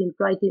educated in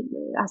writing,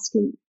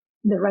 asking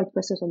the right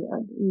questions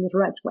in the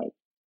right way.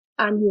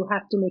 And you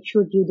have to make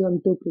sure you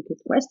don't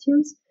duplicate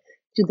questions.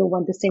 You don't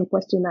want the same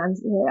question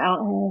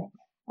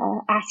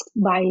asked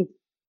by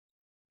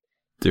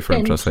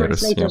different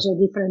translators or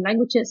different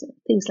languages,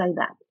 things like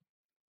that.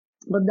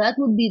 But that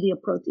would be the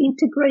approach.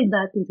 Integrate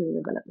that into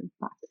the development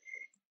part.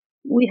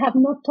 We have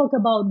not talked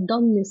about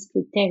doneness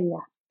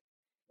criteria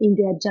in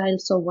the agile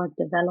software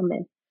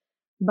development,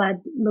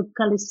 but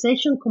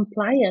localization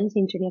compliance,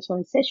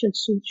 internationalization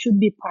should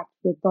be part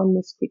of the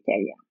doneness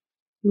criteria,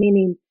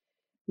 meaning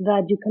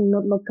that you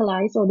cannot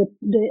localize, or the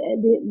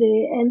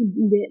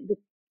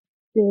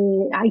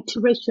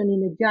iteration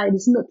in agile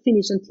is not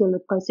finished until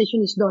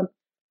localization is done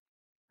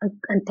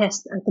and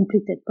tested and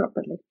completed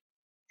properly.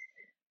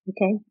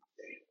 Okay.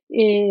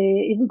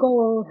 If we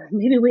go,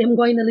 maybe I'm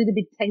going a little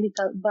bit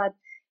technical, but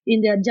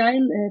in the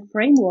agile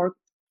framework,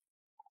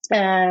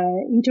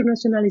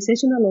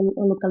 internationalization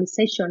or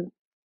localization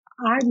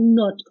are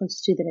not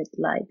considered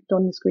like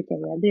doneness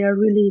criteria. They are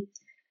really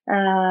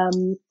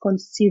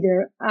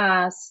considered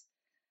as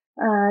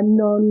I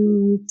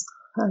don't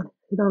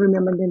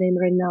remember the name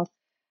right now.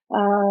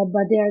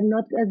 But they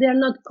are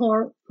not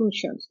core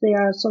functions. They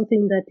are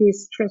something that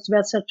is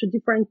transversal to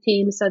different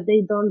teams, that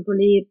they don't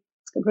really,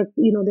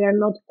 they are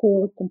not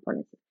core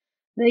components.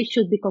 They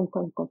should become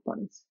core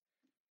components.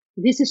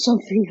 This is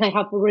something I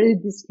have already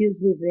discussed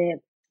with the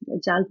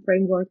Agile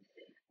framework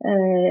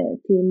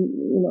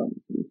team.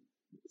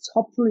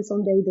 Hopefully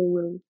someday they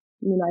will,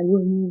 I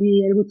will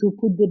be able to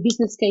put the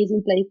business case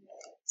in place.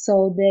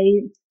 So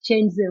they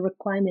change the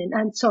requirement,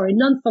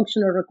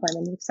 non-functional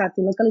requirement.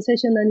 Exactly.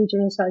 Localization and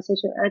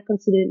internationalization are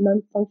considered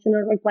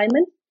non-functional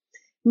requirement,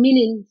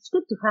 meaning it's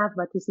good to have,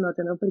 but it's not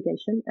an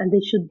obligation, and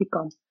they should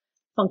become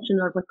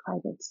functional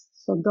requirements.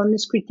 So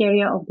doneness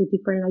criteria of the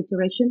different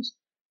iterations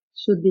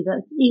should be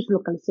that if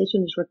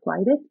localization is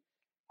required,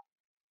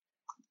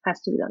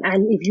 has to be done.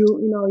 And if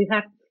you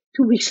have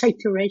 2 weeks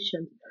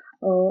iteration,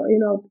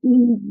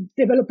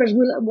 developers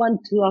will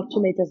want to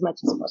automate as much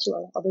as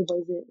possible.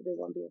 Otherwise, they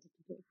won't be able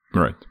to do it.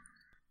 Right.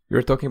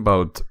 You're talking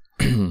about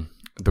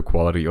the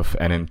quality of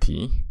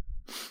NMT,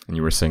 and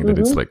you were saying that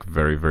it's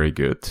very, very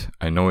good.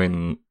 I know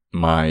in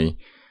my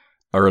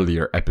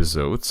earlier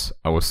episodes,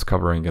 I was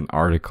covering an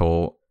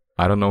article.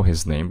 I don't know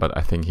his name, but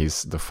I think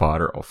he's the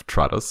father of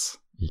Trados.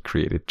 He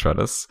created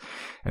Trados.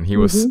 And he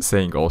was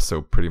saying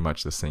also pretty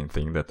much the same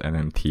thing, that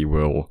NMT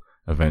will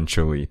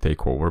eventually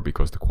take over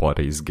because the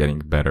quality is getting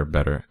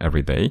better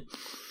every day.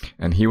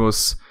 And he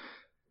was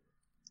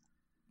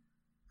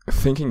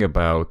thinking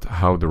about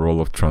how the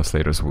role of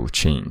translators will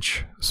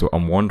change. So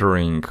I'm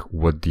wondering,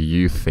 what do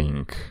you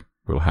think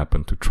will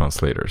happen to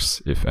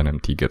translators if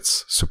NMT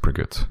gets super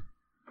good?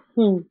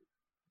 Good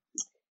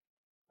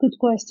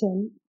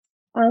question.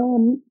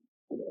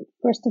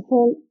 First of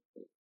all,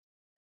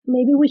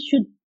 maybe we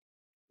should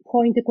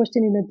point the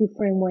question in a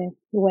different way.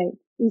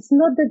 It's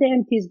not that the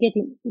NMT is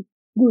getting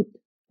good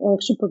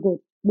or super good,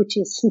 which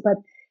is,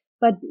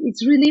 but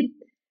it's really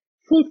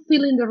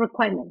fulfilling the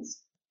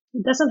requirements.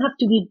 It doesn't have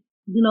to be,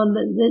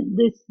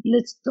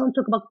 let's don't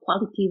talk about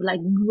quality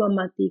like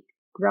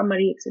grammar,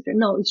 etc.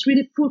 No, it's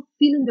really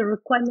fulfilling the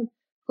requirement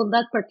for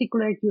that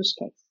particular use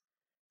case.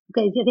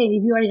 Okay,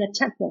 if you are in a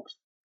chat box,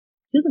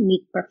 you don't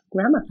need perfect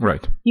grammar.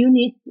 Right. You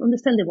need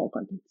understandable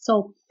content.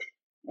 So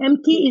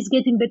MT is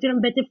getting better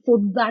and better for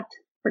that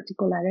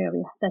particular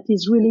area that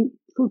is really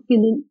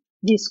fulfilling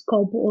the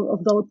scope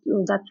of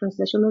that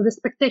translation, of the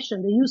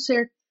expectation, the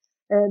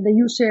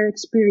user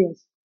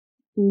experience,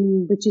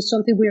 which is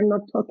something we are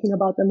not talking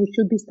about, and we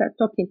should be start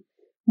talking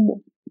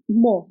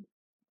more.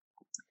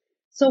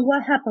 So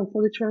what happened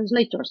for the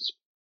translators?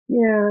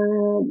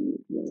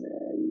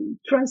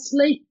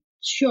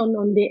 Translation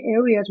on the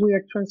areas we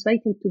are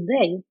translating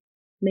today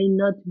may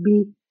not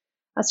be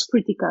as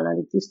critical as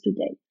it is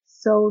today.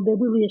 So there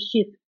will be a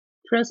shift.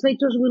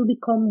 Translators will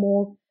become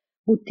more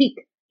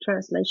boutique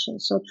translation.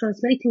 So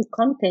translating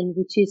content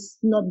which is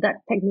not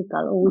that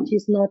technical, or which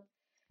is not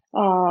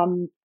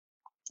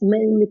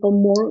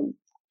more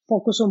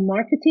focused on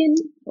marketing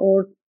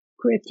or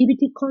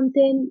creativity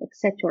content,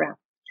 etc.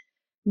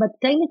 But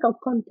technical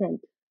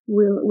content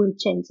will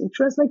change, and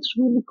translators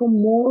will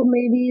become more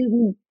maybe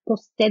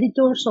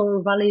post-editors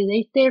or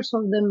validators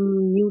of the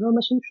neural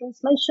machine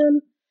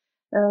translation,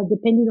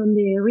 depending on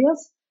the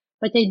areas.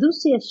 But I do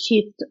see a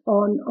shift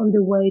on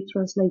the way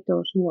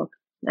translators work.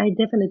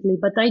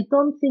 But I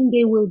don't think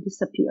they will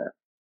disappear.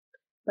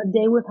 But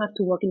they will have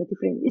to work in a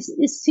different.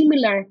 It's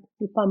similar,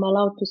 if I'm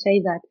allowed to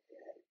say that,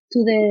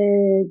 to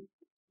the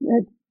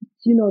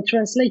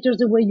translators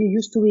the way you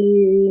used to be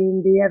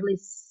in the early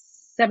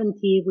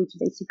 70s, which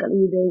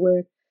basically they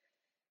were.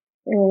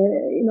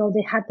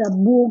 They had a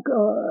book,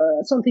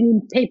 something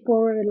in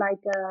paper,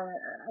 like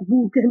a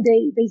book, and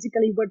they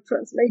basically were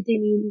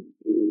translating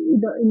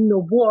in a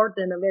Word,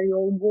 and a very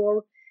old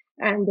Word,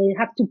 and they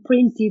have to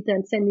print it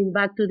and send it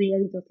back to the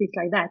editor, things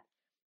like that.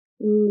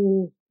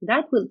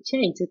 That will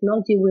change.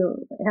 Technology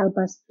will help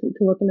us to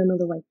work in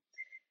another way.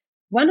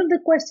 One of the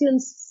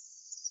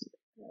questions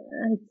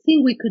I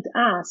think we could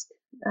ask,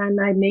 and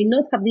I may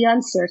not have the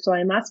answer, so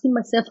I'm asking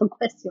myself a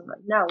question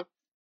right now,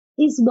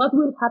 is what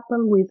will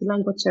happen with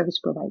language service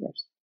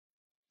providers.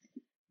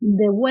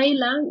 The way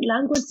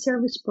language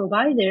service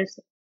providers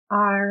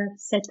are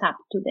set up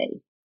today.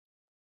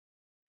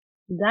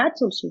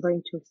 That's also very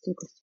interesting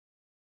question.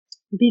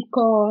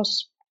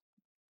 Because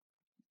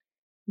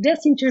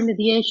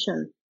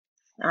disintermediation,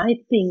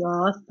 I think,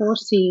 or I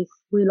foresee,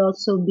 will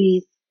also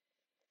be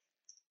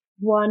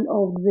one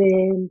of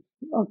the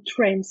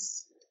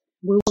trends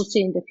we will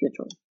see in the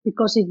future.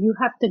 Because if you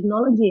have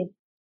technology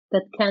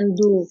that can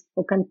do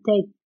or can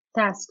take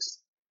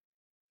tasks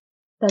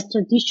that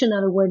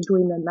traditionally were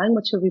doing a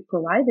language service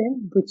provider,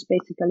 which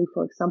basically,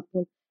 for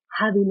example,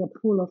 having a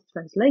pool of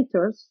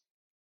translators,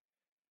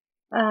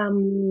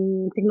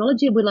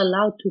 technology will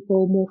allow to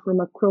go more from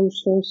a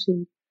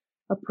crowdsourcing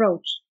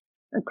approach.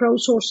 A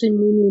crowdsourcing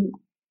meaning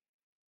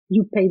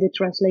you pay the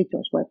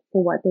translators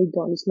for what they've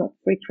done. It's not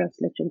free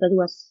translation. That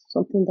was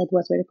something that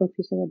was very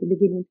confusing at the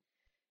beginning.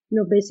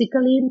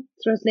 Basically,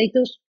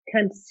 translators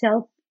can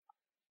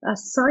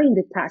self-assign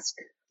the task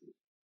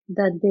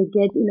that they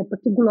get in a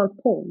particular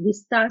pool.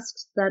 These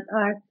tasks that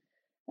are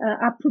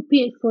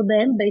appropriate for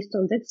them based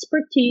on the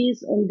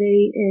expertise, on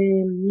the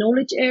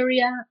knowledge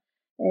area,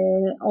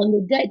 on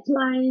the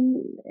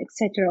deadline,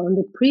 etc., on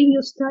the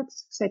previous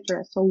tasks,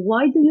 etc. So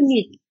why do you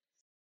need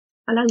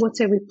a language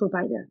service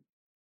provider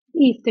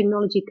if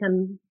technology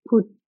can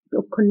put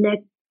or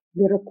connect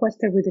the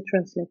requester with the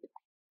translator?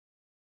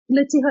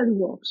 Let's see how it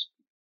works.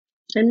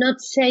 I'm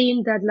not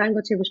saying that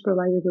language service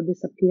providers will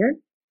disappear,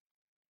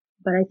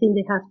 but I think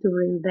they have to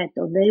reinvent,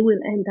 or they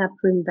will end up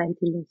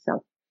reinventing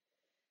themselves.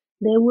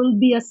 There will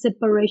be a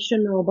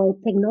separation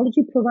about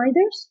technology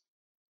providers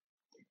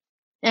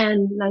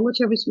and language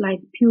service,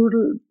 like pure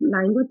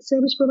language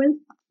service providers.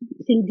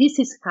 I think this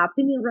is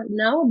happening right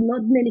now.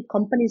 Not many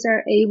companies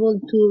are able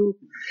to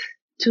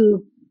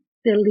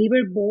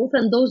deliver both,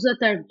 and those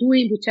that are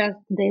doing, which are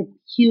the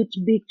huge,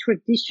 big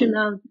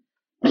traditional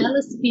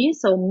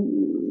LSPs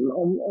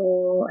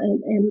or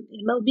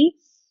MLB,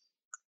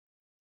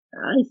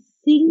 I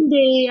think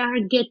they are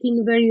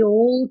getting very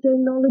old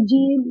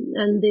technology,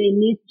 and they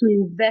need to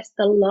invest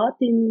a lot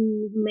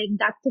in make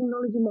that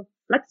technology more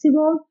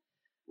flexible.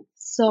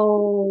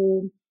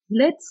 So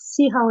let's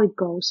see how it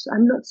goes.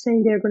 I'm not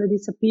saying they're going to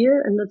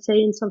disappear. I'm not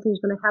saying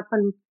something's going to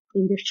happen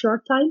in the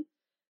short time,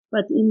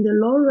 but in the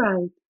long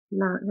run,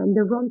 in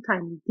the long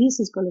time, this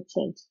is going to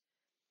change.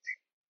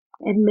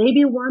 And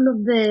maybe one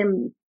of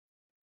the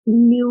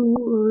new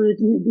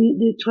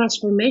the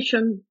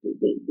transformation, they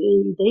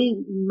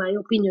in my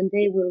opinion,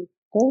 they will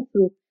go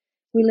through,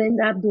 we'll end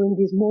up doing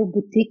this more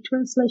boutique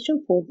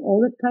translation for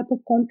other type of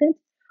content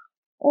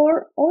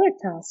or other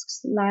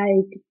tasks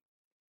like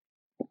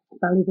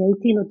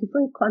validating or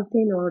different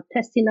content or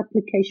testing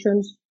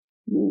applications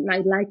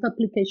like live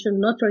application,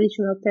 not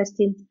traditional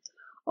testing,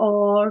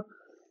 or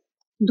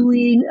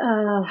doing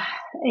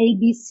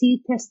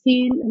ABC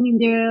testing. I mean,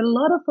 there are a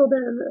lot of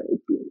other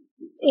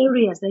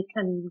areas they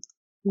can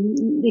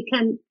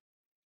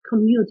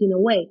commute in a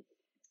way.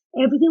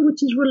 Everything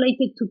which is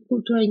related to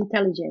cultural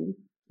intelligence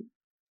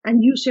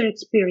and user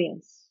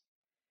experience.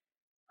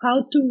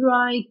 How to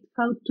write,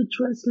 how to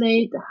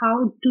translate,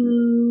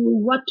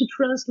 what to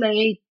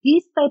translate,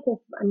 this type of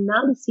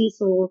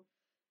analysis, or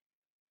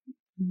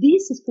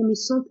this is for me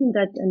something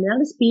that an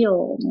LSP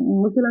or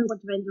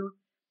multi-language vendor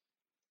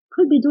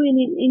could be doing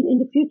in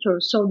the future.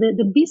 So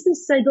the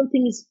business, I don't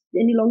think, is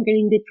any longer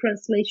in the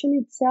translation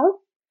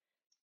itself,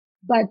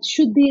 but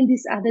should be in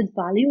this added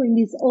value, in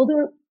these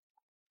other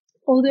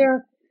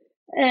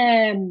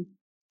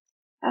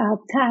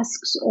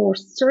tasks or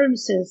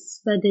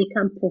services that they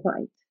can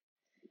provide.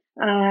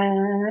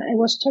 I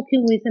was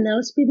talking with an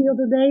LSP the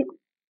other day,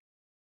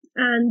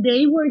 and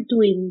they were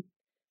doing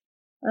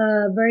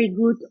very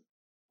good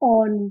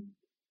on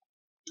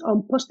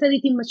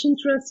post-editing machine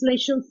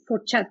translation for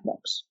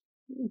chatbots.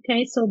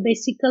 Okay, so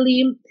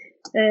basically,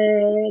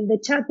 the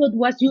chatbot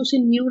was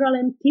using neural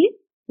MT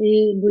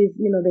with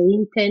the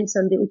intents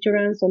and the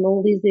utterance and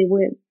all this.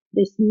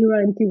 This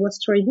neural MT was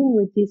training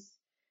with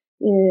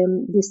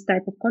this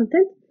type of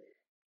content.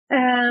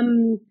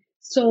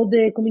 So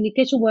the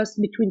communication was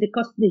between the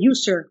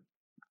user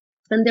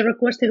and the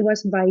requester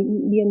was via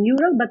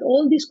neural, but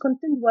all this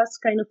content was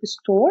kind of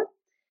stored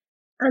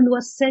and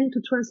was sent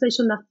to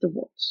translation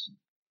afterwards.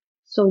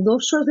 So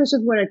those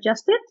translations were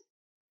adjusted,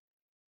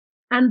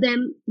 and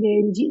then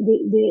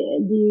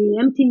the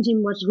MT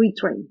engine was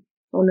retrained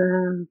on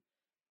a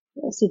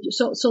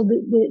so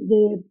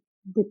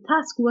the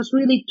task was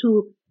really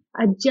to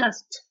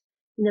adjust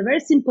in a very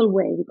simple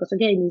way, because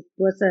again it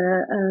was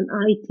an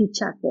IT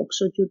chatbot,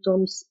 so you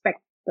don't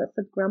expect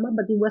perfect grammar,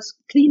 but it was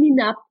cleaning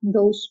up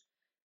those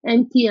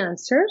empty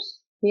answers.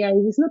 Yeah,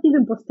 it is not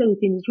even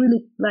posterity; it's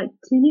really like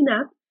cleaning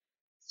up,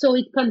 so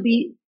it can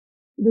be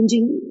the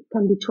engine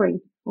can be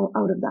trained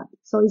out of that.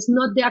 So it's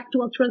not the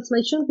actual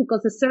translation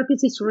because the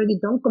service is already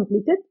done,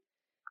 completed,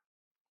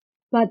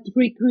 but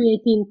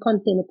recreating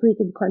content or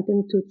creating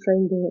content to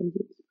train the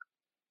engine.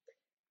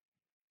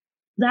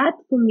 That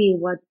for me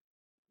was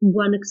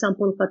one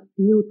example of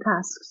new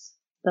tasks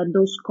that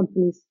those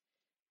companies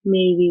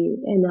maybe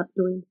end up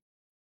doing.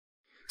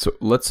 So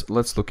let's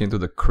look into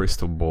the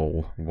crystal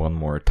ball one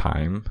more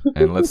time,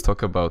 and let's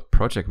talk about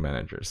project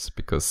managers,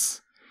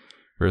 because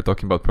we were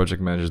talking about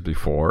project managers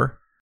before.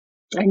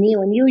 I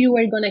knew you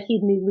were gonna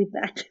hit me with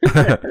that.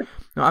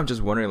 No, I'm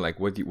just wondering, like,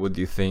 what do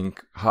you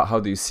think? How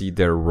do you see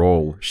their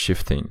role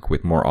shifting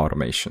with more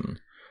automation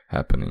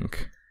happening?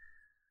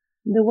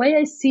 The way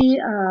I see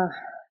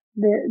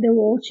the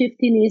role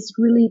shifting is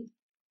really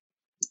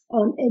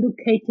on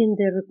educating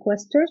the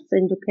requesters,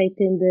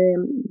 educating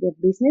the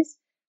business,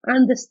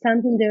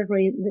 understanding their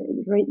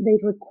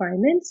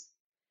requirements,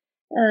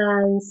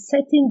 and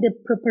setting the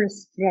proper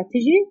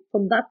strategy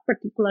for that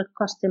particular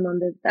customer,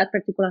 that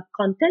particular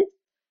content,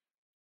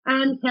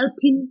 and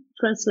helping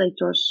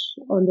translators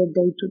on the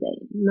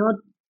day-to-day. Not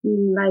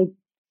like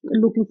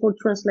looking for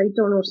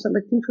translator or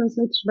selecting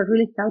translators, but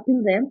really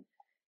helping them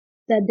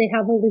that they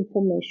have all the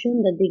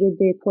information, that they get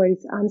their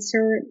queries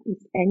answered, if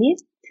any,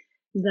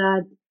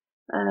 that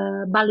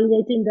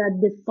validating that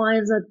the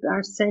files that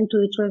are sent to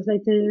the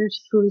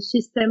translators through the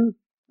system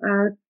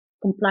are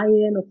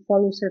compliant or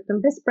follow certain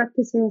best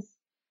practices,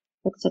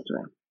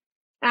 etc.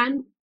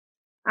 And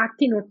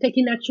acting or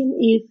taking action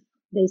if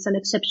there is an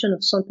exception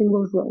of something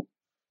goes wrong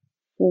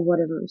for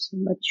whatever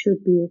reason. That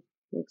should be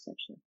the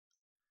exception.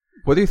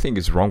 What do you think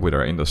is wrong with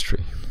our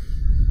industry?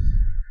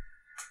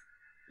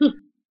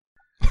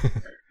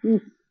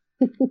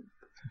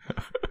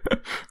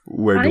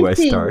 Where do I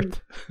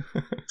start?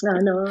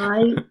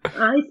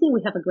 I think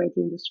we have a great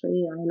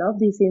industry. I love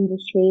this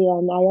industry,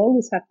 and I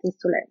always have things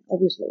to learn.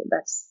 Obviously,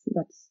 that's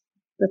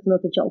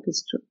not a joke.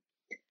 It's true.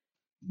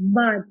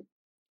 But,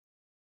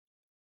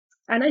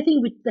 and I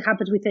think it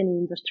happens with any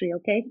industry.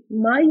 Okay,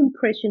 my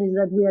impression is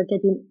that we are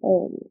getting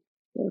old.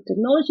 Our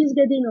technology is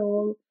getting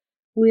old.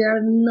 We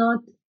are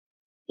not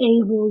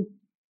able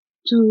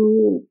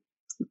to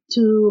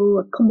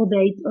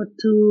accommodate or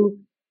to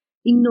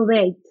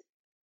innovate,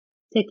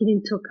 taking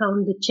into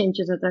account the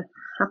changes that are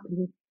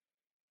happening.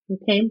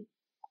 Okay,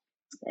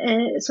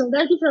 so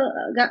that gives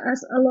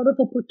us a lot of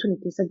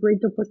opportunities, a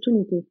great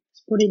opportunity,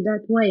 let's put it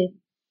that way.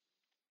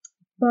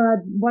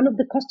 But one of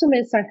the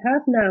customers I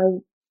have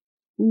now,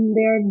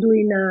 they're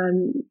doing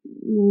an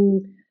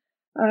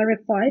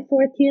RFI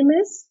for a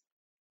TMS,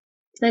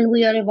 and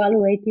we are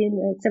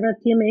evaluating several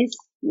TMS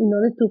in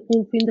order to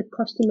fulfill the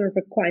customer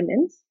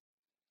requirements.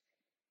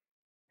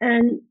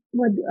 And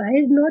what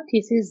I've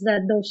noticed is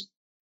that those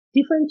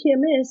different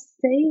TMS,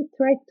 they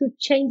try to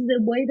change the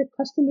way the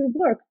customer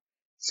works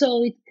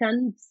so it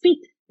can fit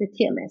the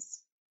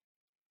TMS.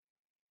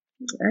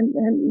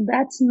 and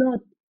that's not,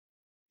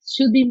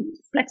 should be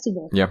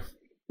flexible. Yeah.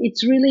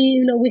 It's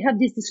really, we have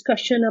this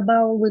discussion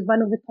about with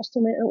one of the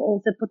customer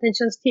or the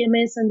potential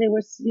TMS, and they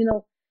were,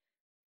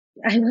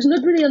 I was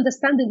not really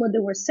understanding what they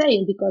were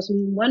saying, because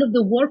one of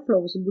the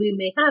workflows we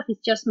may have is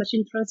just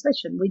machine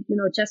translation. We,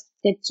 just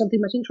get something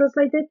machine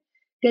translated,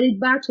 get it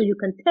back so you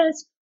can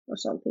test or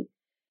something.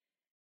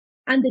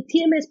 And the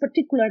TMS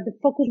particular, the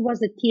focus was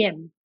the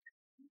TM.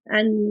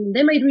 And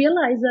then I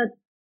realized that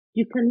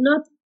you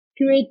cannot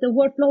create the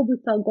workflow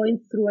without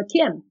going through a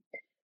TM,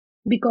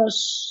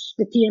 because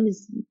the TM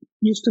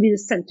used to be the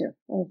center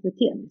of the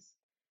TMS.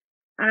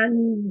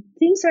 And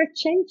things are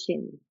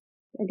changing.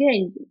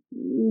 Again,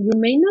 you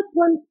may not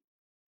want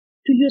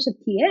to use a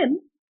TM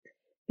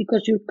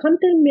because your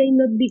content may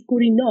not be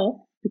good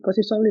enough because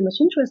it's only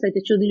machine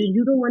translated. So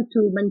you don't want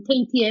to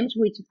maintain TMs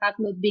which have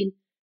not been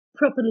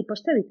properly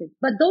postulated.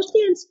 But those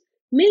TMs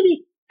may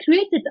be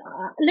created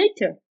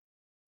later.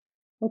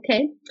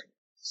 Okay.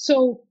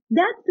 So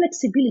that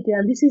flexibility,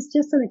 and this is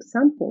just an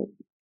example,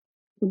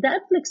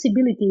 that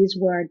flexibility is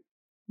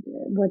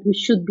what we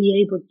should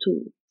be able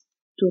to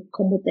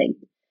accommodate.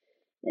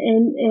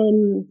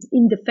 And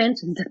in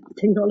defense of the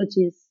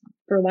technologies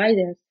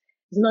providers,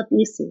 it's not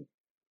easy.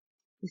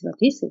 It's not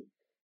easy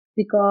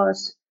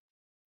because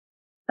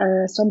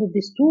some of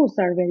these tools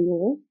are very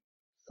old,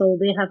 so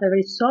they have a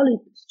very solid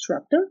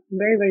structure,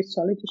 very, very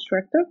solid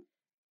structure,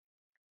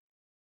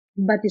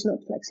 but it's not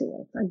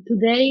flexible. And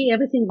today,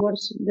 everything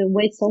works, the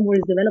way software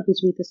is developed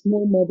is with the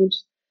small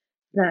modules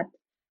that,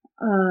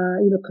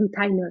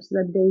 containers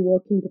that they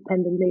work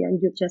independently,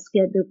 and you just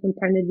get the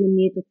container you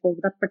need for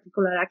that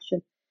particular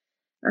action.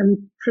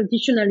 And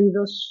traditionally,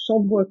 those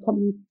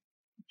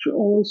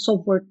all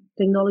software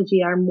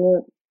technology are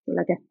more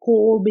like a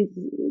core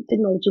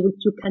technology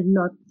which you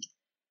cannot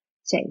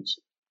change.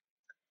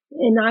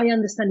 And I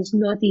understand it's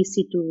not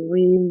easy to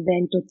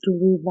reinvent or to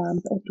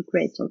revamp or to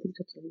create something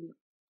totally new.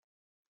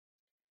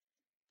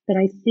 But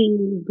I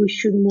think we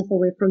should move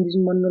away from these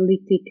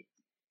monolithic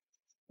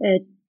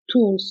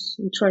tools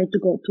and try to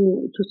go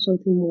to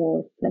something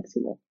more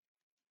flexible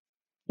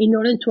in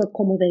order to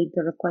accommodate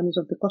the requirements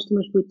of the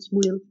customers, which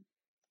will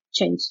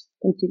change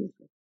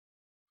continuously.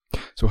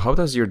 So how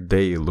does your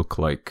day look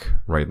like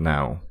right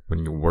now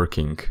when you're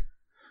working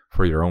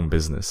for your own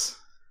business?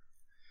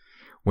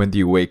 When do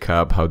you wake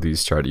up? How do you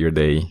start your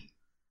day?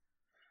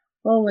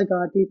 Oh my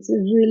God, it's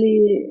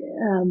really,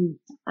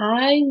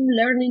 I'm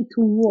learning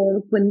to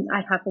work when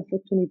I have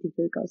opportunity,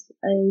 because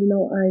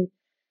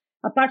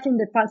apart from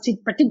the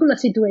particular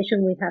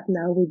situation we have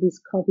now with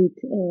this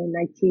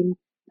COVID-19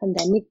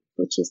 pandemic,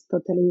 which is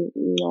totally,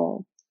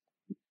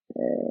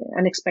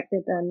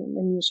 unexpected and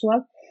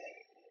unusual,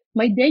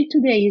 my day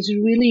to day is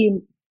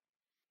really,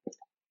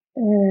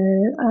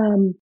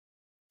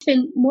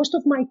 spend most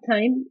of my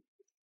time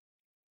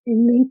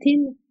in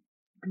LinkedIn,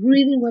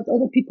 reading what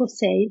other people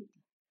say,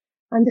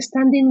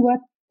 understanding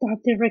what are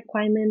the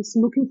requirements,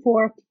 looking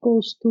for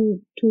articles to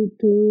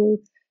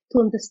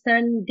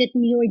understand, get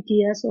new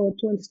ideas, or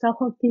to understand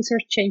how things are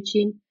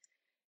changing,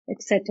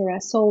 etc.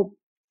 So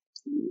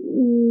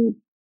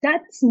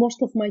that's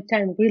most of my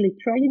time, really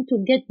trying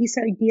to get these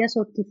ideas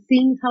or to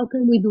think how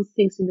can we do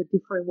things in a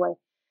different way.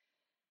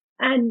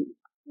 And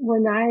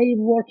when I'm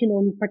working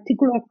on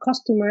particular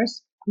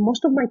customers,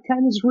 most of my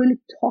time is really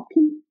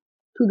talking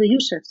to the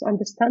users,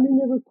 understanding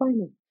the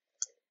requirements.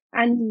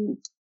 And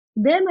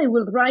then I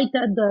will write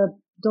the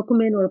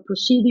document or a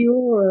procedure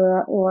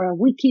or a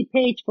wiki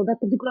page for that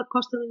particular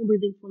customer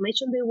with the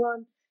information they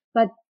want.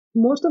 But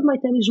most of my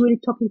time is really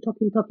talking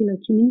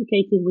and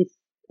communicating with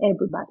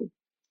everybody.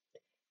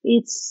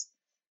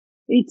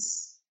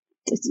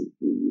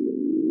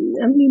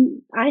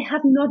 I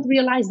have not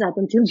realized that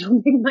until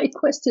you made my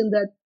question,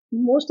 that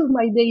most of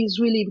my day is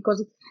really,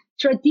 because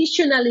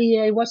traditionally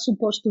I was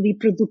supposed to be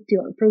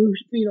productive,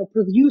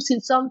 producing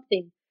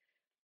something,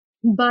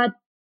 but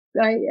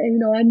I'm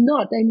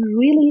not. I'm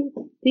really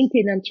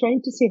thinking and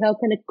trying to see how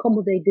can I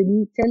accommodate the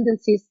new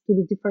tendencies to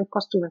the different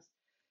customers,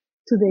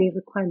 to their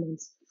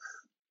requirements.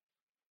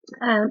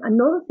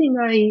 Another thing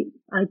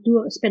I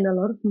do spend a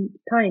lot of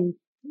time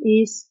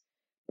is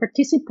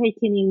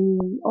participating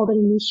in other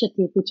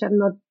initiatives which are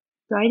not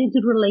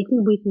directly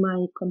related with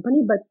my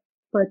company, but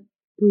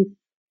with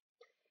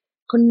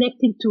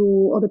connecting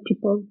to other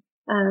people,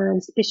 and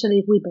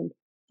especially women.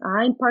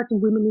 I'm part of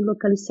Women in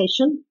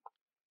Localization.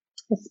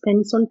 I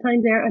spend some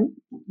time there and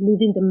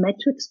leading the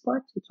metrics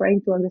part, so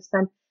trying to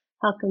understand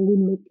how can we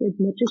make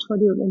metrics for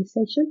the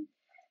organization.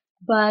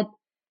 But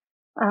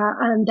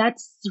and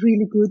that's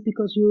really good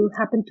because you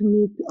happen to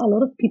meet a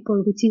lot of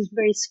people, which is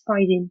very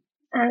inspiring.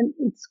 And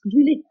it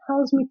really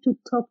helps me to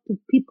talk to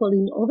people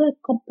in other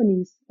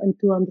companies and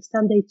to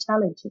understand their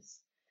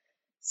challenges.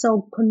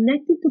 So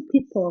connecting to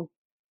people,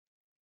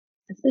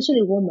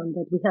 especially women,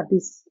 that we have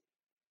this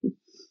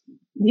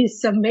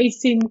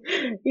amazing,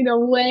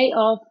 way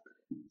of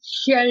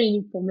sharing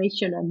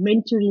information and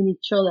mentoring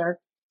each other.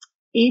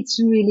 It's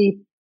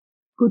really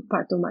good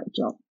part of my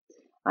job.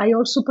 I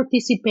also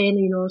participate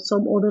in,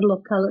 some other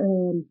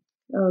local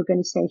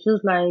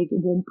organizations like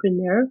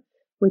Womepreneur,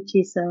 which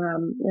is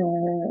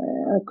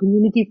a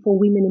community for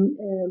women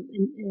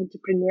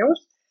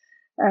entrepreneurs.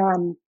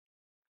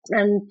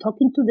 And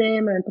talking to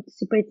them and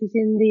participating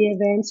in the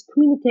events,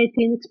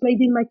 communicating,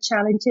 explaining my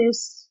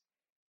challenges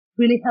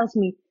really helps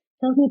me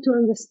to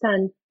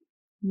understand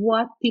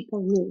what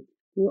people need,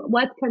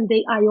 what can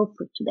I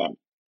offer to them.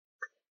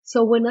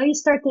 So when I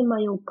started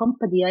my own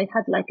company, I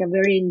had like a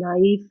very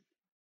naive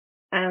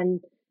and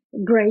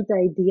great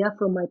idea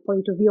from my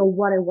point of view of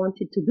what I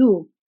wanted to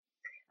do.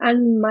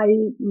 And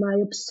my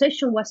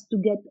obsession was to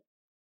get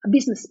a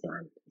business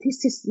plan.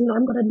 This is,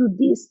 I'm going to do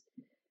this.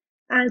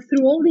 And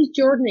through all this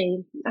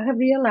journey, I have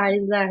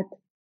realized that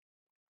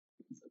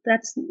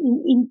that's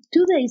in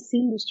today's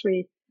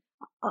industry,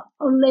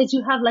 unless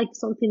you have like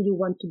something you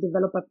want to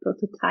develop a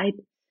prototype,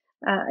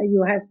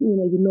 you have,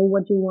 you know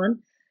what you want.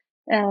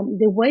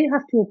 The way you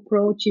have to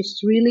approach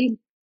is really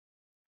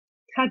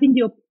having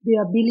the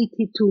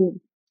ability to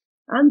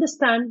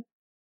understand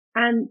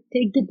and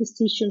take the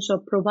decisions or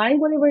provide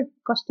whatever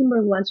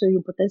customer wants or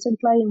your potential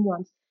client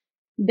wants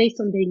based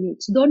on their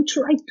needs. Don't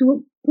try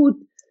to put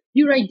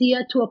your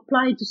idea to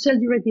apply to sell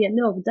your idea.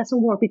 No, it doesn't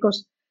work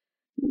because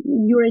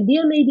your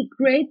idea may be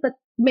great, but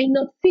may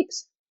not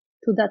fix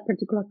to that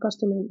particular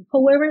customer.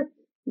 However,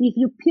 if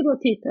you pivot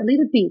it a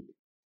little bit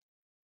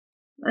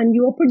and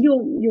you open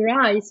your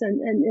eyes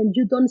and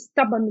you don't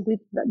stubborn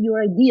with your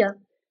idea,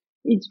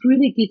 it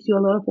really gives you a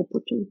lot of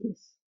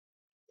opportunities.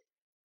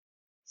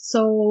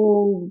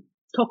 So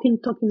talking,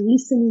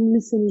 listening,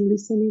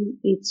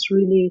 it's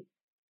really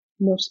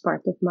most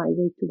part of my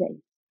day to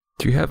day.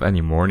 Do you have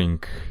any morning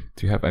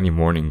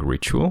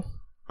ritual?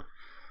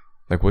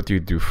 Like, what do you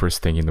do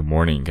first thing in the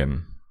morning,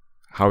 and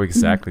how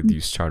exactly do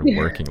you start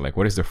working? Like,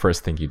 what is the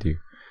first thing you do?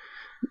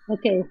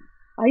 Okay,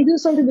 I do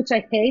something which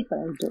I hate, but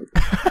I do.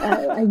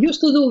 I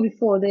used to do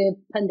before the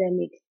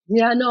pandemic.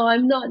 Yeah, no,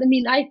 I'm not. I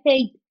mean, I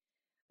hate.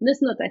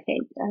 That's not a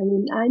hate. I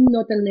mean, I'm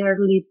not an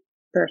early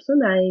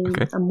person. I'm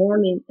a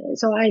morning,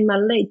 so I'm a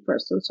late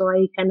person. So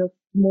I kind of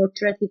more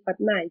creative at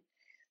night.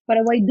 But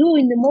what I do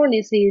in the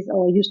mornings is,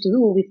 or I used to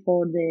do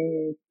before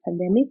the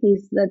pandemic,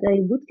 is that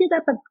I would get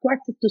up at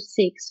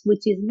 5:45,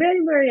 which is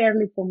very, very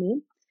early for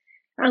me.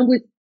 And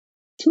with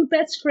two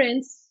best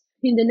friends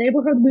in the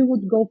neighborhood, we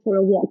would go for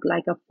a walk,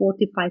 like a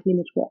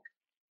 45-minute walk.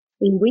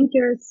 In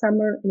winter,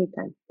 summer,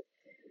 anytime.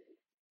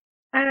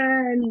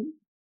 And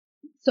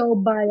so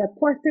by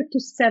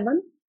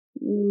 6:45,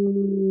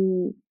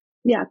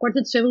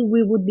 6:45,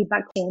 we would be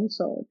back home.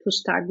 So to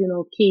start,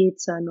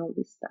 kids and all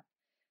this stuff.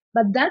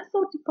 But that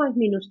 45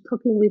 minutes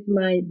talking with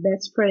my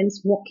best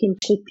friends, walking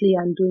quickly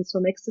and doing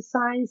some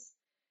exercise,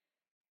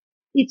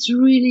 it's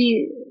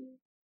really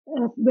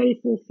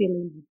very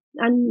fulfilling.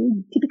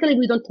 And typically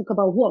we don't talk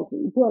about work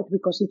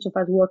because each of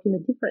us work in a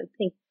different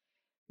thing.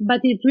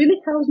 But it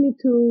really helps me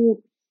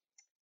to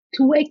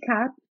wake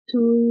up,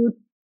 to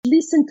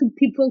listen to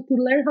people, to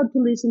learn how to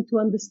listen, to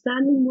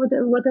understand what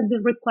are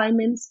the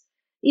requirements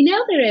in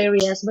other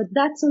areas. But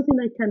that's something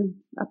I can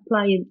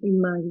apply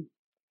in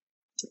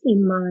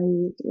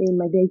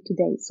my day to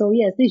day. So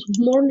yes, this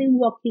morning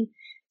walking,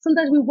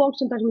 sometimes we walk,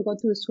 sometimes we go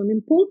to the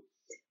swimming pool,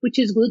 which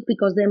is good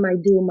because then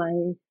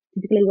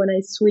typically when I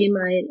swim,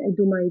 I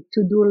do my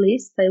to-do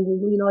list. I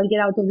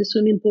get out of the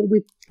swimming pool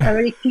with a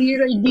very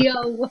clear idea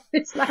of what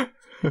it's like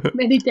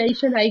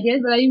meditation, I guess.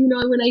 But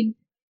when I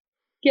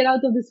get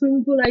out of the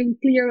swimming pool, I'm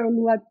clear on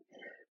what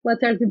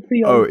are the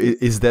priorities.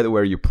 Oh, is that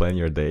where you plan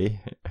your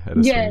day? At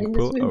a swimming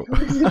pool? Swimming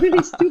pool. It's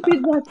really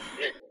stupid, but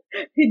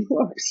it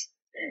works.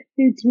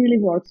 It really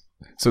works.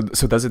 So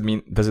does it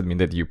mean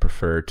that you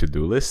prefer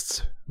to-do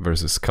lists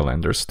versus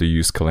calendars? Do you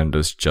use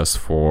calendars just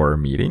for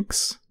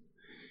meetings?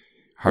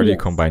 How do you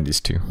combine these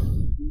two?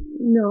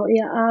 No,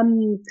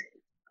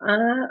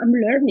 I'm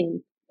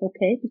learning,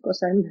 okay,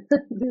 because I'm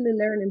really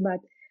learning,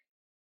 but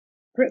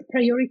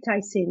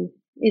prioritizing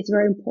is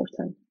very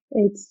important.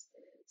 It's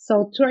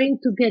so trying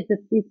to get the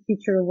big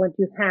picture of what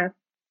you have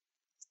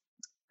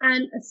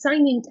and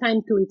assigning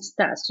time to each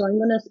task. So I'm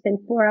going to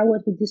spend 4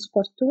 hours with this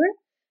customer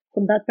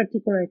from that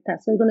particular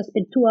task. So I'm going to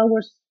spend 2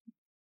 hours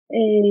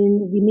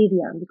in the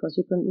media because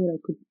you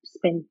could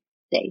spend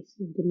days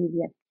in the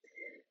media.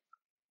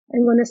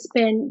 I'm going to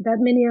spend that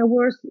many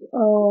hours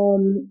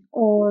on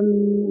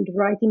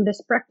writing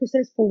best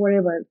practices for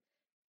whatever.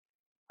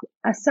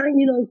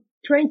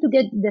 Trying to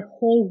get the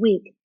whole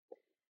week.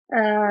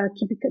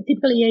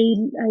 Typically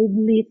I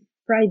leave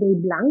Friday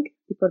blank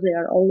because there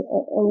are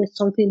always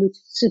something which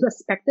is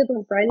expected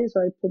on Friday. So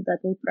I put that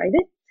on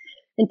Friday.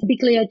 And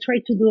typically I try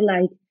to do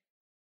like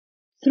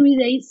 3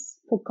 days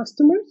for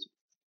customers,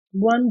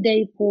 1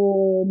 day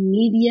for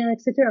media,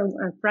 etc.,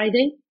 and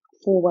Friday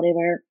for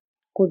whatever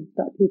could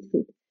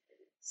fit.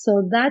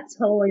 So that's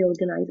how I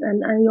organize.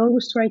 And I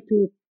always try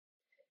to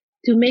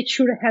make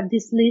sure I have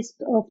this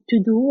list of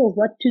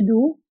what to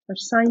do,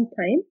 assign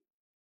time,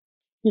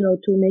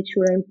 to make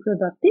sure I'm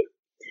productive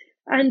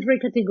and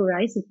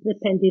recategorize it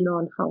depending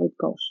on how it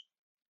goes.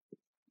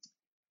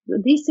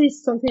 This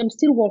is something I'm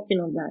still working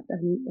on that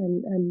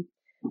and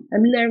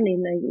I'm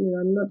learning.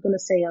 I'm not going to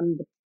say I'm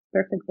the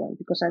perfect one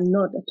because I'm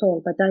not at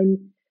all, but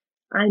I'm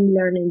I'm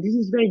learning. This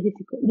is very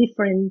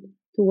different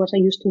to what I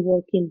used to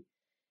work in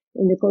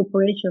the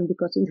corporation,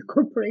 because in the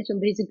corporation,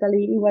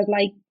 basically, it was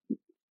like,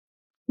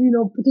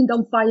 putting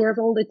down fires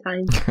all the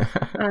time.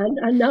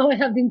 and now I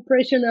have the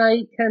impression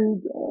I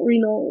can,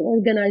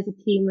 organize a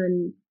team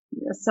and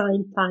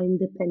assign time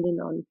depending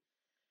on,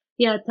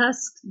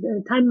 tasks.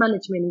 Time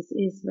management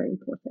is very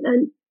important.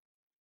 And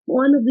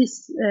one of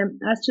these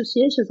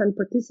associations I'm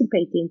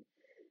participating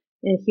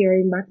here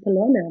in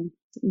Barcelona,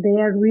 they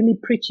are really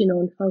preaching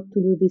on how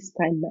to do this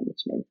time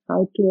management,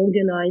 how to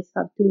organize,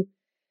 how to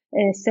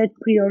set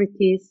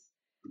priorities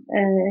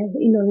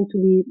in order to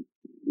be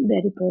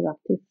very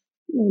productive.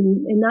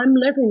 And I'm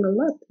learning a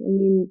lot. I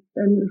mean,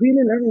 I'm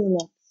really learning a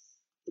lot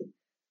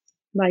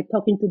by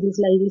talking to these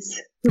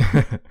ladies.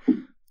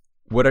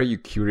 What are you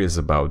curious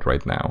about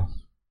right now?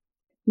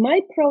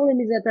 My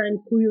problem is that I'm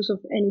curious of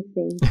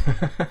anything.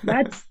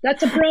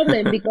 That's a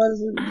problem,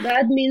 because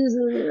that means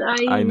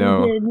I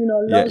know.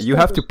 You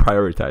have to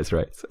prioritize,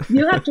 right?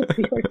 You have to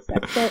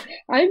prioritize. So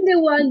I'm the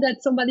one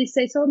that somebody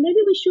says, "Oh,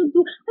 maybe we should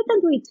do." I can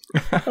do it.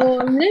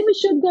 Or maybe we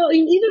should go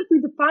in, either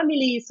with the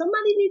family.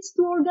 Somebody needs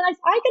to organize.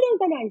 I can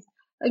organize.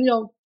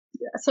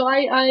 So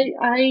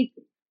I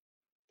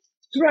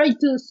try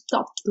to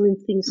stop doing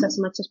things as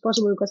much as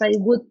possible, because I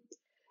would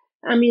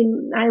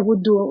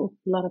do a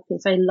lot of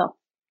things. I love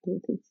doing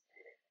things.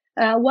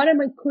 What am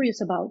I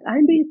curious about?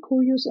 I'm very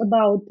curious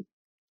about,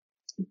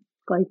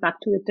 going back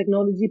to the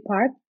technology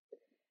part,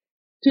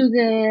 to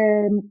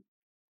the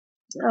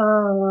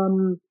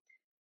to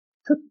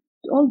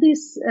all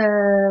this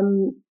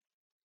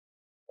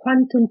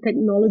quantum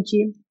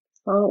technology,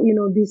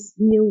 this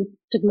new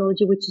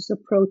technology which is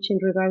approaching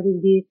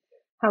regarding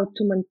how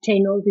to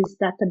maintain all these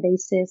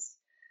databases,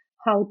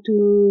 how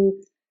to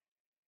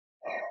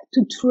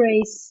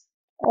trace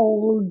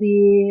all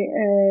the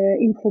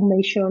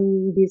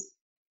information, this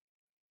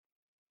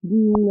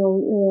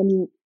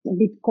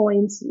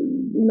bitcoins,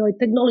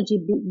 technology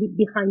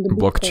behind the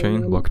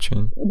blockchain.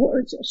 Blockchain,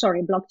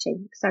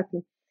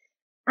 exactly.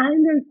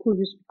 I'm very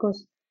curious,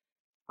 because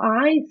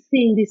I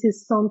think this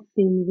is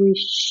something we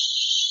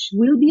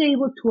will be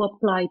able to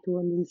apply to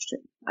an industry.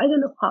 I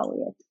don't know how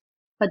yet,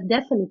 but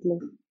definitely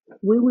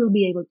we will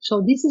be able.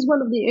 So this is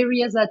one of the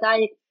areas that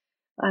I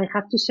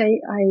have to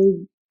say I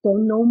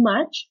don't know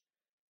much,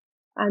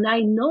 and I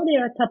know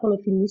there are a couple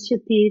of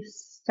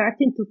initiatives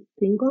starting to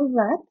think of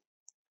that.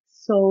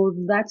 So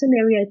that's an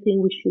area I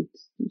think we should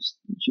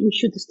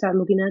start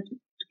looking at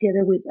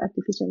together with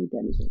artificial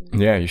intelligence.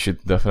 Yeah, you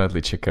should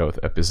definitely check out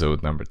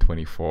episode number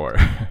 24,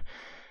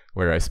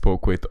 where I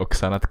spoke with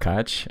Oksana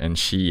Tkach, and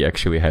she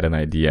actually had an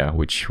idea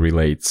which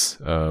relates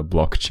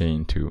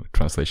blockchain to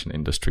translation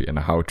industry and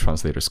how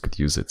translators could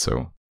use it.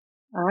 So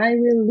I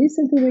will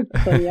listen to it,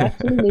 sorry,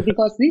 absolutely,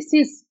 because this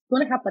is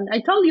going to happen.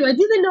 I told you, I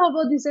didn't know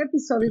about this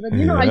episode, but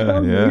I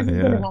told you this is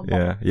going to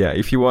happen. Yeah.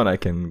 If you want, I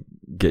can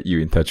get you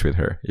in touch with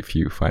her if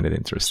you find it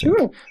interesting,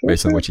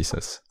 based on what she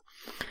says.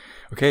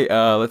 Okay,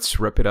 let's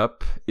wrap it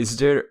up. Is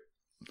there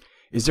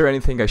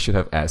anything I should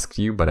have asked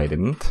you, but I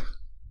didn't?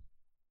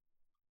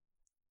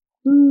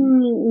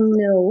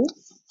 No,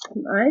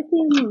 I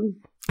think.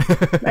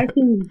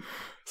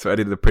 So I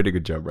did a pretty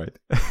good job, right?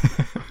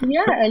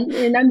 Yeah,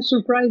 and I'm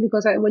surprised,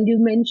 because when you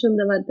mentioned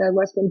that there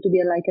was going to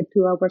be like a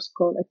 2 hours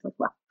call, I thought,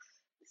 wow,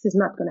 this is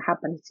not going to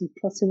happen. It's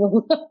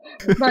impossible.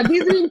 But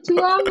this is in 2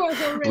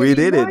 hours already. We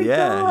did it.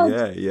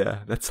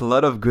 Yeah. That's a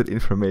lot of good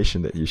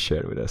information that you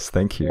shared with us.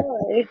 Thank you.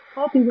 Yeah, I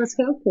hope it was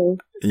helpful.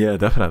 Yeah,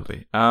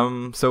 definitely.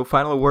 So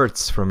final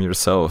words from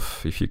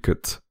yourself, if you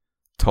could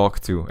talk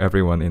to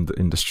everyone in the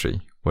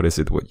industry, what is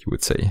it what you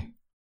would say?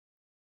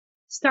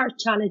 Start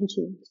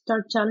challenging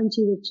the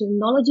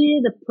technology,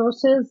 the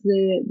process,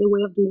 the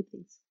way of doing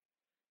things,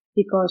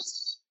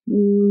 because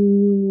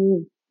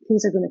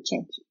things are going to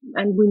change,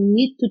 and we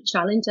need to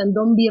challenge, and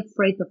don't be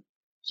afraid of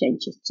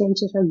changes.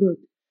 Changes are good.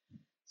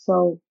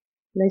 So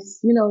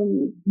let's,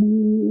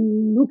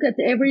 look at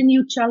every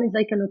new challenge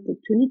like an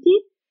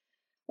opportunity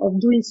of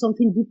doing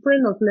something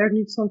different, of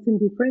learning something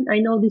different. I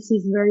know this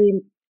is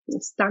very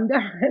standard.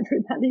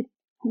 Everybody,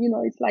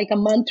 it's like a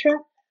mantra.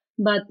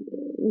 But,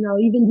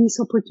 even this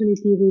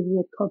opportunity with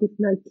the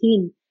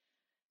COVID-19,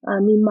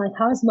 my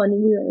husband,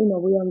 we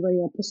are very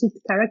opposite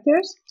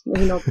characters.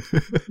 We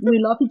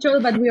love each other,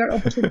 but we are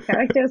opposite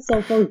characters.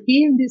 So for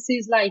him, this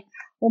is like,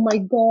 oh my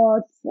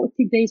God,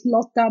 40 days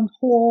locked down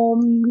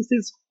home. This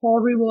is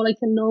horrible. I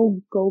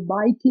cannot go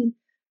biking.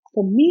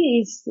 For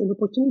me, it's an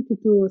opportunity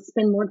to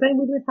spend more time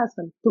with my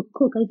husband, to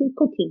cook. I've been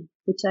cooking,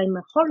 which I'm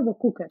a horrible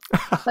cooker.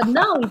 But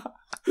now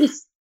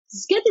it's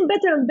getting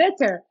better and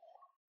better.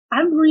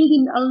 I'm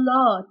reading a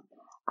lot.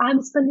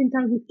 I'm spending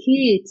time with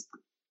kids.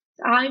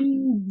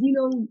 I'm,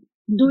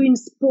 doing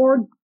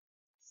sport,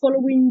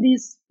 following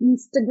this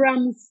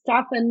Instagram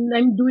stuff, and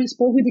I'm doing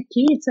sport with the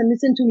kids and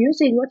listening to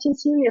music, watching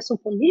series. So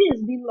for me,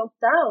 it's been locked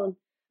down.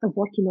 I'm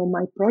working on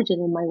my project,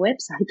 on my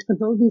website,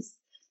 and all these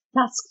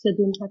tasks I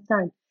don't have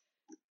time.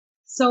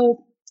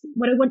 So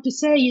what I want to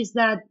say is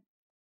that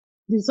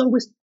there's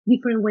always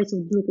different ways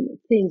of looking at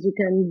things. You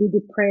can be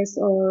depressed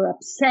or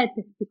upset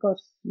because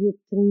your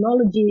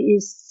technology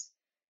is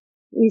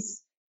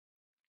is,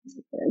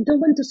 I don't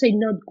want to say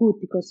not good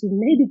because it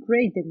may be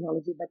great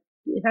technology, but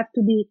it have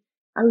to be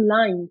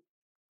aligned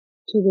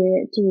to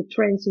the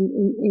trends in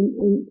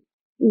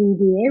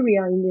the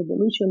area, in the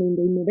evolution, in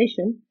the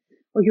innovation,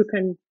 or you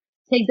can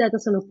take that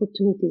as an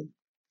opportunity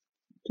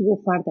to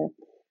go further.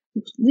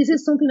 This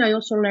is something I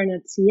also learned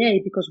at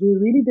CA because we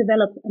really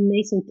developed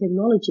amazing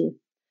technology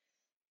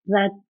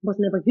that was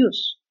never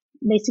used.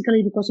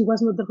 Basically because it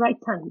was not the right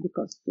time,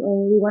 because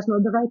it was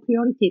not the right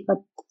priority.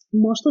 But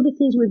most of the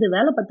things we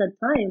developed at that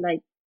time,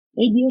 like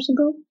 8 years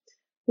ago,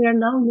 they are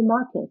now in the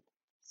market.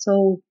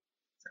 So,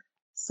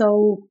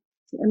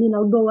 I mean,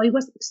 although I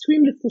was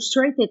extremely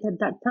frustrated at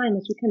that time,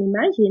 as you can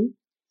imagine,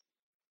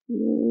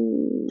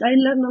 I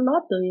learned a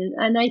lot,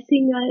 and I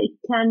think I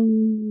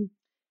can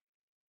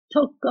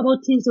talk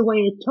about things the way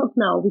I talk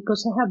now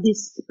because I have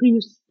this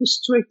previous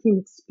frustrating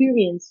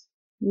experience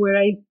where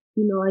I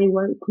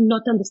could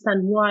not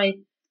understand why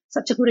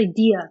such a good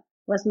idea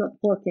was not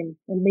working.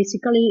 And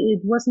basically,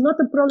 it was not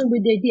a problem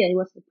with the idea; it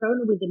was a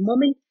problem with the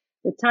moment,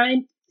 the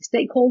time, the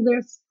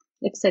stakeholders,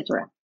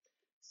 etc.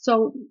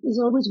 So it's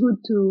always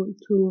good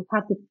to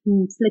have the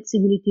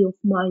flexibility of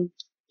mind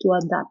to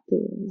adapt to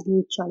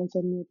new challenge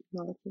and new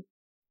technology.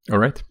 All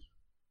right.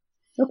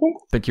 Okay.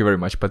 Thank you very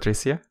much,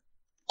 Patricia.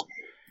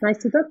 Nice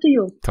to talk to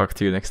you. Talk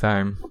to you next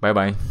time.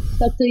 Bye-bye.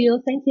 Talk to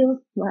you. Thank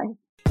you. Bye.